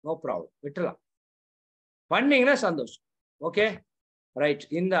நோ ப்ராப்ளம், விட்டுலாம். பண்ணீங்கன்னா சந்தோஷம். Okay, right.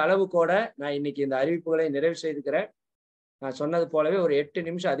 இந்த அளவுக்கோட நான் இன்னைக்கு இந்த அறிவிப்புகளை நிறைவு செய்துக்கிறேன். நான் சொன்னது போலவே ஒரு 8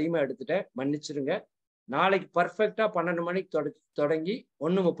 நிமிஷம் அதிகமா எடுத்துட்டேன், மன்னிச்சிருங்க. நாளைக்கு பர்ஃபெக்டா 12 மணிக்கு தொடங்கி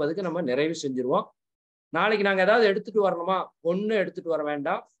 1:30க்கு நம்ம நிறைவு செஞ்சிருவோம். நாளைக்கு நாங்க ஏதாவது எடுத்துட்டு வரணுமா? ஒன்றும் எடுத்துட்டு வர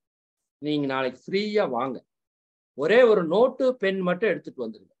வேண்டாம். நீங்க நாளைக்கு ஃப்ரீயா வாங்க. ஒரே ஒரு நோட்டு பென் மட்டும் எடுத்துட்டு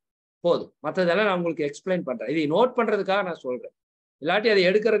வந்துருங்க, போதும். மற்றதெல்லாம் நான் உங்களுக்கு எக்ஸ்பிளைன் பண்றேன். இதை நோட் பண்றதுக்காக நான் சொல்றேன். இல்லாட்டி அதை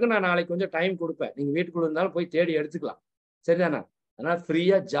எடுக்கிறதுக்கு நான் நாளைக்கு கொஞ்சம் டைம் கொடுப்பேன். நீங்க வீட்டுக்குள்ள இருந்தாலும் போய் தேடி எடுத்துக்கலாம். சரிதானா? அதனால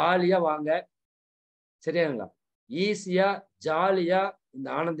ஃப்ரீயா ஜாலியா வாங்க. சரியாங்களா? ஈஸியா ஜாலியா இந்த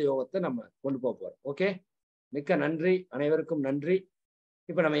ஆனந்த யோகத்தை நம்ம கொண்டு போறோம். ஓகே, மிக்க நன்றி, அனைவருக்கும் நன்றி.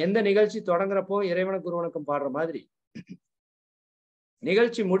 இப்ப நம்ம எந்த நிகழ்ச்சி தொடங்குறப்போ இறைவனுக்கு குரு வணக்கம் பாடுற மாதிரி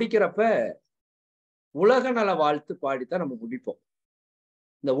நிகழ்ச்சி முடிக்கிறப்ப உலக நல வாழ்த்து பாடித்தான் நம்ம முடிப்போம்.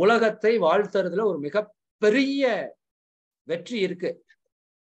 இந்த உலகத்தை வாழ்த்துறதுல ஒரு மிகப்பெரிய வெற்றி இருக்கு.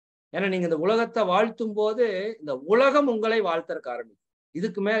 ஏன்னா நீங்க இந்த உலகத்தை வாழ்த்தும் போது இந்த உலகம் உங்களை வாழ்த்துறக்கு ஆரம்பிக்கும்.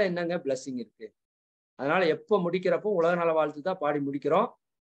 இதுக்கு மேல என்னங்க பிளஸிங் இருக்கு? அதனால எப்ப முடிக்கிறப்போ உலக நல வாழ்த்து தான் பாடி முடிக்கிறோம்.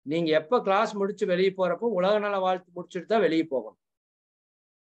 நீங்க எப்ப கிளாஸ் முடிச்சு வெளியே போறப்போ உலக நல வாழ்த்து முடிச்சுட்டு தான் வெளியே போகணும்.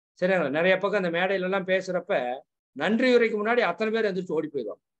 சரிங்களா? நிறைய பக்கம் அந்த மேடையில எல்லாம் பேசுறப்ப நன்றி உரைக்கு முன்னாடி அத்தனை பேர் எந்திரிச்சு ஓடி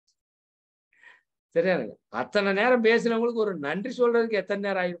போயிடுவாங்க. சரியானுங்க. அத்தனை நேரம் பேசினவங்களுக்கு ஒரு நன்றி சொல்றதுக்கு எத்தனை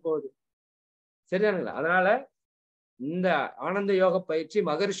நேரம் ஆகி போகுது? சரியானுங்களா? அதனால இந்த ஆனந்த யோக பயிற்சி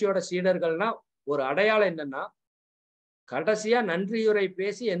மகரிஷியோட சீடர்கள்னா ஒரு அடையாளம் என்னன்னா, கடைசியா நன்றியுரை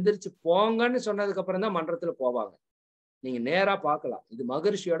பேசி எந்திரிச்சு போங்கன்னு சொன்னதுக்கு அப்புறம் தான் மன்றத்துல போவாங்க. நீங்க நேரா பார்க்கலாம். இது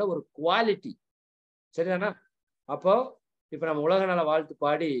மகரிஷியோட ஒரு குவாலிட்டி. சரிதானா? அப்போ இப்ப நம்ம உலக நல வாழ்த்து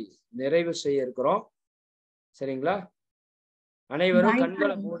பாடி நிறைவு செய்ய இருக்கிறோம். சரிங்களா? அனைவரும்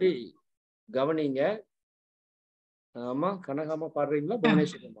கண்களை மூடி கவனிங்க. ஆமா, கனகாமா பாடுறீங்களா?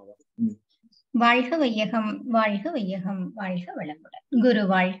 புவனேஸ்வரி அம்மாவா? வாழ்க வையகம், வாழ்க வையகம், வாழ்க வளமுடன். குரு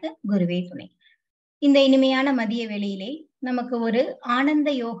வாழ்க, குருவே துணை. இந்த இனிமையான மதிய வேளையிலே நமக்கு ஒரு ஆனந்த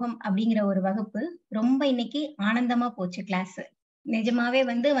யோகம் அப்படிங்கிற ஒரு வகுப்பு ரொம்ப இன்னைக்கு ஆனந்தமா போச்சு கிளாஸ். நிஜமாவே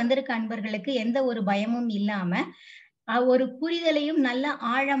வந்திருக்க அன்பர்களுக்கு எந்த ஒரு பயமும் இல்லாம ஒரு புரிதலையும் நல்ல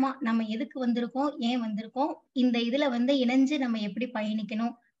ஆழமா நம்ம எதுக்கு வந்திருக்கோம், ஏன் வந்திருக்கோம், இந்த இதுல இணைஞ்சு நம்ம எப்படி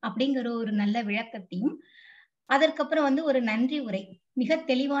பயணிக்கணும் அப்படிங்கிற ஒரு நல்ல விளக்கத்தையும், அதற்கப்புறம் ஒரு நன்றி உரை, மிக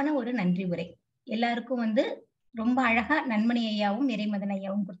தெளிவான ஒரு நன்றி உரை எல்லாருக்கும் ரொம்ப அழகா நன்மணி ஐயாவும் இறைமதன்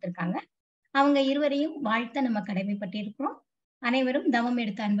ஐயாவும் கொடுத்திருக்காங்க. அவங்க இருவரையும் வாழ்த்த நம்ம கடமைப்பட்டிருக்கிறோம். அனைவரும் தவம்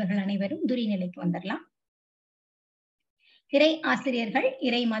எடுத்த அன்பர்கள் அனைவரும் துரி நிலைக்கு வந்துடலாம். இறை ஆசிரியர்கள்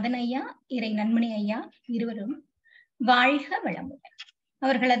இறை மதன் ஐயா, இறை நன்மணி ஐயா இருவரும் வாழ்க வளமுடன்.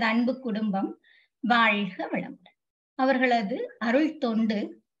 அவர்களது அன்பு குடும்பம் வாழ்க வளமுடன். அவர்களது அருள் தொண்டு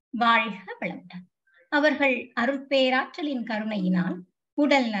வாழ்க வளமுடன். அவர்கள் அருட்பேராற்றலின் கருணையினால்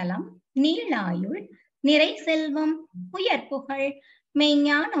உடல் நலம், நீளாயுள், நிறை செல்வம், உயர் புகழ்,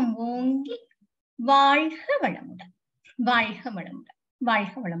 மெய்ஞானம் ஓங்கி வாழ்க வளமுடன். வாழ்க வளமுடன்.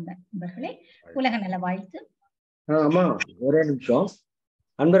 வாழ்க வளமுடன். நண்பர்களே, உலக நல வாழ்த்து. ஆமா, ஒரே நிமிஷம்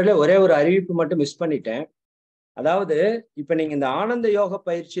அன்பர்களே, ஒரே ஒரு அறிவிப்பு மட்டும் மிஸ் பண்ணிட்டேன். அதாவது இப்ப நீங்க இந்த ஆனந்த யோக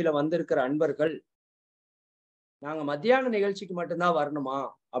பயிற்சியில வந்திருக்கிற அன்பர்கள் நாங்க மத்தியான நிகழ்ச்சிக்கு மட்டும்தான் வரணுமா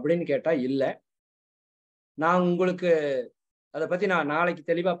அப்படின்னு கேட்டா இல்ல. நான் உங்களுக்கு அதை பத்தி நான் நாளைக்கு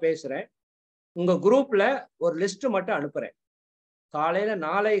தெளிவா பேசுறேன். உங்க குரூப்ல ஒரு லிஸ்ட் மட்டும் அனுப்புறேன். காலையில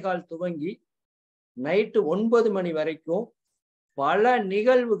 4:15 துவங்கி நைட்டு 9 மணி வரைக்கும் பல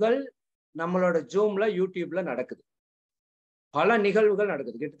நிகழ்வுகள் நம்மளோட ஜூம்ல யூடியூப்ல நடக்குது. பல நிகழ்வுகள்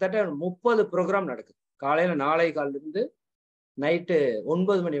நடக்குது. கிட்டத்தட்ட 30 ப்ரோக்ராம் நடக்குது. காலையில 4:15 இருந்து நைட்டு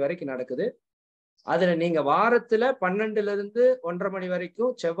 9 மணி வரைக்கும் நடக்குது. அதுல நீங்க வாரத்துல 12 இருந்து 1:30 மணி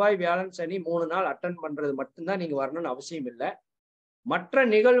வரைக்கும் செவ்வாய், வியாழன், சனி 3 நாள் அட்டன் பண்றது மட்டும்தான் நீங்க வரணும்னு அவசியம் இல்லை. மற்ற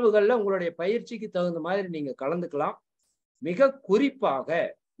நிகழ்வுகள்ல உங்களுடைய பயிற்சிக்கு தகுந்த மாதிரி நீங்க கலந்துக்கலாம். மிக குறிப்பாக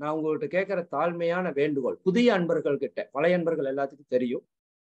நான் உங்கள்கிட்ட கேட்கிற தாழ்மையான வேண்டுகோள், புதிய அன்பர்கள் கிட்ட, பழைய அன்பர்கள் எல்லாத்துக்கும் தெரியும்,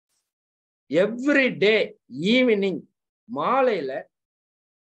 எவ்ரி டே ஈவினிங் மாலையில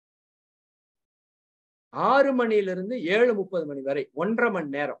 6 மணியிலிருந்து 7:30 மணி வரை 1.5 மணி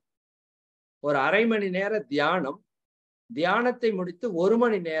நேரம் ஒரு அரை மணி நேர தியானம், தியானத்தை முடித்து 1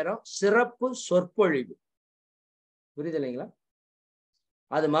 மணி நேரம் சிறப்பு சொற்பொழிவு. புரியுது இல்லைங்களா?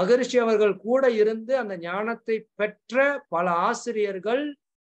 அது மகரிஷி அவர்கள் கூட இருந்து அந்த ஞானத்தை பெற்ற பல ஆசிரியர்கள்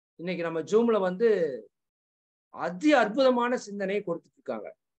இன்னைக்கு நம்ம ஜூம்ல அதி அற்புதமான சிந்தனையை கொடுத்துட்டு இருக்காங்க.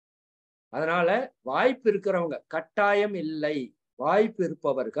 அதனால வாய்ப்பு இருக்கிறவங்க, கட்டாயம் இல்லை, வாய்ப்பு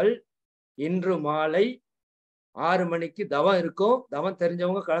இருப்பவர்கள் இன்று மாலை 6 மணிக்கு தவம் இருக்கும். தவம்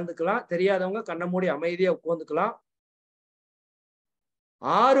தெரிஞ்சவங்க கலந்துக்கலாம், தெரியாதவங்க கண்ண மூடி அமைதியா உட்கார்ந்துக்கலாம்.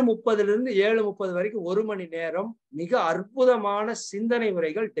 6:30 7:30 வரைக்கும் 1 மணி நேரம் மிக அற்புதமான சிந்தனை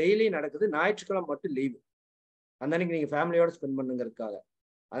உரைகள் டெய்லி நடக்குது. ஞாயிற்றுக்கிழமை மட்டும் லீவு. அந்த அன்னைக்கு நீங்க ஃபேமிலியோட ஸ்பெண்ட் பண்ணுங்கிறதுக்காக.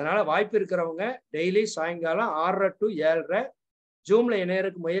 அதனால வாய்ப்பு இருக்கிறவங்க டெய்லி சாயங்காலம் 6:30 to 7:30 ஜூம்ல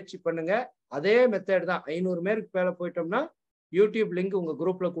இணையருக்கு முயற்சி பண்ணுங்க. அதே மெத்தட் தான். 500 பேருக்கு மேல போயிட்டோம்னா யூடியூப் லிங்க் உங்க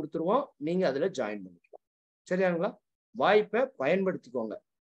குரூப்ல கொடுத்துருவோம். நீங்க அதுல ஜாயின் பண்ணிக்கலாம். சரியாங்களா? வாய்ப்பை பயன்படுத்திக்கோங்க.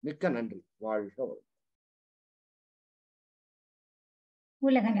 மிக்க நன்றி. வாழ்க வளமுடன்.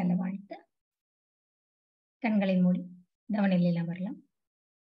 உலக நல வாழ்த்து. கண்களை மூடி கவனில் வரலாம்.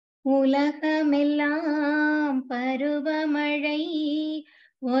 உலகமெல்லாம் பருவமழை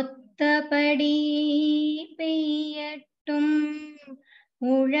ஒத்தபடி பெய்யட்டும்,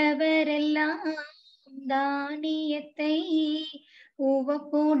 உழவரெல்லாம் தானியத்தை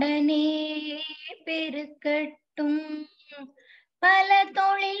உவப்புடனே பெருக்கட்டும், பல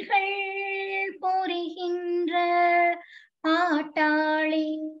தொழில்கள் புரிகின்ற பாட்டாளி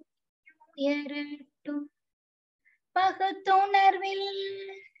உயரட்டும், பகுத்துணர்வில்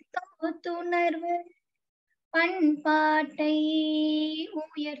தொகுத்துணர்வு பண்பாட்டை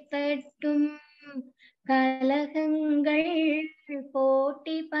உயர்த்தட்டும், கலகங்கள்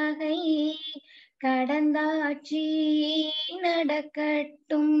போட்டி பகை கடந்தாட்சி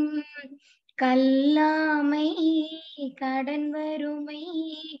நடக்கட்டும், கல்லாமை கடன் வறுமை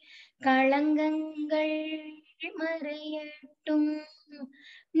களங்கங்கள் மறையட்டும்,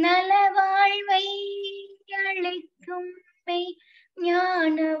 நலவாழ்வை அளிக்கும் மெய்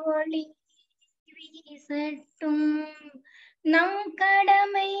ஞான ஒளி வீசட்டும், நம்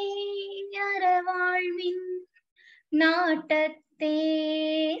கடமை அறவாழ்வின் நாட்டத்தே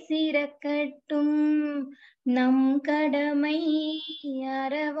சிறக்கட்டும், நம் கடமை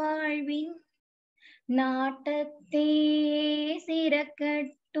அறவாழ்வின் நாட்டத்தே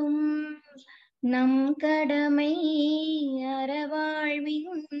சிறக்கட்டும், நம் கடமை அறவாழ்வின்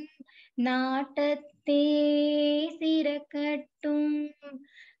நாட்டத்தே சிறக்கட்டும்.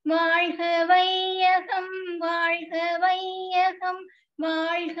 வாழ்க வையகம், வாழ்க வையகம்,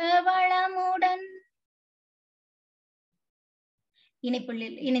 வாழ்க வளமுடன்.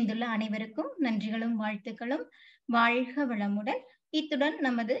 இணைப்புள்ளில் இணைந்துள்ள அனைவருக்கும் நன்றிகளும் வாழ்த்துக்களும். வாழ்க வளமுடன். இத்துடன்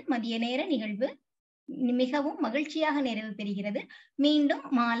நமது மதிய நேர நிகழ்வு மிகவும் மகிழ்ச்சியாக நிறைவு பெறுகிறது. மீண்டும்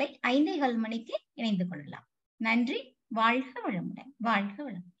மாலை 5:15 மணிக்கு இணைந்து கொள்ளலாம். நன்றி. வாழ்க வளமுடன். வாழ்க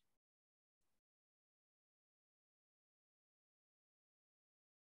வளமுடன்.